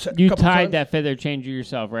strip set. a you couple tied times. that feather changer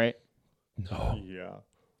yourself, right? Yeah.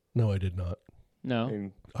 No, I did not. No.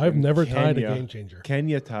 And I've never tied a Kenya. game changer.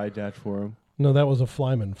 Kenya tied that for him. No, that was a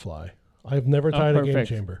flyman fly. I've never tied a game perfect.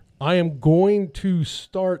 chamber. I am going to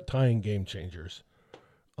start tying game changers.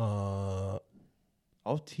 I'll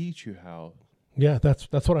teach you how. Yeah, that's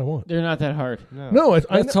what I want. They're not that hard. No,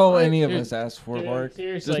 That's all any of dude, us ask for, dude, Mark.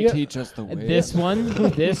 seriously. Just Yeah. teach us the way. This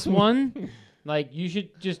one, like you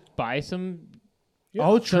should just buy some.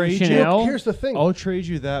 I'll Some trade Chanel. you. Here's the thing. I'll trade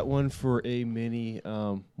you that one for a mini.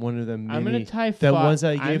 One of them mini. I'm gonna tie the 5. ones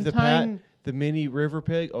I gave I'm the tying, Pat, the mini river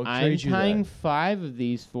pig. I'll I'm trade you tying that. 5 of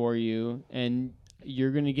these for you, and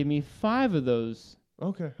you're gonna give me 5 of those.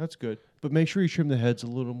 Okay, that's good. But make sure you trim the heads a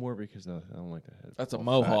little more because I don't like the heads. That's a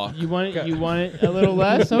mohawk. You want it? You want it a little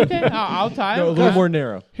less? Okay, I'll tie No, a them. little more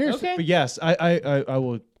narrow. Here's Okay. But yes, I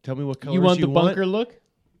will. Tell me what colors You want the bunker look?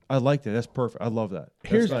 I like that. That's perfect. I love that.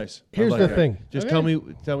 That's Here's- nice. I here's like the that. thing. Just Okay.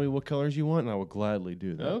 tell me what colors you want, and I will gladly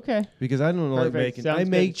do that. Okay, Because I don't like Perfect. making. Sounds I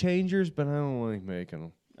make good. changers, but I don't like making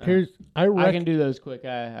them. Here's I I can do those quick.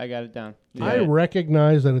 I got it down. I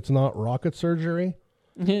recognize that it's not rocket surgery.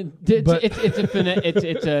 it's, but-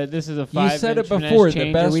 it's a this is a 5. You said it finesse before. The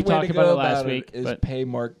changer. best We way talked to about go it last about week. it is But, pay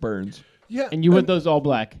Mark Burns. Yeah, and you want those all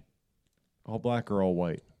black? All black or all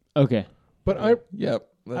white? Okay. but I Yep.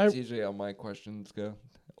 That's I- usually how my questions go.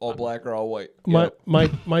 All black or all white. my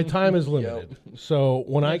Yep. my time is limited. So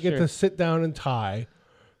when I get sure. to sit down and tie,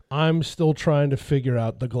 I'm still trying to figure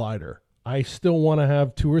out the glider. I still want to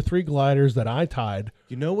have 2 or 3 gliders that I tied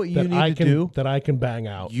You know what you that need I to can do? that I can bang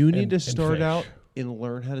out. You need and- to and start fish. out and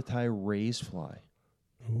learn how to tie raise fly.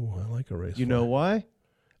 Ooh, I like a race. You know why?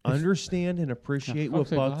 Understand and appreciate The what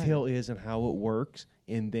fuck's a glider? bucktail is and how it works,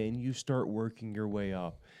 and then you start working your way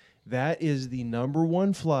up. That is the number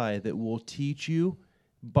one fly that will teach you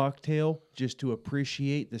bucktail just to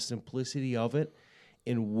appreciate the simplicity of it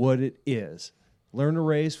and what it is. Learn to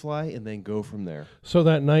raise fly and then go from there. So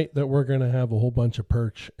that night that we're gonna have a whole bunch of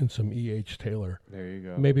perch and some E.H. Taylor, There you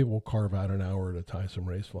go. maybe we'll carve out an hour to tie some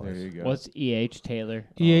race There flies. you go. What's E.H. Taylor?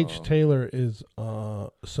 E.H. Taylor is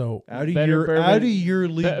so out of Better your bourbon- out of your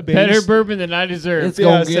league Better based, bourbon than I deserve. It's Yeah,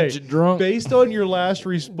 gonna say, get you drunk. based on your last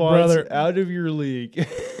response. Brother. Out of your league.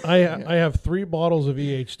 I have 3 bottles of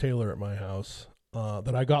E.H. Taylor at my house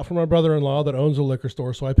that I got from my brother-in-law that owns a liquor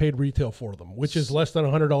store, so I paid retail for them, which is less than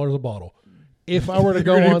 $100 a bottle. if I were to They're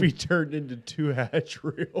go gonna on, be turned into 2 hatch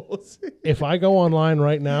reels. if I go online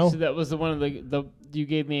right now, So that was the one of the you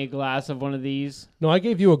gave me a glass of one of these. no, I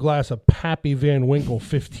gave you a glass of Pappy Van Winkle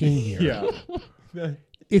 15 year. Yeah.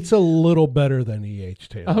 It's a little better than E.H.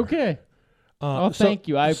 Taylor. Okay. Oh, so- thank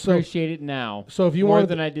you. I so- appreciate it now. So if you more want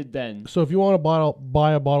than I did then. So if you want to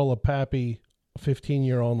buy a bottle of Pappy 15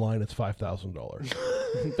 year online, it's $5,000.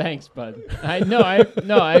 Thanks, bud.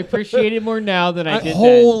 I appreciate it more now than I did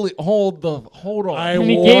then. Hold on. And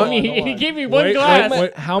he gave me one Wait, glass.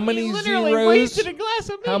 wait, How He many literally zeros? wasted a glass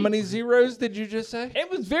of me. How many zeros did you just say? It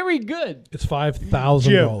was very good. It's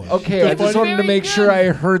 $5,000. Okay, I just wanted to Very make good. sure I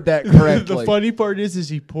heard that correctly. The funny part is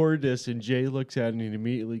he poured this, and Jay looks at it and he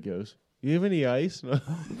immediately goes, "You have any ice?" And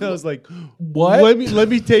I was like, What? Let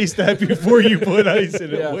me taste that before you put ice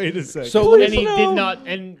in it. Yeah. Wait a second." So And he did not,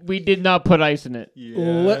 and we did not put ice in it. Yeah,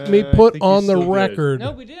 let me I put think on he's the still good. record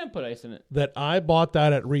No, we didn't put ice in it. that I bought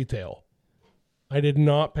that at retail. I did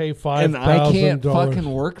not pay $5,000. and I can't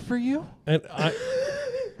fucking work for you? And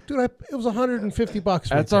dude, it was $150.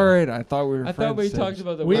 That's retail. all right. I thought we were I friends. thought we Sid. talked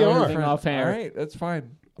about the We are. thing off All air. right, that's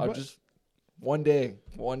fine. I'll What? just one day,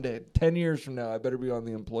 10 years from now, I better be on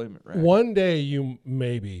the employment rack. One day you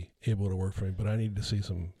may be able to work for me, but I need to see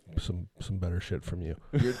some better shit from you.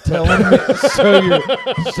 You're telling me,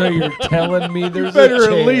 so you're telling me there's Better a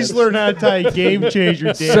chance. at least learn how to tie a game changer.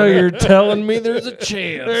 Damn So it. you're telling me there's a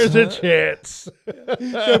chance. There's a chance.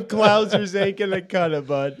 Them Klausers ain't gonna cut it,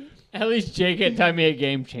 bud. At least Jake can tie me a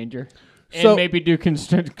game changer. And So- maybe do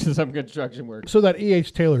some construction work. So that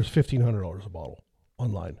E.H. Taylor's $1,500 a bottle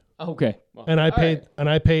online, Okay. Well, and I all paid right.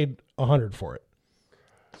 $100 for it.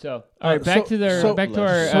 So all right, back so- to their so- back to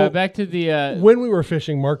our so- back to the When we were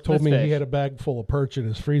fishing, Mark told let's me fish. he had a bag full of perch in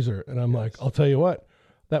his freezer, and I'm like, I'll tell you what,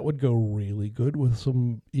 that would go really good with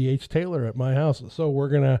some E.H. Taylor at my house. So we're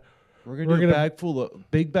gonna We're gonna We're do gonna- a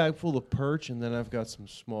big bag full of perch, and then I've got some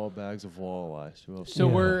small bags of walleye. So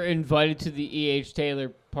Yeah. we're invited to the E.H. Taylor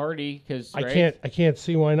party because I can't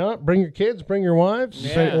see why not. Bring your kids, bring your wives,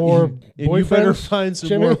 Yeah. or and you better boyfriends. find some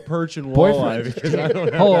Jimmy? more perch and walleye Boyfriends. because I don't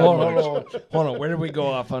have Hold that on, much. hold on. Where did we go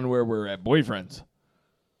off on where we're at? Boyfriends.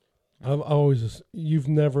 I've always you've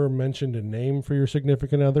never mentioned a name for your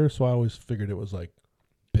significant other, so I always figured it was like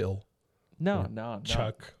Bill, No.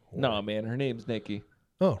 Chuck. No, man. Her name's Nikki.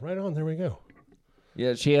 Oh, right on. There we go.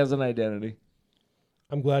 Yeah, she has an identity.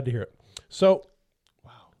 I'm glad to hear it. So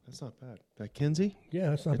Wow, that's not bad. That Kinsey,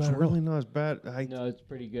 yeah, that's not it's bad. really not as bad. No, it's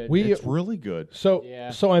pretty good. It's really good. So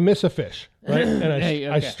Yeah. so I miss a fish, right? And I Hey,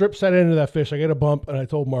 I okay. strip set into that fish. I get a bump, and I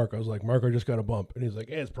told Mark, I was like, Mark, I just got a bump, and he's like,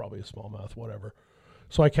 it's probably a smallmouth, whatever.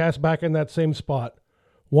 So I cast back in that same spot.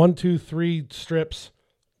 1, 2, 3 strips.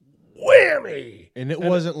 Whammy! And it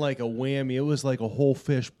wasn't like a whammy. It was like a whole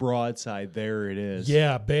fish broadside. There it is.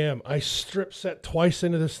 Yeah, bam. I strip set twice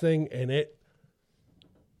into this thing, and it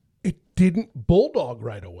didn't bulldog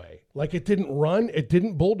right away. Like it didn't run. It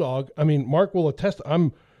didn't bulldog. I mean, Mark will attest.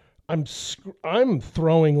 I'm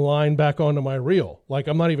throwing line back onto my reel. Like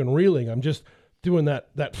I'm not even reeling. I'm just doing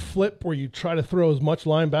that flip where you try to throw as much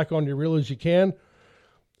line back on your reel as you can,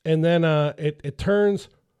 and then it turns.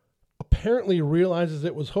 Apparently realizes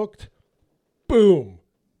it was hooked. Boom,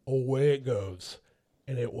 away it goes,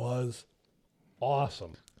 and it was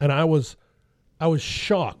awesome. And I was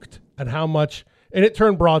shocked at how much. And it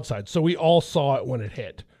turned broadside, so we all saw it when it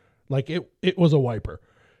hit. Like it was a wiper,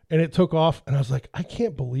 and it took off. And I was like, I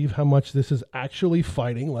can't believe how much this is actually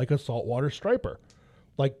fighting like a saltwater striper.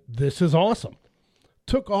 Like this is awesome.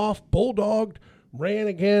 Took off, bulldogged, ran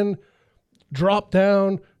again, dropped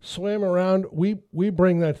down, swam around. We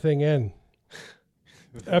bring that thing in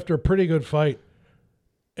after a pretty good fight,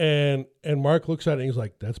 and Mark looks at it and he's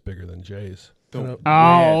like, "That's bigger than Jay's." And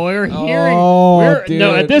Oh, we're hearing. Oh,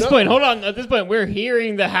 No, at dude. this point, hold on. At this point, we're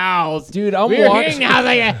hearing the howls. Dude, I'm we're watching- hearing how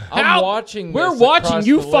they. I'm watching We're this watching across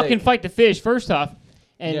you the fucking lake. fight the fish. First off,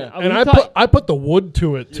 and Yeah. we and thought, I put the wood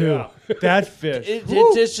to it too. Yeah. That fish.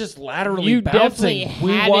 It's just laterally You definitely bouncing.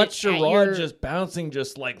 We had watched it your at rod your- just bouncing,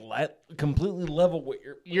 just like completely level with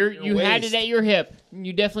your. you had it at your hip.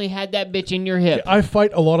 You definitely had that bitch in your hip. I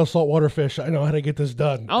fight a lot of saltwater fish. I know how to get this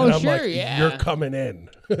done. Oh, and I'm sure, like, yeah. You're coming in.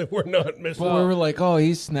 We're not missing. But we were like, oh,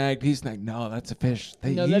 he's snagged. No, that's a fish.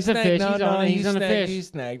 No, He's that's a snagged. fish. No, He's no, on a- he's he's on a snagged. fish. He's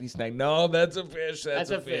snagged. No, that's a fish.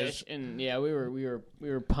 That's a fish. And yeah, we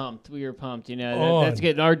were pumped. We were pumped. You know, On. that's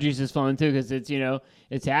getting our juices flowing too because it's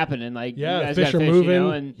it's happening. Like you Yeah, guys fish got are fish, moving. You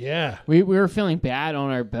know, and Yeah. we were feeling bad on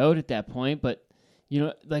our boat at that point, but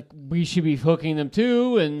like we should be hooking them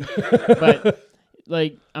too. And but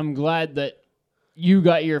like I'm glad that you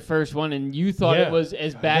got your first one and you thought Yeah. it was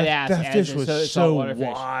as badass That as fish a was saltwater so fish.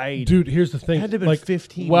 wide. Dude, here's the It thing. had to have been like,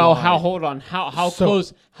 15 Well, wide. hold on. How So-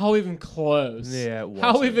 close? How even close? Yeah, it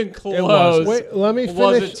How wasn't. even It close? wasn't. wait, let me finish.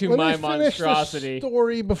 Was it to let my me finish monstrosity? the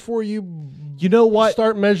story before you You know what?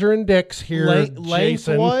 start measuring dicks here, Jason.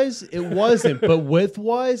 Lengthwise, it wasn't, but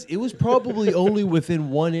widthwise, it was probably only within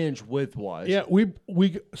 1 inch widthwise. Yeah, we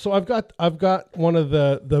so I've got one of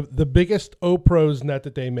the biggest O-Pros net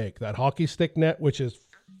that they make, that hockey stick net, which is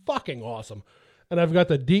fucking awesome. And I've got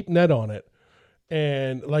the deep net on it.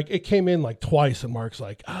 And like it came in like twice and Mark's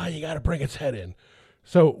like, you got to bring its head in.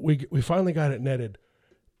 So we finally got it netted.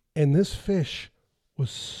 And this fish was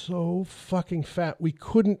so fucking fat. We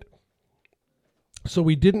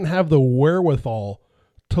didn't have the wherewithal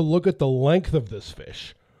to look at the length of this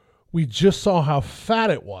fish. We just saw how fat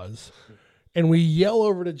it was. And we yell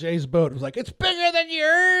over to Jay's boat. It was like, it's bigger than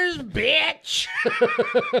yours, bitch.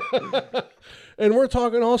 And we're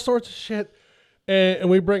talking all sorts of shit. And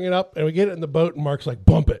we bring it up and we get it in the boat. And Mark's like,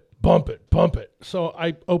 bump it, bump it, bump it. So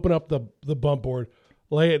I open up the bump board,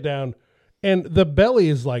 lay it down. And the belly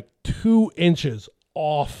is like 2 inches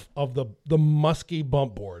off of the musky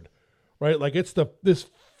bump board, right? Like it's this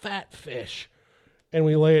fat fish. And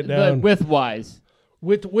we lay it down. Width-wise.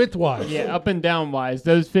 Widthwise. Yeah, up and down wise.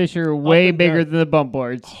 Those fish are way and bigger down. than the bump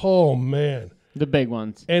boards. Oh, man. The big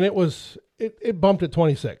ones. And it bumped at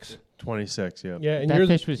 26. 26, yeah. Yeah, and That yours,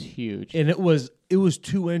 fish was huge. And it was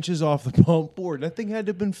 2 inches off the pump board. That thing had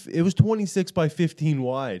to have been. It was 26 by 15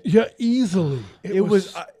 wide. yeah, easily. It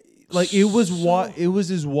was it was wide. It was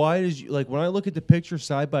as wide as like when I look at the picture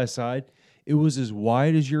side by side. It was as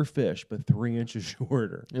wide as your fish, but 3 inches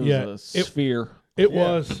shorter. It was Yeah, a sphere. It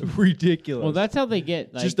was. Ridiculous. Well, that's how they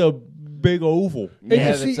get. Like, just a big oval. And It you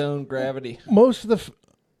had see, its own gravity. most of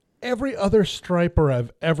every other striper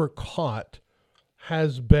I've ever caught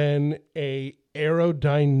has been a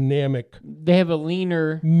aerodynamic they have a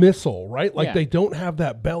leaner. missile, right? Like Yeah. they don't have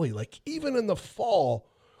that belly. Like even in the fall,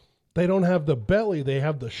 they don't have the belly. They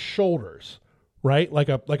have the shoulders, right? Like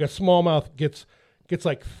a smallmouth gets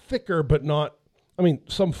like thicker, but not. I mean,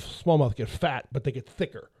 some smallmouth get fat, but they get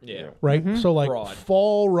thicker, Yeah. right? So like Broad.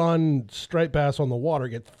 fall run striped bass on the water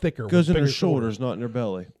get thicker. Goes with in their bigger shoulders, not in their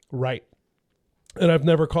belly. right? And I've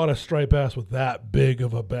never caught a striped bass with that big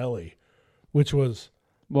of a belly, which was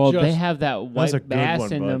Well, just- they have that That's a white good bass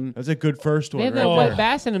one, in bud. them. That's a good first They one. have right that there. white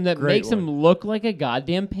bass in them that Great makes one. them look like a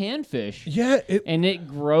goddamn panfish. yeah. And it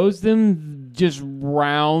grows them just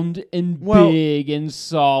round and Well, big and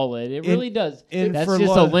solid. It really does. and That's for a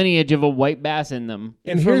just a lot of- lineage of a white bass in them.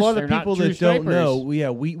 And for a here's- lot They're of not people true that don't stripers. know, yeah,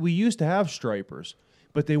 we used to have stripers,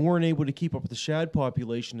 but they weren't able to keep up with the shad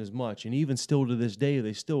population as much. And even still to this day,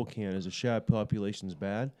 they still can't, as the shad population's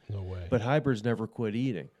bad. No way. But hybrids never quit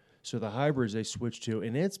eating. So the hybrids they switched to,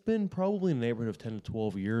 and it's been probably in the neighborhood of 10 to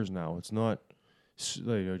 12 years now. It's not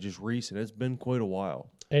just recent. It's been quite a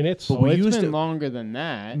while. And it's But we It's used been to- longer than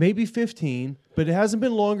that. Maybe 15, but it hasn't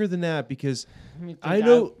been longer than that because Let me think. I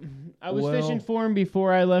know. I was well- fishing for them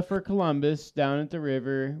before I left for Columbus down at the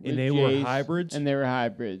river. with And they were Jace, hybrids? And they were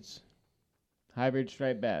hybrids. Hybrid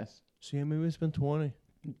striped bass. So yeah, maybe it's been 20.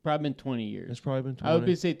 Probably been 20 years. It's probably been 20. I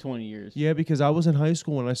would say 20 years. Yeah, because I was in high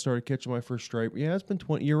school when I started catching my first stripe. Yeah, it's been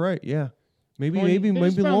 20. You're right. Yeah, maybe 20 there's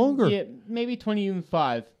maybe probably- longer. Yeah, maybe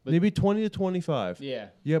 25. But Maybe 20 to 25. yeah.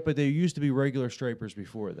 Yeah, but there used to be regular stripers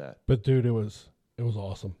before that. But dude, it was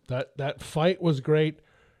awesome. That fight was great.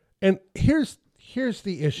 And here's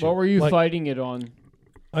the issue. What were you Like, fighting it on?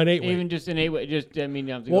 An 8 weight. Even just an 8-weight. Just, I mean,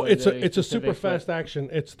 you have to Well, go it's into a super specifics, but fast action.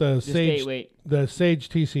 It's the Just Sage 8-weight. the Sage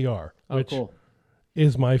TCR, Oh, which cool.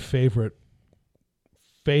 is my favorite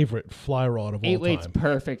fly rod of all 8-weight's time.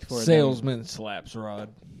 perfect for them. Salesman slaps rod.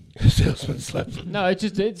 Salesman slaps. No, it's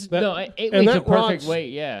just, That- no, and 8-weight's a that perfect rod's-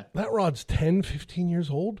 weight, yeah. That rod's 10, 15 years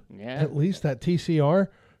old. Yeah. At least that TCR,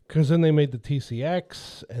 because then they made the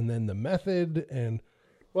TCX and then the Method and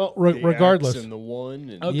well, regardless, and the one,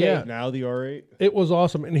 and Okay. Yeah. now the R8. it was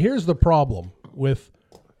awesome. And here's the problem with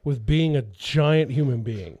being a giant human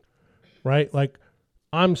being, right? Like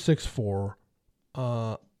I'm 6'4",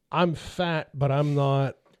 I'm fat, but I'm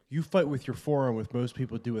not You fight with your forearm with most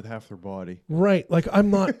people do with half their body. right. Like I'm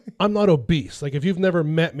not obese. Like if you've never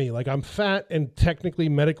met me, like I'm fat and technically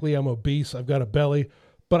medically I'm obese. I've got a belly,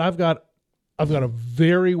 but I've got a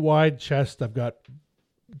very wide chest. I've got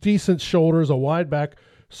decent shoulders, a wide back.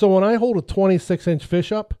 So when I hold a 26-inch fish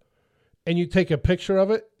up and you take a picture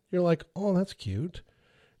of it, you're like, "Oh, that's cute."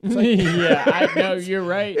 Yeah, I know, you're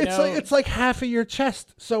right. It's like half of your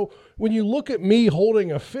chest. So when you look at me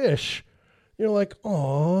holding a fish, you're like,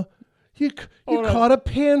 "Oh, You Hold on. caught a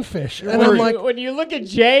panfish. And I'm like, when you look at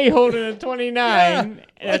Jay holding a 29,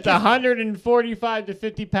 that's 145 to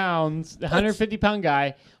 50 pounds, the 150-pound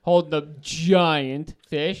guy holding a giant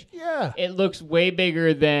fish. yeah. It looks way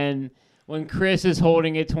bigger than when Chris is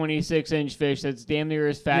holding a 26-inch fish that's damn near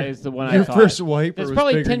as fat as the one I Your caught. first wiper That's was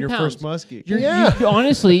probably bigger 10 than your pounds. first muskie. You-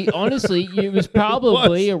 honestly, it was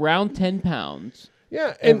probably around 10 pounds.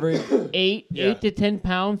 Yeah. And Every 8 to 10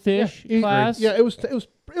 pound fish class. Yeah, it was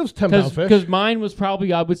 10-pound fish. Because mine was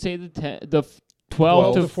probably, I would say, the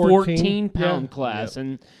 12 to 14 pound Yeah. class,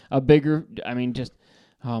 and a bigger. I mean, just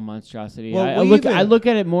monstrosity. Well, I look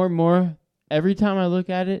at it more and more. Every time I look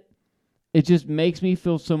at it, it just makes me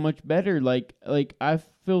feel so much better. Like I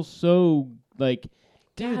feel so like.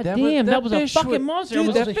 dude, God damn, that was a fish fucking monster. Dude, It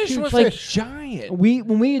was that a fish huge was fish. like giant.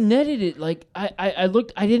 When we netted it, like I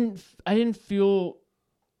looked, I didn't feel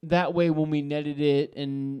that way when we netted it,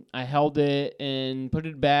 and I held it and put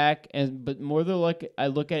it back, but more than like I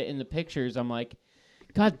look at it in the pictures, I'm like,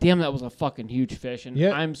 God damn, that was a fucking huge fish, and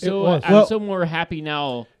Yeah, I'm it so was. I'm Well, so more happy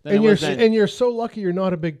now than and I you're was then. and you're so lucky you're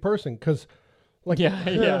not a big person because, like,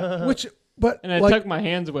 yeah. but And I like, tucked my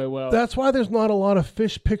hands away well. that's why there's not a lot of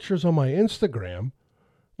fish pictures on my Instagram.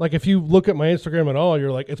 Like if you look at my Instagram at all,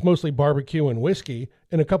 you're like, it's mostly barbecue and whiskey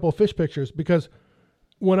and a couple of fish pictures because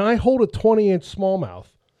when I hold a 20-inch smallmouth,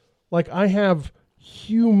 like I have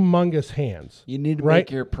humongous hands. You need to Right?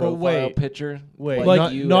 make your profile wait. picture. Wait,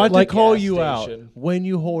 Like not at to the call gas you out. station. When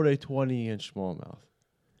you hold a 20-inch smallmouth,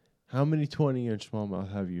 how many 20-inch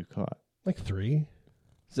smallmouth have you caught? Like 3.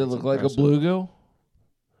 Does it look impressive. like a bluegill?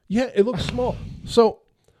 Yeah, it looks small. So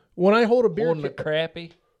when I hold a beer Holding a can,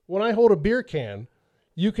 crappie?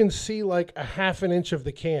 you can see like a half an inch of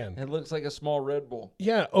the can. It looks like a small Red Bull.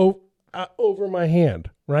 Yeah, over my hand,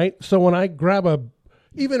 right? So when I grab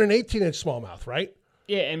even an 18-inch smallmouth, right?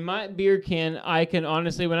 Yeah, and my beer can, I can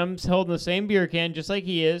honestly, when I'm holding the same beer can, just like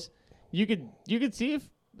he is, you could see if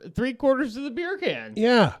 3/4 of the beer can.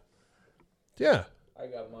 Yeah. Yeah. I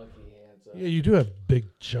got monkey hands. Yeah, you do have big,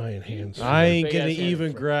 giant hands. I ain't Big gonna ass hand.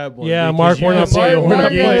 even grab one. Yeah, because Mark, you we're can not see playing- the we're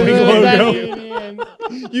not whole playing Yingling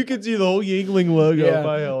logo. logo. You can see the whole Yingling logo Yeah. if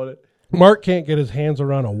I held it. Mark can't get his hands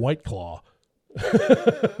around a White Claw.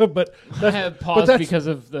 But I have paused that's- because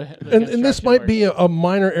of the and this construction might work. be a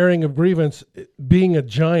minor airing of grievance, being a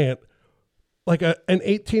giant. Like an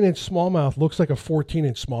 18-inch smallmouth looks like a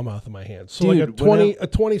 14-inch smallmouth in my hand. So like Dude, a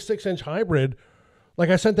 26-inch hybrid. Like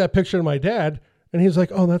I sent that picture to my dad, and he's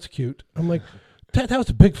like, "Oh, that's cute." I'm like, "Dad, that was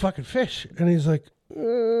a big fucking fish." And he's like,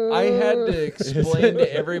 I had to explain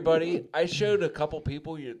to everybody. I showed a couple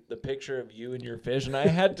people the picture of you and your fish, and I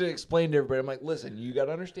had to explain to everybody. I'm like, listen, you got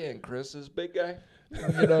to understand, Chris is a big guy.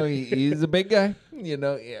 You know, he's a big guy. You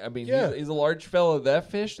know, I mean, Yeah. he's a large fellow. That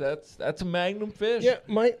fish, that's a magnum fish. "Yeah,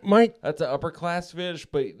 my That's an upper class fish,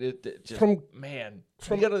 but it just From-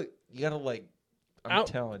 you gotta like. I'm Out-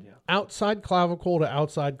 telling you. outside clavicle to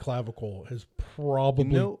outside clavicle is probably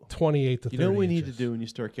 28 to 30 You know what we need to inches. do when you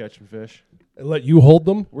start catching fish? Let you hold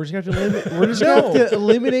them We're just gonna have to we're just gonna have to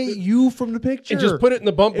eliminate you from the picture. and just put it in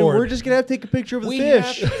the bump And board. we're just gonna have to take a picture of the We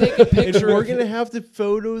fish. have to take a picture. And we're of gonna have to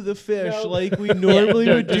photo the fish No. like we normally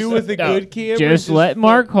No, would do just- with a no, good camera. Just let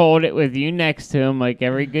Mark hold it with you next to him, like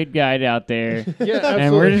every good guide out there. yeah,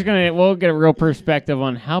 absolutely. And we'll get a real perspective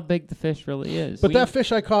on how big the fish really is. But that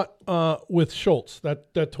fish I caught with Schultz,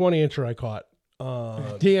 that 20-incher I caught.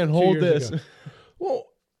 Dan, 2 hold years this. ago. Well,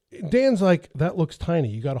 Dan's like, that looks tiny.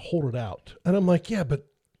 You got to hold it out. And I'm like, yeah, but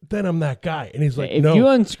then I'm that guy. And he's like, if no. you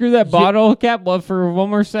unscrew that bottle cap for one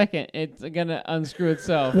more second, it's gonna unscrew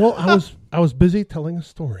itself. Well, I was busy telling a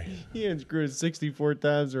story. He unscrewed 64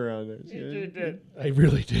 times around there. I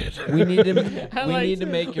really did. We need to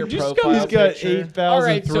make your profile He's got picture. 8,000 All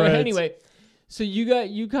right. threads. So anyway, so you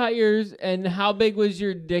got yours, and how big was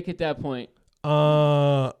your dick at that point?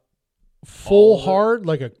 Full hard,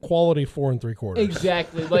 like a quality 4 3/4.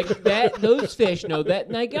 Exactly, like that. Those fish know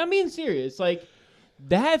that. Like, I'm being serious. Like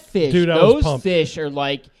that fish. Dude, I was those pumped. fish are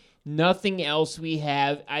like nothing else we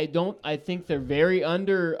have. I think they're very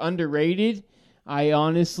underrated. I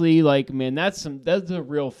honestly man. That's a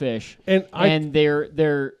real fish. And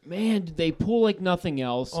they're man. They pull like nothing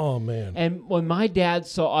else. oh man, And when my dad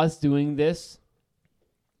saw us doing this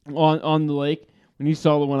on the lake, when you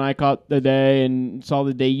saw the one I caught the day and saw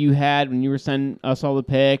the day you had when you were sending us all the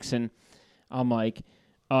pics, and I'm like,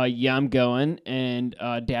 yeah, I'm going. And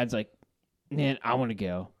Dad's like, man, I want to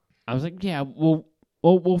go. I was like, yeah,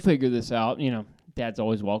 we'll figure this out. You know, Dad's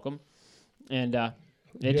always welcome. And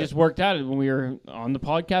it just worked out when we were on the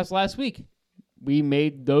podcast last week. We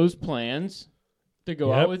made those plans to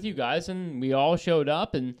go out with you guys, and we all showed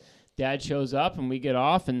up, and Dad shows up, and we get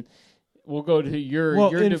off, and we'll go to your.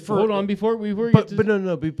 Well, your and for- hold on before we were. But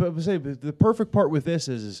no. But the perfect part with this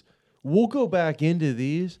is we'll go back into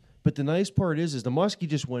these. But the nice part is the muskie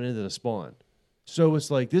just went into the spawn, so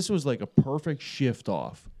it's like this was like a perfect shift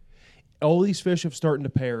off. All these fish have starting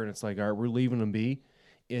to pair, and it's like, all right, we're leaving them be.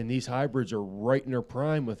 And these hybrids are right in their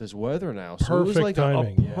prime with this weather now. So it was Perfect like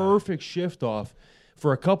timing, a perfect shift off.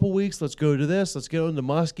 For a couple weeks, let's go to this. Let's get on the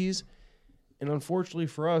muskies. And unfortunately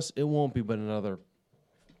for us, it won't be but another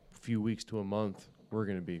few weeks to a month. We're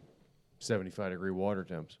going to be 75-degree water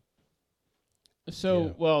temps.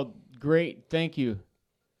 So, well, great. Thank you.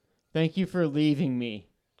 Thank you for leaving me.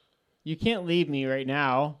 You can't leave me right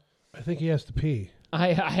now. I think he has to pee.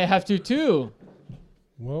 I have to, too.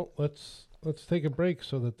 Well, let's take a break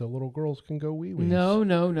so that the little girls can go wee-wees. No.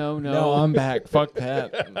 No, I'm back. Fuck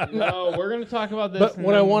that. No, we're going to talk about this. But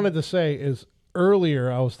what I wanted to say is earlier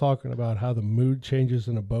I was talking about how the mood changes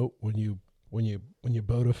in a boat when you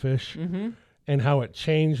boat a fish, and how it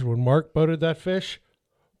changed when Mark boated that fish.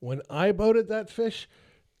 When I boated that fish,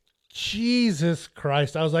 Jesus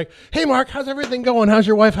Christ! I was like, "Hey, Mark, how's everything going? How's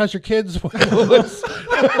your wife? How's your kids?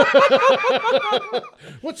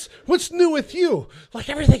 What's new with you? Like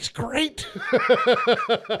everything's great."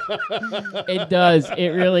 It does. It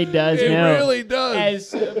really does. It now. really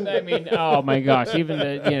does. Oh my gosh! Even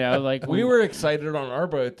the like We were excited on our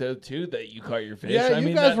boat though too that you caught your fish. Yeah, I you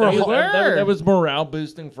mean, guys that, were that, was, ho- that was morale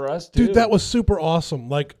boosting for us too. Dude, that was super awesome.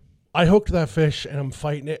 Like, I hooked that fish and I'm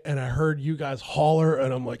fighting it, and I heard you guys holler,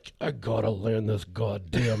 and I'm like, I gotta land this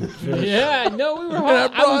goddamn fish. Yeah, no, we were. And I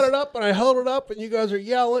brought it up and I held it up, and you guys are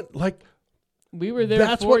yelling. Like, We were there.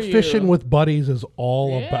 that's for what you. fishing with buddies is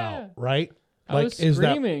all Yeah. about, right? I Like, was is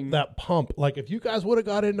screaming. that pump? Like, if you guys would have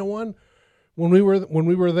got into one when we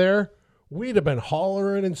were there, we'd have been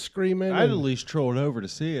hollering and screaming. I'd at and- least trolled over to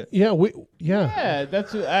see it. yeah, Yeah,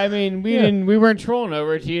 that's. I mean, Yeah. we weren't trolling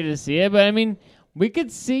over to you to see it, but I mean, we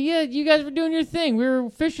could see you. You guys were doing your thing. We were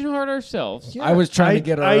fishing hard ourselves. Yeah. I was trying to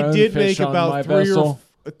get our I own did fish make on my about vessel.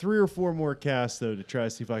 three or four more casts though to try to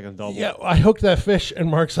see if I can double. Yeah, I hooked that fish, and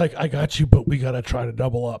Mark's like, "I got you, but we gotta try to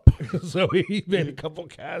double up." So he made a couple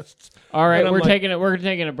casts. All right, And I'm we're like- taking it. We're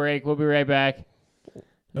taking a break. We'll be right back.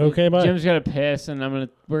 Okay, bye. Jim's got to piss, and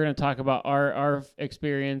we're gonna talk about our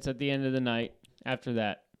experience at the end of the night. After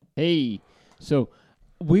that, hey, so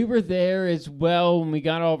we were there as well when we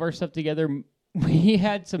got all of our stuff together. We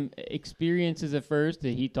had some experiences at first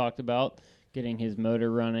that he talked about, getting his motor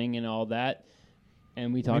running and all that,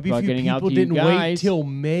 and we talked Maybe a about few getting out people to you didn't guys. wait till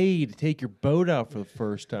May to take your boat out for the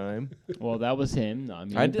first time. Well, that was him. No, I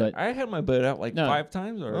mean, I did. but I had my boat out like No. 5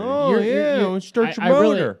 times already. Oh You're- start your I really-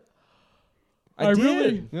 motor. I did.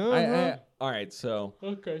 really- Uh-huh. All right, so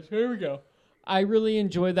okay, so here we go. I really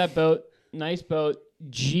enjoyed that boat. Nice boat.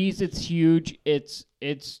 Jeez, it's huge. It's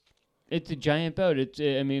a giant boat. It's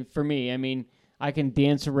I mean, for me, I mean, I can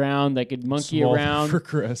dance around. I could monkey Small around. for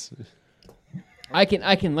Chris. I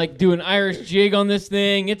can like do an Irish jig on this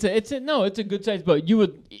thing. It's a good sized boat. You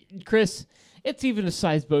would, Chris. It's even a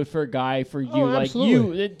size boat for a guy for you. Like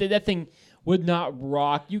absolutely. you, that thing would not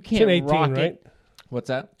rock. You It's can't an 18, rock right? it. what's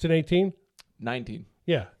that? It's an 18. 19.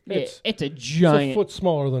 Yeah, It's a it's a giant. foot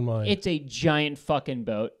smaller than mine. It's a giant fucking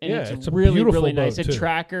boat, and Yeah, it's it's a really beautiful really nice. boat, A too.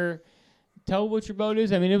 tracker. Tell what your boat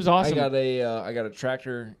is. I mean, it was awesome. I got a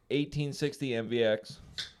tractor 1860 MVX.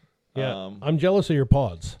 yeah, I'm jealous of your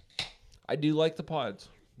pods. I do like the pods.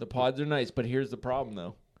 The pods are nice, but here's the problem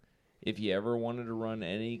though. If you ever wanted to run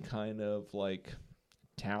any kind of like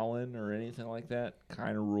Talon or anything like that,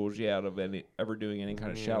 kind of rules you out of ever doing any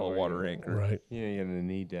kind of shallow water anchor. Right. Yeah, you're gonna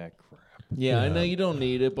need that crap. Yeah, I Yeah. know you don't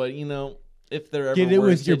need it, but you know, if there ever Get it were a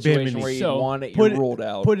with your situation Bimini. where you So, want it, put you're it- ruled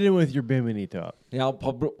out. Put it in with your Bimini top. Yeah, I'll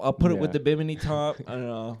put it with Yeah. the Bimini top. I don't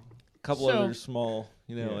know, a couple So- other small,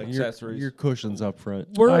 accessories. Your cushions up front.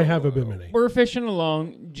 I have a Bimini. We're fishing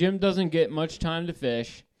alone. Jim doesn't get much time to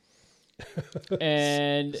fish,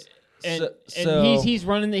 and So- he's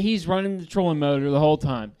running the trolling motor the whole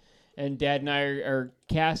time, and Dad and I are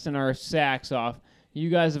casting our sacks off. You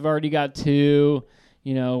guys have already got 2.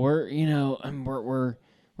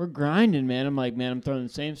 We're grinding, man. I'm like, man, I'm throwing the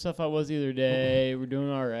same stuff I was the other day. We're doing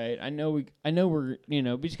all right. I know we're we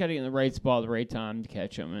just got to get in the right spot at the right time to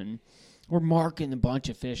catch them, and we're marking a bunch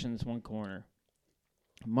of fish in this one corner.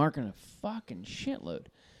 Marking a fucking shitload.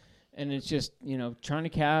 And it's just, trying to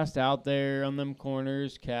cast out there on them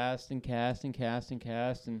corners, cast and cast and cast and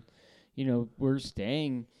cast. And, we're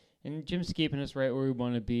staying. And Jim's keeping us right where we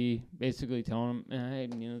want to be, basically telling him, hey,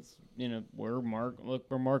 where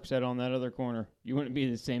Mark's at on that other corner. You want to be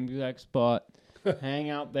in the same exact spot. Hang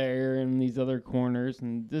out there in these other corners.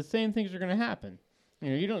 And the same things are going to happen.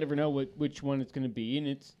 You don't ever know which one it's going to be. And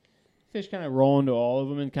it's fish kind of roll into all of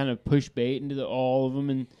them and kind of push bait into all of them,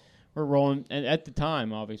 and we're rolling. And at the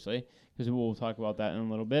time, obviously, because we'll talk about that in a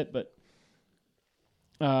little bit, but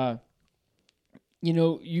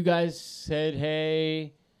you guys said,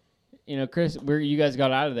 hey, Chris, you guys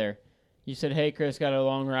got out of there. You said, hey, Chris, got a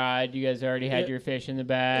long ride. You guys already had your fish in the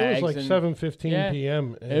bags. It was like 7:15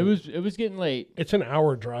 p.m. It was getting late. It's an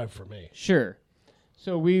hour drive for me. Sure.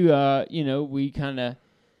 So we we're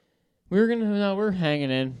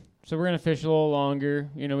hanging in. So we're gonna fish a little longer.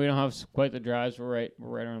 We don't have quite the drives. We're right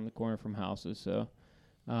around the corner from houses. So,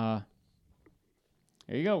 there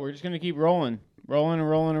you go. We're just gonna keep rolling.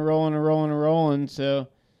 So,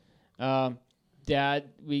 Dad,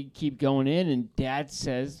 we keep going in, and Dad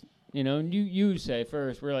says, you say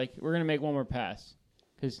first. We're gonna make one more pass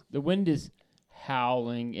because the wind is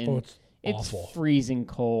howling and it's awful. Freezing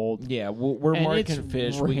cold. Yeah, we're and marking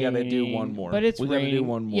fish. We got to do one more. But we got to do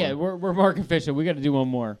one more. Yeah, we're marking fish, so we got to do one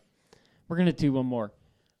more. We're gonna do one more.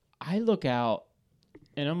 I look out,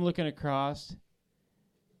 and I'm looking across,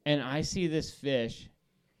 and I see this fish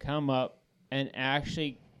come up and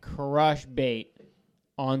actually crush bait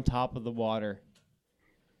on top of the water.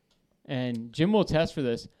 And Jim will attest for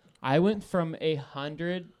this. I went from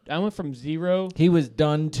 0. He was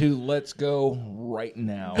done to let's go right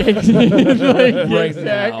now. Exactly.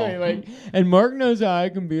 And Mark knows how I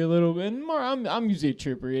can be a little bit. And Mark, I'm usually a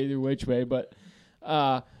trooper either which way, but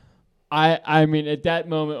I mean, at that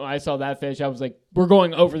moment when I saw that fish, I was like, we're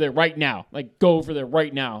going over there right now. Like, go over there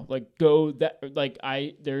right now. Like, go that. Like,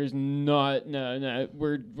 there's not no.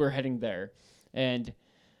 We're heading there, and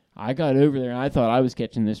I got over there and I thought I was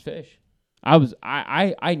catching this fish.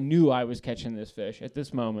 I knew I was catching this fish at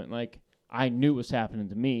this moment. Like, I knew what was happening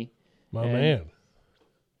to me. My man.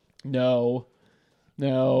 No,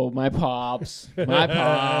 my pops,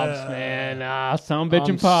 man. Some bitch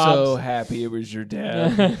and pops. I'm so happy it was your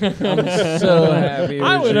dad. I'm so happy it was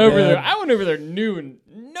I went your over dad. there. I went over there new and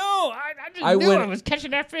I knew I was catching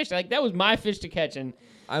that fish. Like, that was my fish to catch. And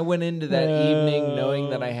I went into that evening knowing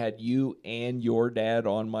that I had you and your dad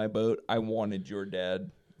on my boat. I wanted your dad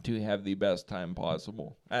to have the best time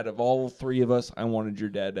possible. Out of all three of us, I wanted your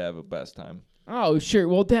dad to have a best time. Oh, sure.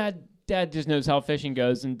 Well, Dad just knows how fishing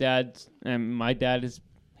goes, and my dad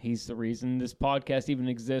he's the reason this podcast even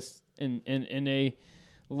exists in a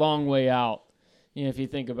long way out, if you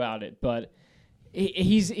think about it. But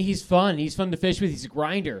he's fun. He's fun to fish with. He's a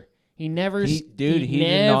grinder. He never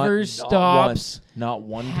stops. Not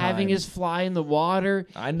one time. Having his fly in the water.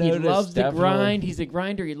 I noticed. He loves definitely. to grind. He's a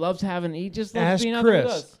grinder. He just loves Ask being out there with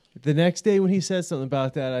Chris. us. The next day when he said something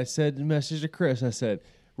about that, I said in a message to Chris, I said,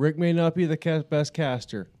 Rick may not be the best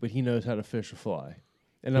caster, but he knows how to fish a fly.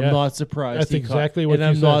 And I'm not surprised That's exactly what you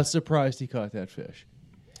I'm said. not surprised he caught that fish.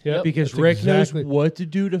 Yep, Because that's Rick exactly. knows what to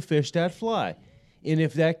do to fish that fly. And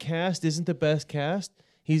if that cast isn't the best cast,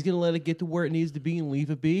 he's going to let it get to where it needs to be and leave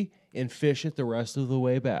it be and fish it the rest of the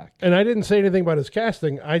way back. And I didn't say anything about his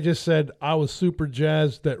casting. I just said I was super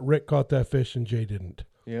jazzed that Rick caught that fish and Jay didn't.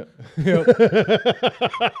 Yep.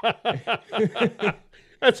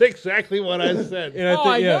 That's exactly what I said. And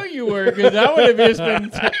I know you were, because I would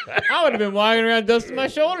have been walking around dusting my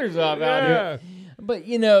shoulders off out here. But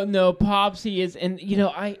no, Pops, he is, and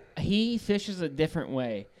he fishes a different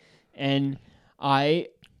way, and I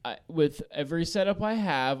with every setup I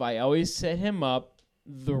have, I always set him up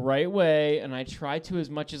the right way, and I try to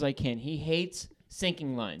as much as I can. He hates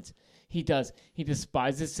sinking lines. He does. He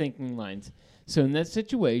despises sinking lines. So in that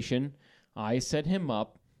situation, I set him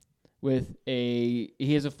up with he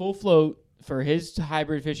has a full float for his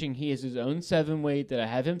hybrid fishing. He has his own 7 weight that I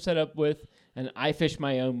have him set up with, and I fish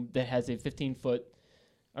my own that has a 15 foot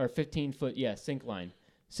sink line,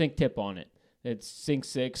 sink tip on it. It's sink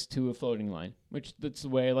 6 to a floating line, which that's the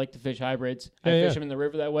way I like to fish hybrids. I fish them in the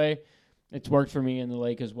river that way. It's worked for me in the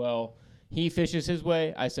lake as well. He fishes his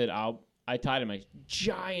way. I said I tied him a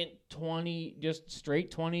giant 20, just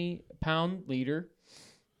straight 20-pound leader,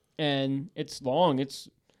 and it's long. It's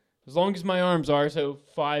as long as my arms are, so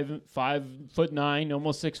 5'9",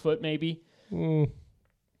 almost 6 foot maybe. I'm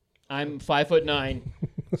 5'9",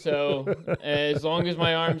 so as long as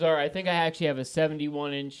my arms are, I think I actually have a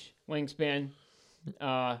 71-inch wingspan.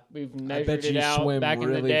 We've measured it out back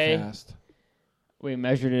in the day. Fast. We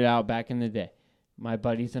measured it out back in the day. My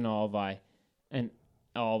buddies and all of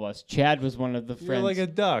us. Chad was one of the friends. You're like a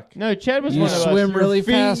duck. No, Chad was You one of us. swim really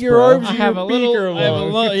fast, your bro. arms I have a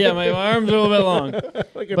little. Yeah, my arms are a little bit long.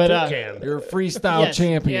 Like a But, toucan. You're a freestyle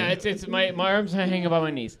champion. Yeah, it's my arms hang above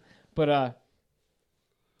my knees. But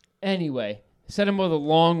anyway, set him with a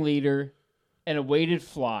long leader and a weighted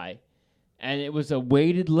fly, and it was a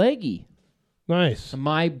weighted leggy. Nice.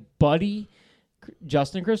 My buddy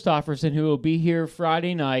Justin Christofferson, who will be here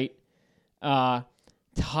Friday night,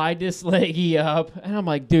 tied this leggy up, and I'm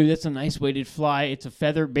like, dude, that's a nice weighted fly. It's a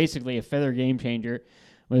feather, basically a feather game changer,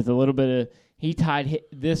 with a little bit of. He tied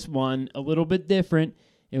this one a little bit different.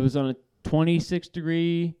 It was on a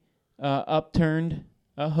 26-degree upturned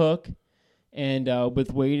hook, and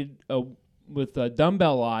with weighted with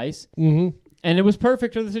dumbbell eyes, Mm-hmm. and it was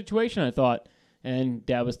perfect for the situation, I thought. And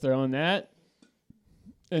Dad was throwing that.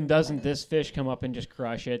 And doesn't this fish come up and just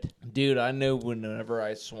crush it? Dude, I know whenever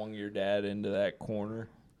I swung your dad into that corner,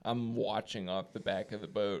 I'm watching off the back of the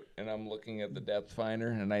boat, and I'm looking at the depth finder,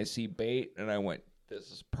 and I see bait, and I went, this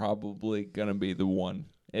is probably going to be the one.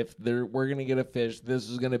 If we're going to get a fish, this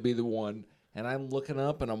is going to be the one. And I'm looking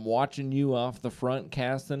up, and I'm watching you off the front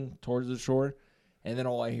casting towards the shore, and then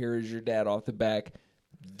all I hear is your dad off the back.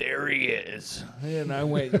 There he is. And I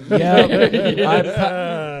went,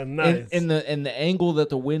 yeah. Nice. In the angle that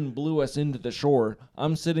the wind blew us into the shore,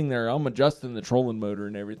 I'm sitting there, I'm adjusting the trolling motor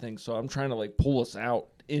and everything, so I'm trying to like pull us out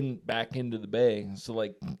back into the bay. So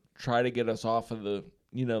like try to get us off of the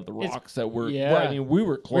the rocks that were yeah. well, I mean, we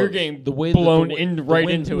were close. We were getting the way blown that in the right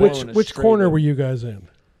wind into blowing it. us Which straight corner up. were you guys in?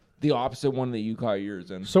 The opposite one that you caught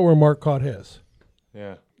yours in. So where Mark caught his.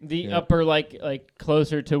 Yeah. The upper, like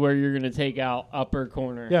closer to where you're going to take out upper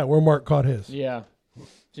corner. Yeah, where Mark caught his. Yeah. So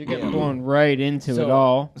you get blown right into it So-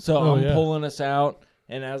 all. So Oh, I'm yeah. pulling us out,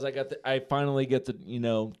 and as I finally get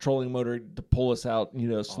the trolling motor to pull us out,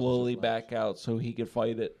 slowly back out so he could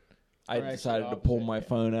fight it. I Or actually decided to opposite, pull my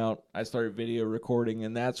phone out. I started video recording,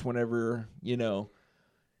 and that's whenever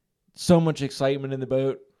so much excitement in the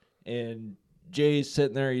boat, and Jay's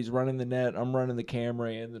sitting there. He's running the net. I'm running the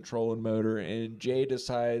camera and the trolling motor, and Jay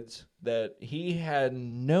decides that he had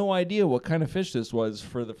no idea what kind of fish this was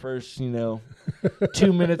for the first 2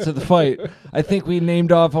 minutes of the fight. I think we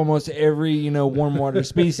named off almost every warm water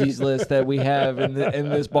species list that we have in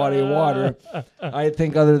this body of water. I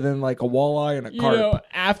think other than like a walleye and a carp.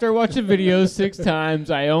 After watching videos 6 times,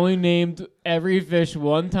 I only named every fish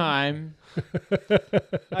one time. But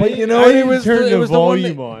I it didn't was turn it the was the one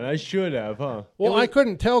volume on. I should have, huh? Well, I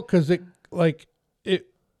couldn't tell because it.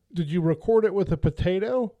 Did you record it with a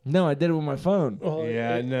potato? No, I did it with my phone. Oh,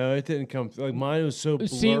 Yeah, no, it didn't come. Like mine was so blurry.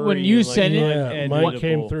 See, when you and, like, send it- Yeah, mine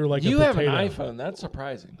came uneditable. through like You a have an potato. iPhone. That's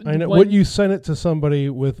surprising. I know. When- What you sent it to somebody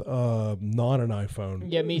with not an iPhone.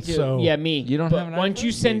 Yeah, me too. So, Yeah, me. You don't But have an once iPhone?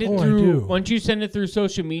 you send it Oh, I through, do. once you send it through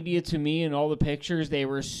social media to me and all the pictures, they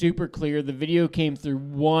were super clear. The video came through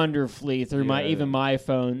wonderfully through Yeah. my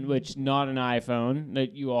phone, which not an iPhone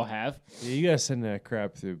that you all have. Yeah, you gotta send that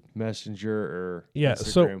crap through Messenger or Yeah.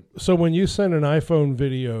 Instagram. So when you send an iPhone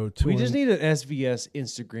video to We just need an SVS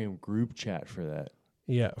Instagram group chat for that.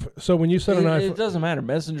 So when you send an It iPhone, doesn't matter.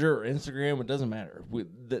 Messenger or Instagram, it doesn't matter.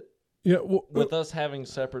 With us having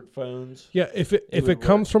separate phones. if would it work.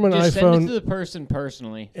 comes from an Just send it iPhone to the person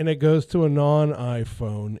personally. and it goes to a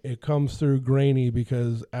non-iPhone, it comes through grainy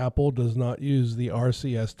because Apple does not use the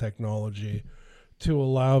RCS technology to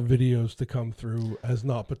allow videos to come through as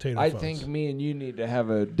not potato I phones. think me and you need to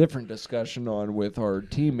have a different discussion on with our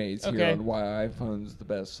teammates here Okay. on why iPhone's the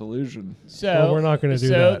best solution. So Well, we're not going to do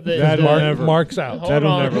so that. the- That'll Mark, never- Mark's out. Hold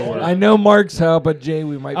That'll on, never hold work. on. I know Mark's out, but Jay,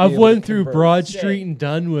 we might. I've be able went to through converse. Broad Say- Street and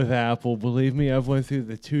done with Apple. Believe me, I've went through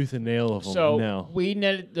the tooth and nail of them. So now. we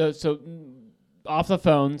netted off the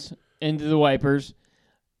phones into the wipers.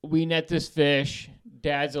 We net this fish.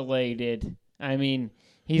 Dad's elated. I mean,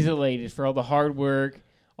 he's elated for all the hard work,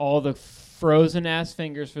 all the frozen ass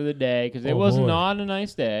fingers for the day because it Oh, was boy. not a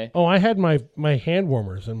nice day. Oh, I had my hand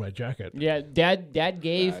warmers in my jacket. Yeah, Dad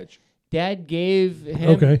gave Gotcha. Dad gave him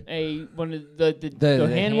Okay. a one of the The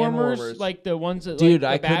hand hand warmers, warmers. like the ones that Dude,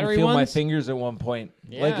 like I the couldn't battery feel my ones. fingers at one point.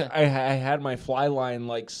 Yeah. Like I had my fly line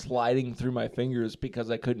like sliding through my fingers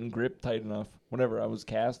because I couldn't grip tight enough whenever I was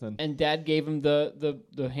casting. And Dad gave him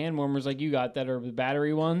the hand warmers like you got that are the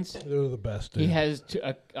battery ones. They're the best. He Dude. has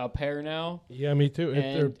a pair now. Yeah, me too.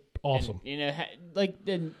 They're And- awesome. And,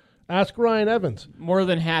 then Ask Ryan Evans. more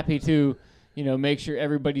than happy to, make sure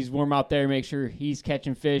everybody's warm out there, make sure he's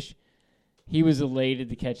catching fish. He was elated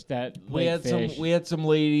to catch that We lake had fish. some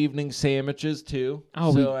late evening sandwiches too.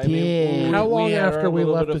 Oh, so, we I mean, did. How long had our after we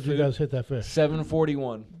little left bit of did you food. guys hit that fish?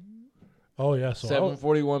 7:41. Oh yeah, so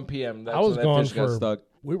 7:41 p.m. That's I was when that gone fish got for stuck.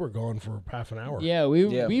 we were gone for half an hour. Yeah,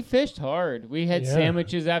 we fished hard. We had Yeah.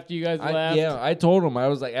 sandwiches after you guys left. I told him, I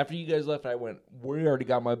was like, after you guys left, I went, we already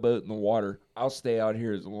got my boat in the water. I'll stay out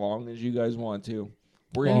here as long as you guys want to.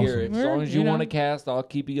 We're Awesome. here. As long as you You know. want to cast, I'll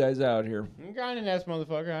keep you guys out here. I'm grinding ass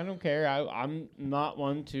motherfucker. I don't care. I'm not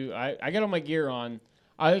one to. I got all my gear on.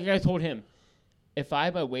 I told him, if I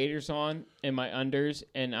have my waders on and my unders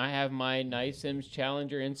and I have my Nice Sims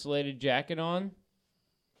Challenger insulated jacket on,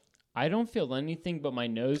 I don't feel anything but my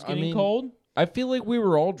nose getting cold. I feel like we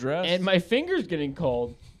were all dressed. And my fingers getting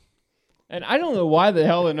cold. And I don't know why the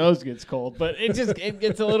hell the nose gets cold, but it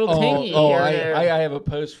gets a little tingy. I have a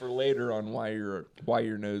post for later on why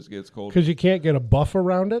your nose gets cold. Because you can't get a buff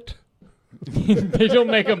around it. They don't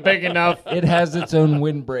make them big enough. It has its own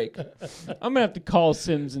windbreak. I'm going to have to call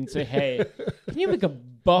Sims and say, hey, can you make a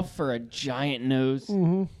buff for a giant nose?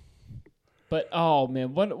 Mm-hmm. But, oh,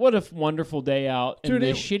 man, what a wonderful day out. And Dude,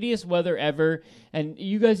 the shittiest weather ever. And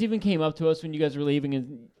you guys even came up to us when you guys were leaving,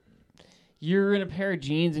 and you're in a pair of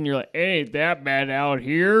jeans, and you're like, hey, ain't that bad out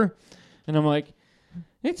here. And I'm like,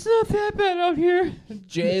 it's not that bad out here.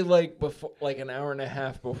 Jay, before, an hour and a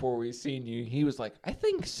half before we seen you, he was like, I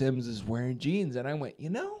think Sims is wearing jeans. And I went,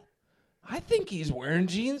 I think he's wearing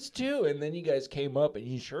jeans too. And then you guys came up and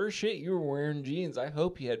you sure as shit you were wearing jeans. I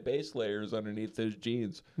hope you had base layers underneath those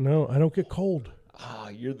jeans. No, I don't get cold. Ah,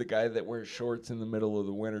 you're the guy that wears shorts in the middle of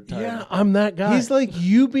the winter time. Yeah, I'm that guy. He's like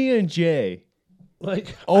you being Jay.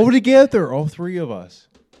 Like All together, all three of us.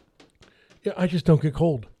 Yeah, I just don't get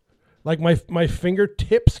cold. Like my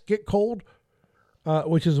fingertips get cold,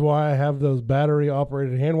 which is why I have those battery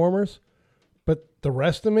operated hand warmers. But the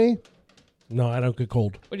rest of me, no, I don't get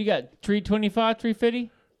cold. What do you got, 325,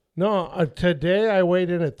 350? No, today I weighed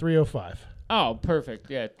in at 305. Oh, perfect.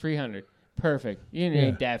 Yeah, 300. Perfect. You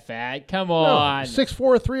ain't that fat. Come No, on.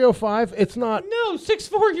 6'4", 305. It's not. No,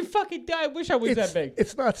 6'4", you fucking die. I wish I was that big.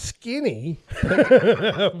 It's not skinny.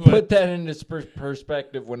 Put that into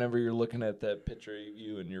perspective whenever you're looking at that picture of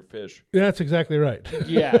you and your fish. That's exactly right.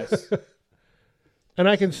 Yes. And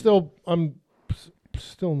I'm still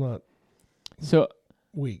not So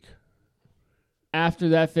weak. after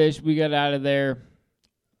that fish, we got out of there.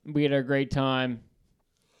 We had a great time.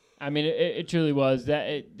 I mean, it truly was.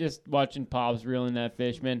 Just watching Pops reeling that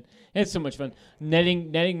fish, man. It's so much fun.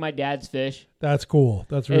 Netting my dad's fish. That's cool.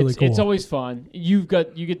 That's really cool. It's always fun. You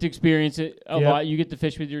get to experience it a lot. You get to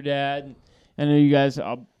fish with your dad. I know you guys.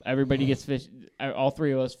 Everybody gets fish. All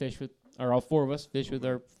three of us fish with, or all four of us fish with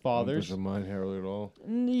our fathers. Doesn't mind hardly at all.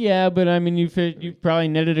 Yeah, but I mean, you probably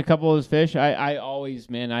netted a couple of his fish. I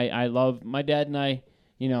always, man. I love my dad and I.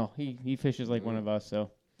 You know, he fishes like one of us,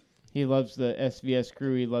 so. He loves the SVS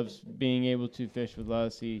crew. He loves being able to fish with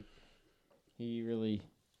us. He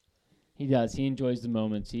does. He enjoys the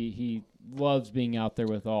moments. He loves being out there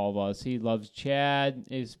with all of us. He loves Chad,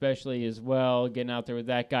 especially as well, getting out there with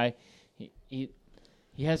that guy. He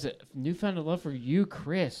has a newfound love for you,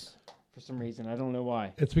 Chris, for some reason. I don't know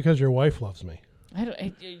why. It's because your wife loves me. I don't.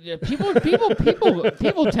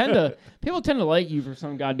 People tend to like you for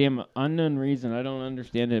some goddamn unknown reason. I don't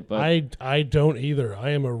understand it, but I don't either. I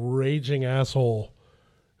am a raging asshole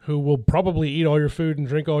who will probably eat all your food and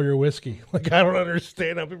drink all your whiskey. Like, I don't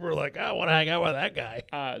understand how people are like, I want to hang out with that guy.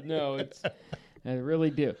 No, I really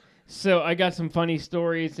do. So I got some funny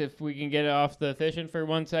stories. If we can get off the fishing for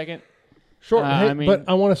 1 second. Sure, but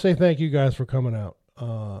I want to say thank you guys for coming out.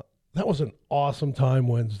 That was an awesome time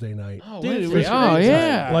Wednesday night. Oh, Dude, Wednesday.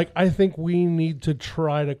 Yeah. Like, I think we need to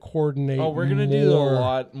try to coordinate. Oh, we're gonna do a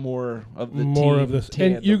lot more of the this.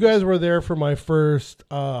 And you guys were there for my first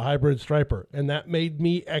hybrid striper, and that made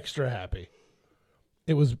me extra happy.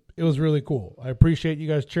 It was really cool. I appreciate you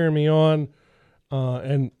guys cheering me on.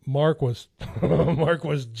 And Mark was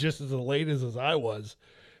just as elated as I was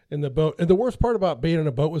in the boat. And the worst part about being in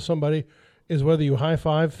a boat with somebody is whether you high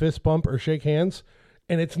five, fist bump, or shake hands.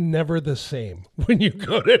 And it's never the same when you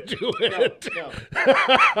go to do it. No.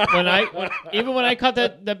 When I caught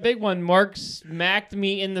that big one, Mark smacked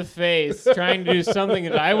me in the face trying to do something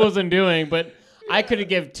that I wasn't doing, but I could have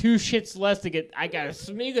given two shits less to get. You gotta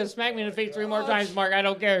smack me in the face 3 more times, Mark. I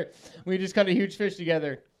don't care. We just caught a huge fish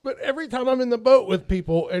together. But every time I'm in the boat with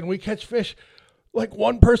people and we catch fish, like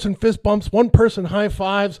one person fist bumps, one person high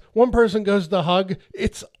fives, one person goes to hug.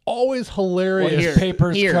 It's always hilarious.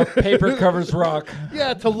 Paper covers rock.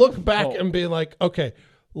 Yeah, to look back and be like, okay,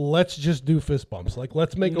 let's just do fist bumps. Like,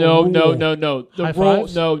 let's make a No. rule. The High rule,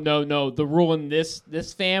 fives? no. The rule in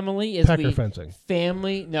this family is Pecker fencing.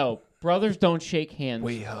 Family. No, brothers don't shake hands.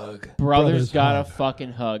 We hug. Brothers gotta hug.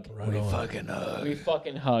 fucking hug. Right on. Fucking hug. We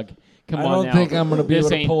fucking hug. Come I on don't now. think I'm going to be This able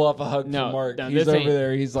to ain't- pull off a hug no, from Mark. no, He's this over ain't-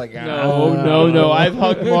 there. He's like, No. I've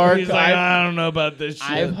hugged Mark. He's like, I don't know about this shit.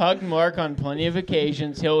 I've hugged Mark on plenty of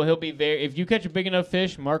occasions. He'll be very. If you catch a big enough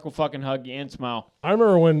fish, Mark will fucking hug you and smile. I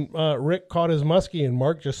remember when Rick caught his muskie and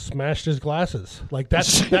Mark just smashed his glasses. Like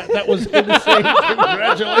that was insane.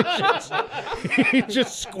 Congratulations. He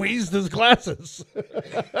just squeezed his glasses.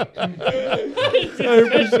 I'm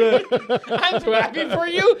so happy for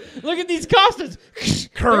you. Look at these costas.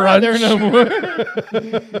 Crunch. They're no more.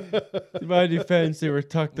 In my defense, they were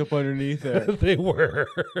tucked up underneath there. They were.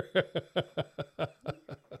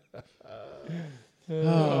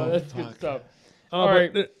 Oh, that's good stuff. All All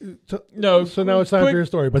right. right. No. So now it's time for your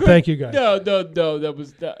story. But thank you guys. No. That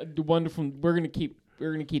was wonderful. We're gonna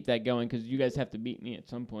keep that going because you guys have to beat me at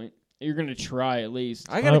some point. You're gonna try at least.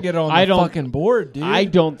 I got to get on I the don't- fucking board, dude. I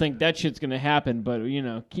don't think that shit's gonna happen, but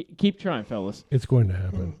keep trying, fellas. It's going to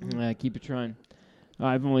happen. Keep it trying.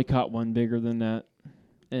 I've only caught one bigger than that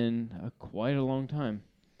in quite a long time.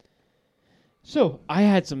 So I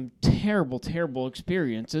had some terrible, terrible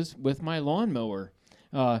experiences with my lawnmower.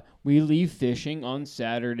 We leave fishing on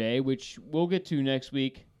Saturday, which we'll get to next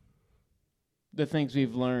week. The things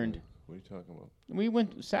we've learned. What are you talking about? We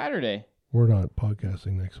went Saturday. We're not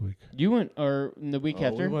podcasting next week. You went, or the week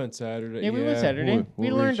after? We went Saturday. Yeah, we went Saturday. We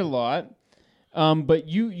learned a lot. But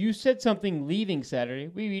you said something leaving Saturday.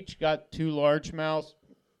 We each got 2 largemouths,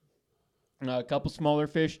 a couple smaller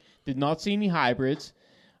fish. Did not see any hybrids.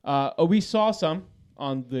 We saw some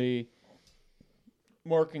on the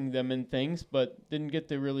marking them and things, but didn't get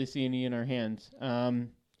to really see any in our hands.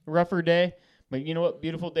 Rougher day, but you know what?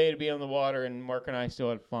 Beautiful day to be on the water, and Mark and I still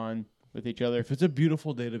had fun with each other. If it's a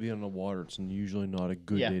beautiful day to be on the water, it's usually not a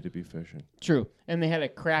good Yeah. day to be fishing. True. And they had a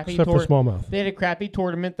crappy Except for smallmouth. They had a crappy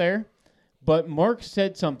tournament there. But Mark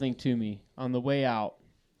said something to me on the way out.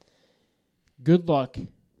 Good luck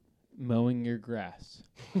mowing your grass.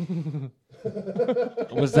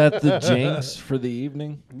 Was that the jinx for the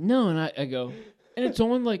evening? No, and I go, and it's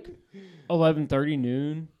only like 11:30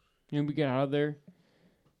 noon. We get out of there.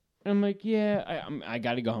 And I'm like, yeah, I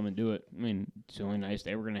got to go home and do it. I mean, it's the only nice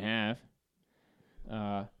day we're going to have.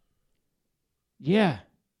 Yeah,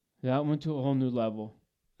 that went to a whole new level.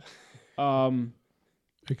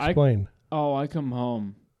 Explain. I come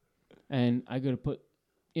home and I go to put,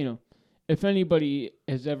 if anybody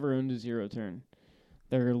has ever owned a zero turn,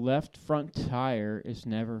 their left front tire is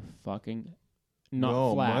never fucking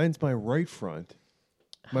not flat. Mine's my right front.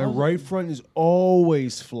 My right front is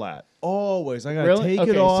always flat. Always. I gotta Really? take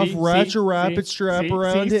it Okay, off, see, ratchet see, it, strap see,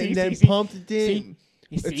 around see, it, see, and then see, pump it in.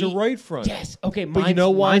 It's a See? right front. Yes. Okay. But you know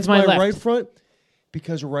why mine's it's my my left. right front?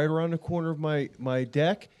 Because right around the corner of my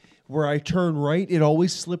deck, where I turn right, it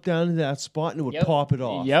always slipped down into that spot and it would Yep. pop it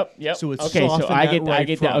off. Yep. So it's okay. soft So in I that get right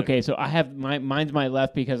that. front. Okay. So I have mine's my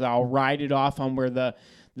left because I'll ride it off on where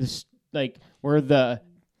where the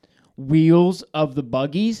wheels of the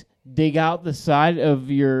buggies dig out the side of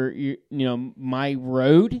your my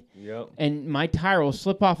road, Yep. and my tire will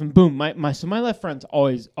slip off and boom, my left front's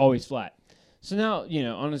always flat. So now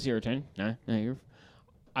on a zero turn,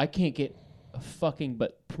 I can't get a fucking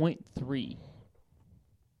but 0.3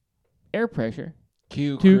 air pressure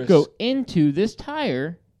Cue to Chris. go into this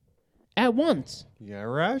tire at once. Yeah,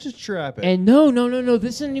 ratchet strap it. And no,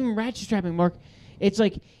 this isn't even ratchet strapping, Mark. It's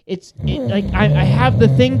like I have the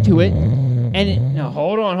thing to it, and no,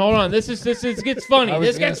 hold on. This gets funny. I was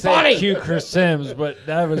This gonna gets say funny. Cue Chris Sims, but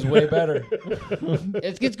that was way better.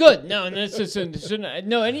 It gets good. No,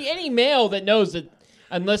 any male that knows that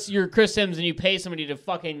unless you're Chris Sims and you pay somebody to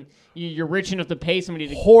fucking you're rich enough to pay somebody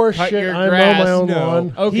to Horse cut shit. your I mow grass. my own No,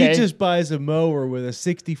 lawn. Okay. he just buys a mower with a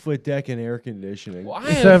 60-foot deck and air conditioning. Well, I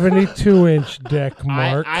have, 72-inch deck,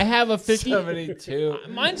 Mark. I have a 50. 72.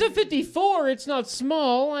 Mine's a 54. It's not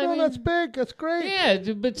small. I No, mean, that's big. That's great. yeah,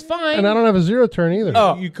 but it's fine. And I don't have a zero turn either.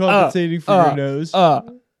 Oh. You compensating for your nose?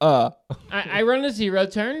 I run a zero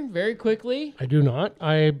turn very quickly. I do not.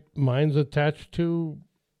 Mine's attached to.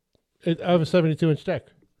 I have a 72-inch deck.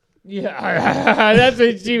 Yeah, that's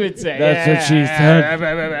what she would say. That's what she said.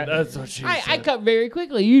 That's what she I said. cut very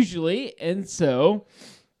quickly usually, and so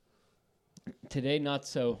today not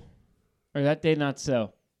so, or that day not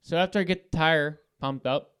so. So after I get the tire pumped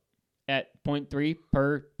up at 0.3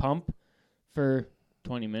 per pump for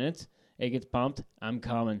 20 minutes, it gets pumped. I'm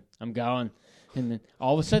coming. I'm going. And then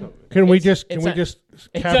all of a sudden, Can we it's- just it's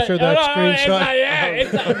capture that screenshot?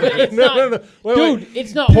 It's No, not, no, no. Wait, dude. wait.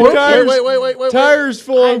 It's not. Point, working. wait. Tires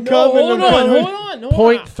full. I'm coming. Hold I'm coming. on.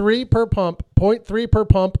 Point 3 per pump. 0.3 per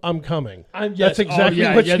pump. I'm coming. That's exactly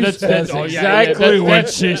what you said. That's exactly what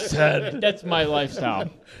she said. That's my lifestyle.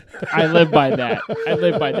 I live by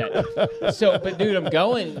that. So, but dude, I'm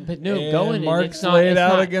going. But no, I'm going. And Mark's it's not, laid it's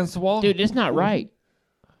out not, against the wall. Dude, it's not right.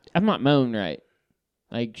 I'm not mowing right.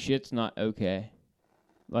 Like shit's not okay.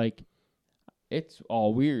 Like it's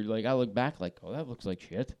all weird. Like I look back, like, oh, that looks like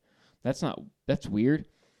shit. That's weird.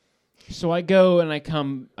 So I go and I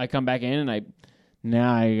come back in, and I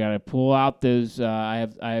gotta pull out those. I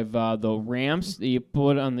have the ramps that you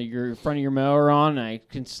put on your front of your mower on. And I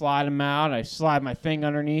can slide them out. I slide my thing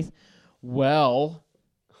underneath. Well,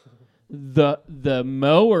 the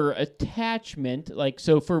mower attachment, like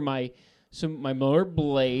for my mower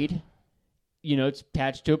blade, it's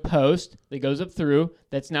attached to a post that goes up through.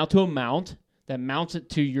 That's now to a mount that mounts it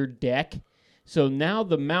to your deck. So now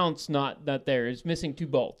the mount's not there. It's missing 2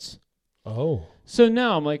 bolts. Oh. So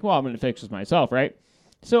now I'm like, well, I'm going to fix this myself, right?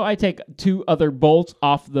 So I take 2 other bolts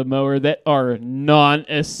off the mower that are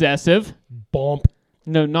non-excessive. Bump.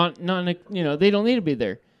 No, not they don't need to be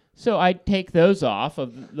there. So I take those off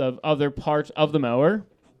of the other parts of the mower.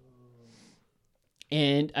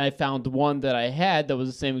 And I found one that I had that was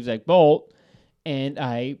the same exact bolt. And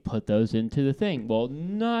I put those into the thing.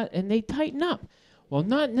 And they tighten up. Well,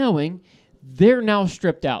 not knowing, they're now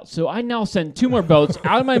stripped out. So I now send 2 more bolts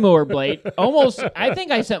out of my mower blade. I think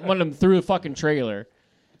I sent one of them through a fucking trailer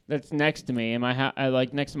that's next to me in my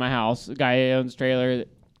next to my house. The guy who owns a trailer.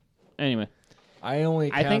 Anyway,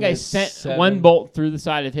 I think I sent 7. 1 bolt through the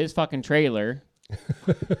side of his fucking trailer.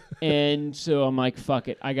 And so I'm like, fuck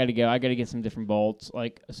it. I got to go. I got to get some different bolts.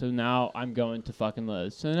 So now I'm going to fucking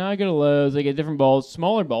Lowe's. So now I go to Lowe's. I get different bolts,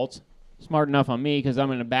 smaller bolts. Smart enough on me because I'm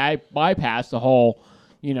going to bypass the whole,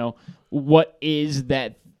 what is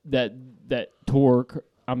that torque.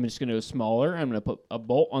 I'm just going to go smaller. I'm going to put a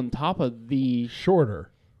bolt on top of the...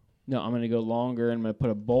 Shorter. No, I'm going to go longer, and I'm going to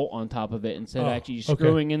put a bolt on top of it instead of actually okay.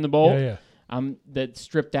 screwing in the bolt. Yeah. That's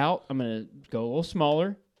stripped out. I'm going to go a little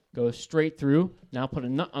smaller. Go straight through. Now put a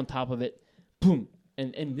nut on top of it. Boom.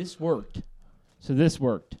 And this worked. So this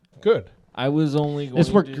worked. Good. I was only going This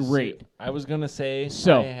worked to great. I was going to say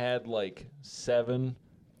So- I had 7.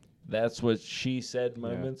 That's what she said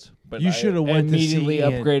moments. But You I should have went to immediately see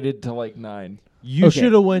Ian. upgraded to 9. You Okay.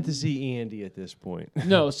 should have went to see Andy at this point.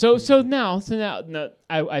 No, now no,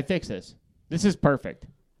 I fix this. This is perfect.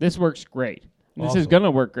 This works great. This is Awesome. going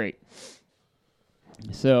to work great.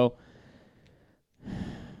 So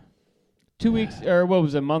 2 weeks, or what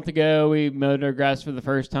was it, a month ago, we mowed our grass for the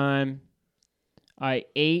first time. I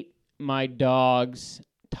ate my dog's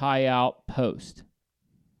tie-out post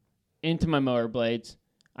into my mower blades.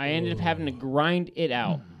 I ended up having to grind it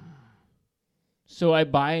out. So I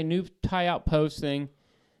buy a new tie-out post thing.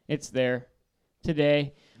 It's there.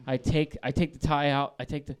 Today, I take the tie out. I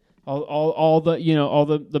take all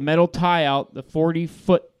the metal tie out, the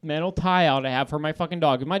 40-foot metal tie out I have for my fucking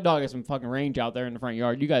dog. 'Cause my dog has some fucking range out there in the front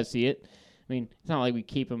yard. You guys see it. I mean, it's not like we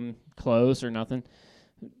keep him close or nothing.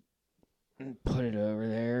 Put it over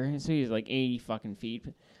there. So he's 80 fucking feet.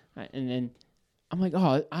 And then I'm like,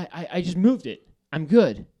 oh, I just moved it. I'm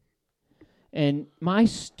good. And my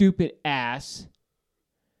stupid ass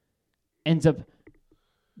ends up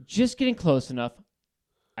just getting close enough.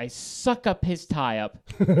 I suck up his tie up.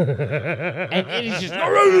 And it is just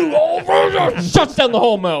shuts down the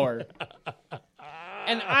whole mower.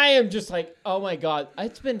 And I am just like, oh my God.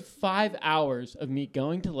 It's been 5 hours of me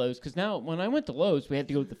going to Lowe's. Because now, when I went to Lowe's, we had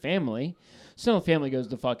to go with the family. So the family goes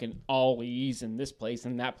to fucking Ollie's and this place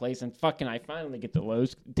and that place. And fucking I finally get to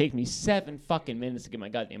Lowe's. It takes me 7 fucking minutes to get my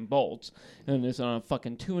goddamn bolts. And it's on a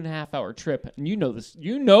fucking 2.5 hour trip. And you know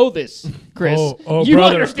this, Chris. Oh, you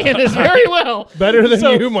brother. understand this very well. Better than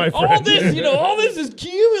So you, my friend. All this is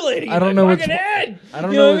accumulating I don't in know my what's fucking wha- head. I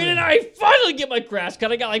don't you know know what what- I mean? And I finally get my grass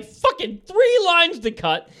cut. I got fucking 3 lines to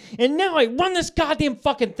cut. And now I run this goddamn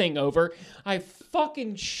fucking thing over. I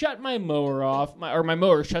fucking shut my mower off. My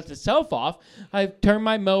mower shuts itself off. I've turned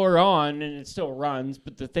my mower on and it still runs,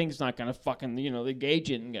 but the thing's not going to fucking, the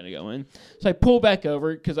gauge isn't going to go in. So I pull back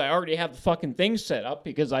over because I already have the fucking thing set up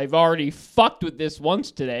because I've already fucked with this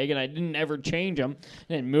once today and I didn't ever change them.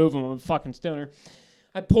 I didn't move them. I'm a fucking stoner.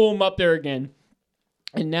 I pull them up there again.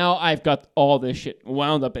 And now I've got all this shit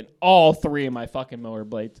wound up in all 3 of my fucking mower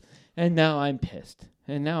blades. And now I'm pissed.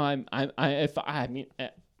 And now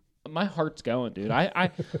my heart's going, dude.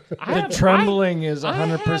 The trembling is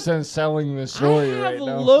 100% selling the story right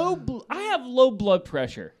now. I have low blood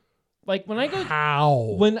pressure. Like when I go,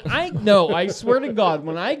 How? I swear to God,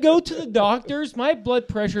 when I go to the doctors, my blood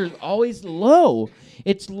pressure is always low.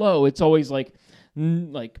 It's low. It's always like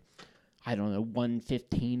I don't know,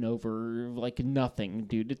 115 over like nothing,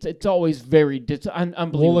 dude. It's always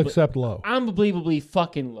unbelievably. We'll accept low. Unbelievably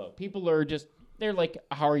fucking low. People are just, they're like,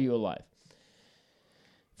 how are you alive?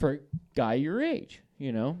 For a guy your age,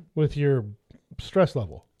 you know? With your stress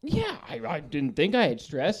level. Yeah, I didn't think I had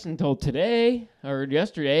stress until today or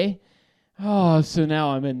yesterday. Oh, so now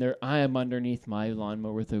I'm in there. I am underneath my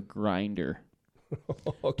lawnmower with a grinder.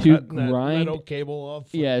 To Cutting that grind metal cable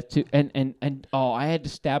off. Yeah, and I had to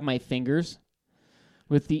stab my fingers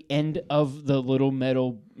with the end of the little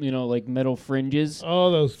metal, like metal fringes.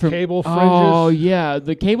 Oh, those cable fringes. Oh yeah,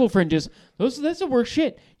 the cable fringes. That's the worst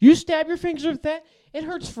shit. You stab your fingers with that, it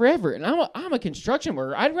hurts forever. And I'm a construction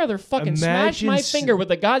worker. I'd rather fucking smash my finger with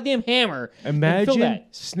a goddamn hammer. Imagine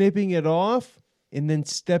snipping it off and then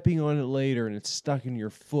stepping on it later, and it's stuck in your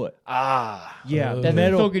foot. Yeah, that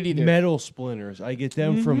doesn't feel good either. Metal splinters. I get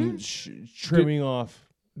them from trimming off.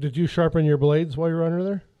 Did you sharpen your blades while you were under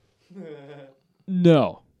there?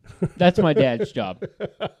 No, that's my dad's job.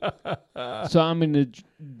 So I'm gonna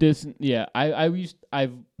Yeah, I used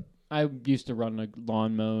to run a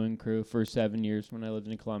lawn mowing crew for 7 years when I lived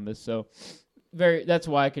in Columbus. So that's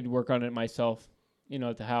why I could work on it myself.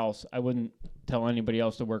 At the house, I wouldn't tell anybody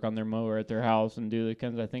else to work on their mower at their house and do the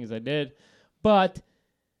kinds of things I did. But,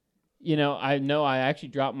 I know I actually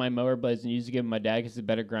dropped my mower blades and used to give them my dad because he's a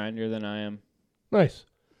better grinder than I am. Nice.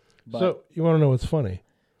 But so you want to know what's funny?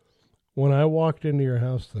 When I walked into your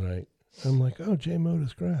house tonight, I'm like, oh, Jay mowed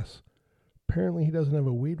his grass. Apparently he doesn't have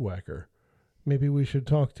a weed whacker. Maybe we should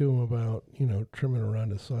talk to him about, trimming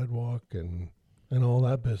around his sidewalk and all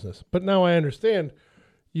that business. But now I understand.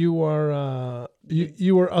 You are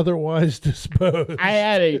you were otherwise disposed. I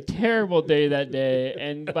had a terrible day that day,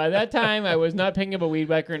 and by that time I was not picking up a weed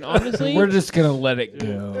whacker. And honestly, we're just gonna let it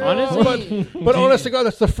go. Honestly, but honest to God,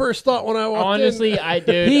 that's the first thought when I walked in. Honestly, I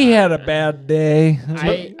did. He had a bad day.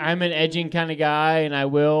 I'm an edging kind of guy, and I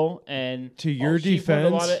will. And to your she put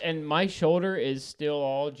defense, and my shoulder is still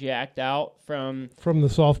all jacked out from the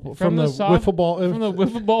wiffle ball from the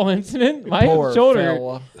wiffle ball incident. My Poor shoulder,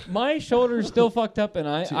 fella. my shoulder is still fucked up, and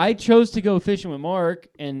I chose to go fishing with Mark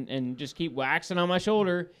and just keep waxing on my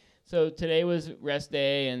shoulder. So today was rest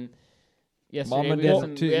day, and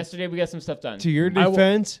yesterday we got some stuff done. To your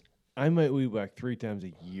defense, I might weed whack 3 times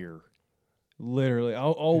a year. Literally,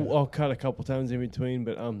 I'll cut a couple times in between,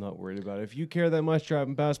 but I'm not worried about it. If you care that much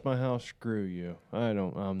driving past my house, screw you.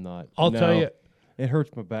 I'm not. I'll tell you. It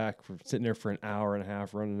hurts my back for sitting there for an hour and a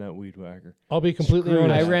half running that weed whacker. I'll be completely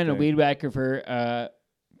honest. I ran a weed whacker for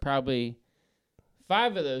probably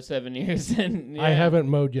 5 of those 7 years. And I haven't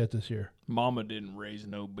mowed yet this year. Mama didn't raise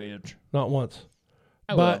no bitch. Not once.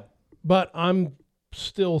 But I'm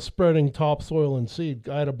still spreading topsoil and seed.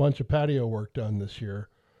 I had a bunch of patio work done this year.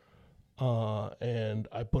 And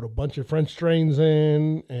I put a bunch of French drains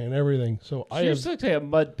in and everything. So I just looks like a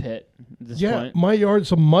mud pit at this point. My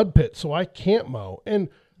yard's a mud pit, so I can't mow. And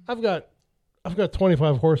I've got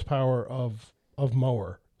 25 horsepower of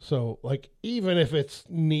mower. So like even if it's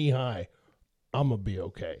knee high, I'm gonna be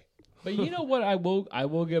okay. But you know what? I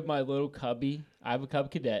will give my little cubby. I have a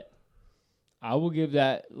Cub Cadet. I will give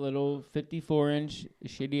that little 54-inch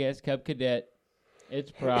shitty ass Cub Cadet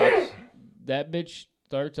its props. That bitch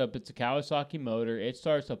starts up. It's a Kawasaki motor. It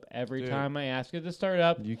starts up every time I ask it to start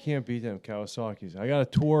up. You can't beat them Kawasaki's. I got a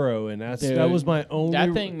Toro, and that was my only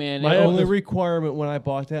that thing, man. My only requirement when I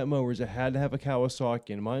bought that mower is it had to have a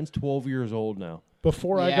Kawasaki, and mine's 12 years old now.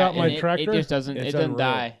 Before I got my tractor, it just doesn't. It doesn't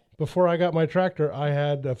die. Before I got my tractor, I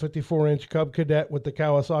had a 54-inch Cub Cadet with the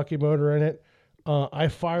Kawasaki motor in it. I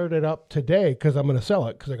fired it up today because I'm going to sell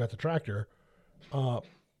it because I got the tractor. I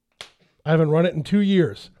haven't run it in 2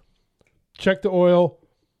 years. Checked the oil,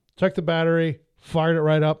 checked the battery, fired it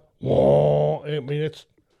right up. Whoa! I mean, it's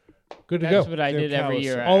good to go. That's what I did every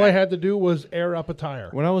year. All I had to do was air up a tire.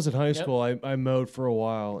 When I was in high school, I mowed for a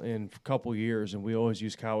while and for a couple years, and we always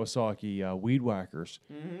used Kawasaki weed whackers.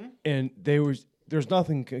 Mm-hmm. And there's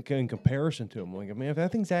nothing in comparison to them. Like, I mean, if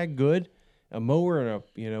that thing's that good, a mower and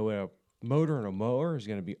a motor and a mower is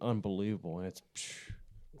going to be unbelievable. And it's.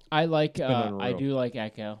 I do like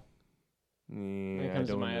Echo. When it comes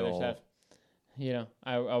to my other stuff.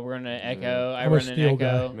 I'll run an Echo. I'm a steel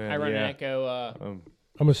guy. An Echo.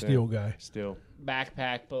 I'm a steel guy. Still.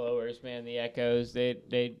 Backpack blowers, man. The Echoes,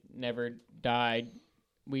 they never died.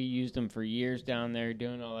 We used them for years down there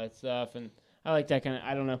doing all that stuff, and I like that kind of.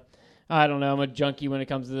 I don't know. I'm a junkie when it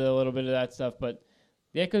comes to a little bit of that stuff, but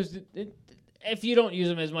the Echoes. If you don't use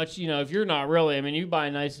them as much, if you're not really, I mean, you buy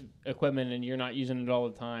nice equipment and you're not using it all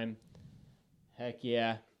the time, Heck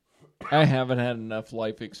yeah. I haven't had enough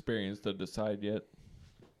life experience to decide yet.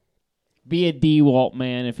 Be a DeWalt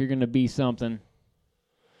man if you're going to be something.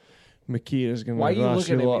 Makita's going Why to you cost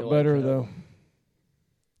you looking a at lot me like better, that? though.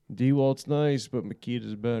 DeWalt's nice, but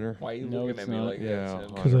Makita's better. Why are you No, looking it's at me not. like Yeah. that?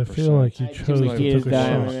 Sid? Because I feel 100%. like you I chose choose to Makita's take a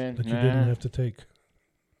diamond, shot man. that you Nah. didn't have to take.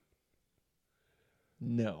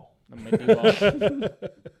 No. I'm a DeWalt.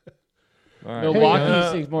 All right. Milwaukee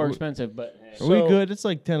Hey, thing's more expensive, but hey. Are we So- good? It's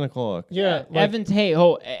like 10 o'clock. Yeah, like, Evans.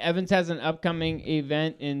 Evans has an upcoming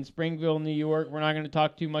event in Springville, New York. We're not going to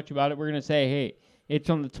talk too much about it. We're going to say, hey, it's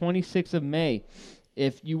on the 26th of May.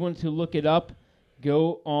 If you want to look it up,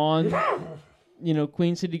 go on,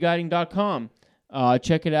 queencityguiding.com.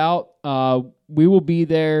 Check it out. We will be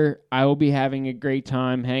there. I will be having a great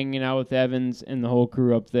time hanging out with Evans and the whole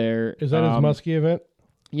crew up there. is that his Muskie event?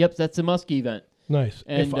 Yep, that's the Muskie event. Nice.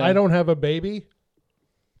 And, if I don't have a baby,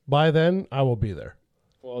 by then I will be there.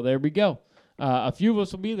 Well, there we go. A few of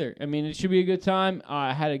us will be there. I mean, it should be a good time.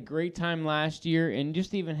 I had a great time last year, and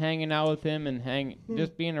just even hanging out with him and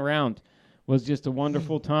just being around was just a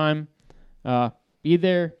wonderful time. Be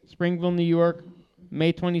there, Springville, New York,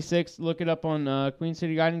 May 26th. Look it up on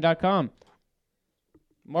queencityguiding.com.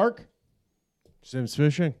 Mark? Sims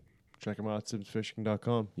Fishing. Check them out at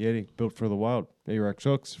simsfishing.com. Yeti, built for the wild. ARX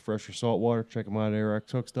hooks, fresher saltwater. Check them out at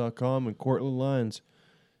arxhooks.com. And Cortland Lines.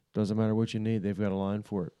 Doesn't matter what you need, they've got a line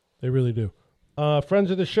for it. They really do. Friends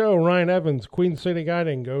of the show, Ryan Evans, Queen City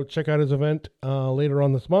Guiding. Go check out his event later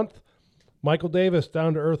on this month. Michael Davis,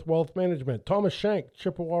 Down to Earth Wealth Management. Thomas Shank,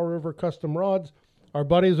 Chippewa River Custom Rods. Our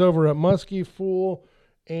buddies over at Muskie Fool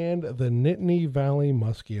and the Nittany Valley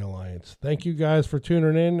Muskie Alliance. Thank you guys for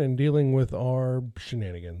tuning in and dealing with our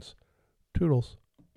shenanigans. Toodles.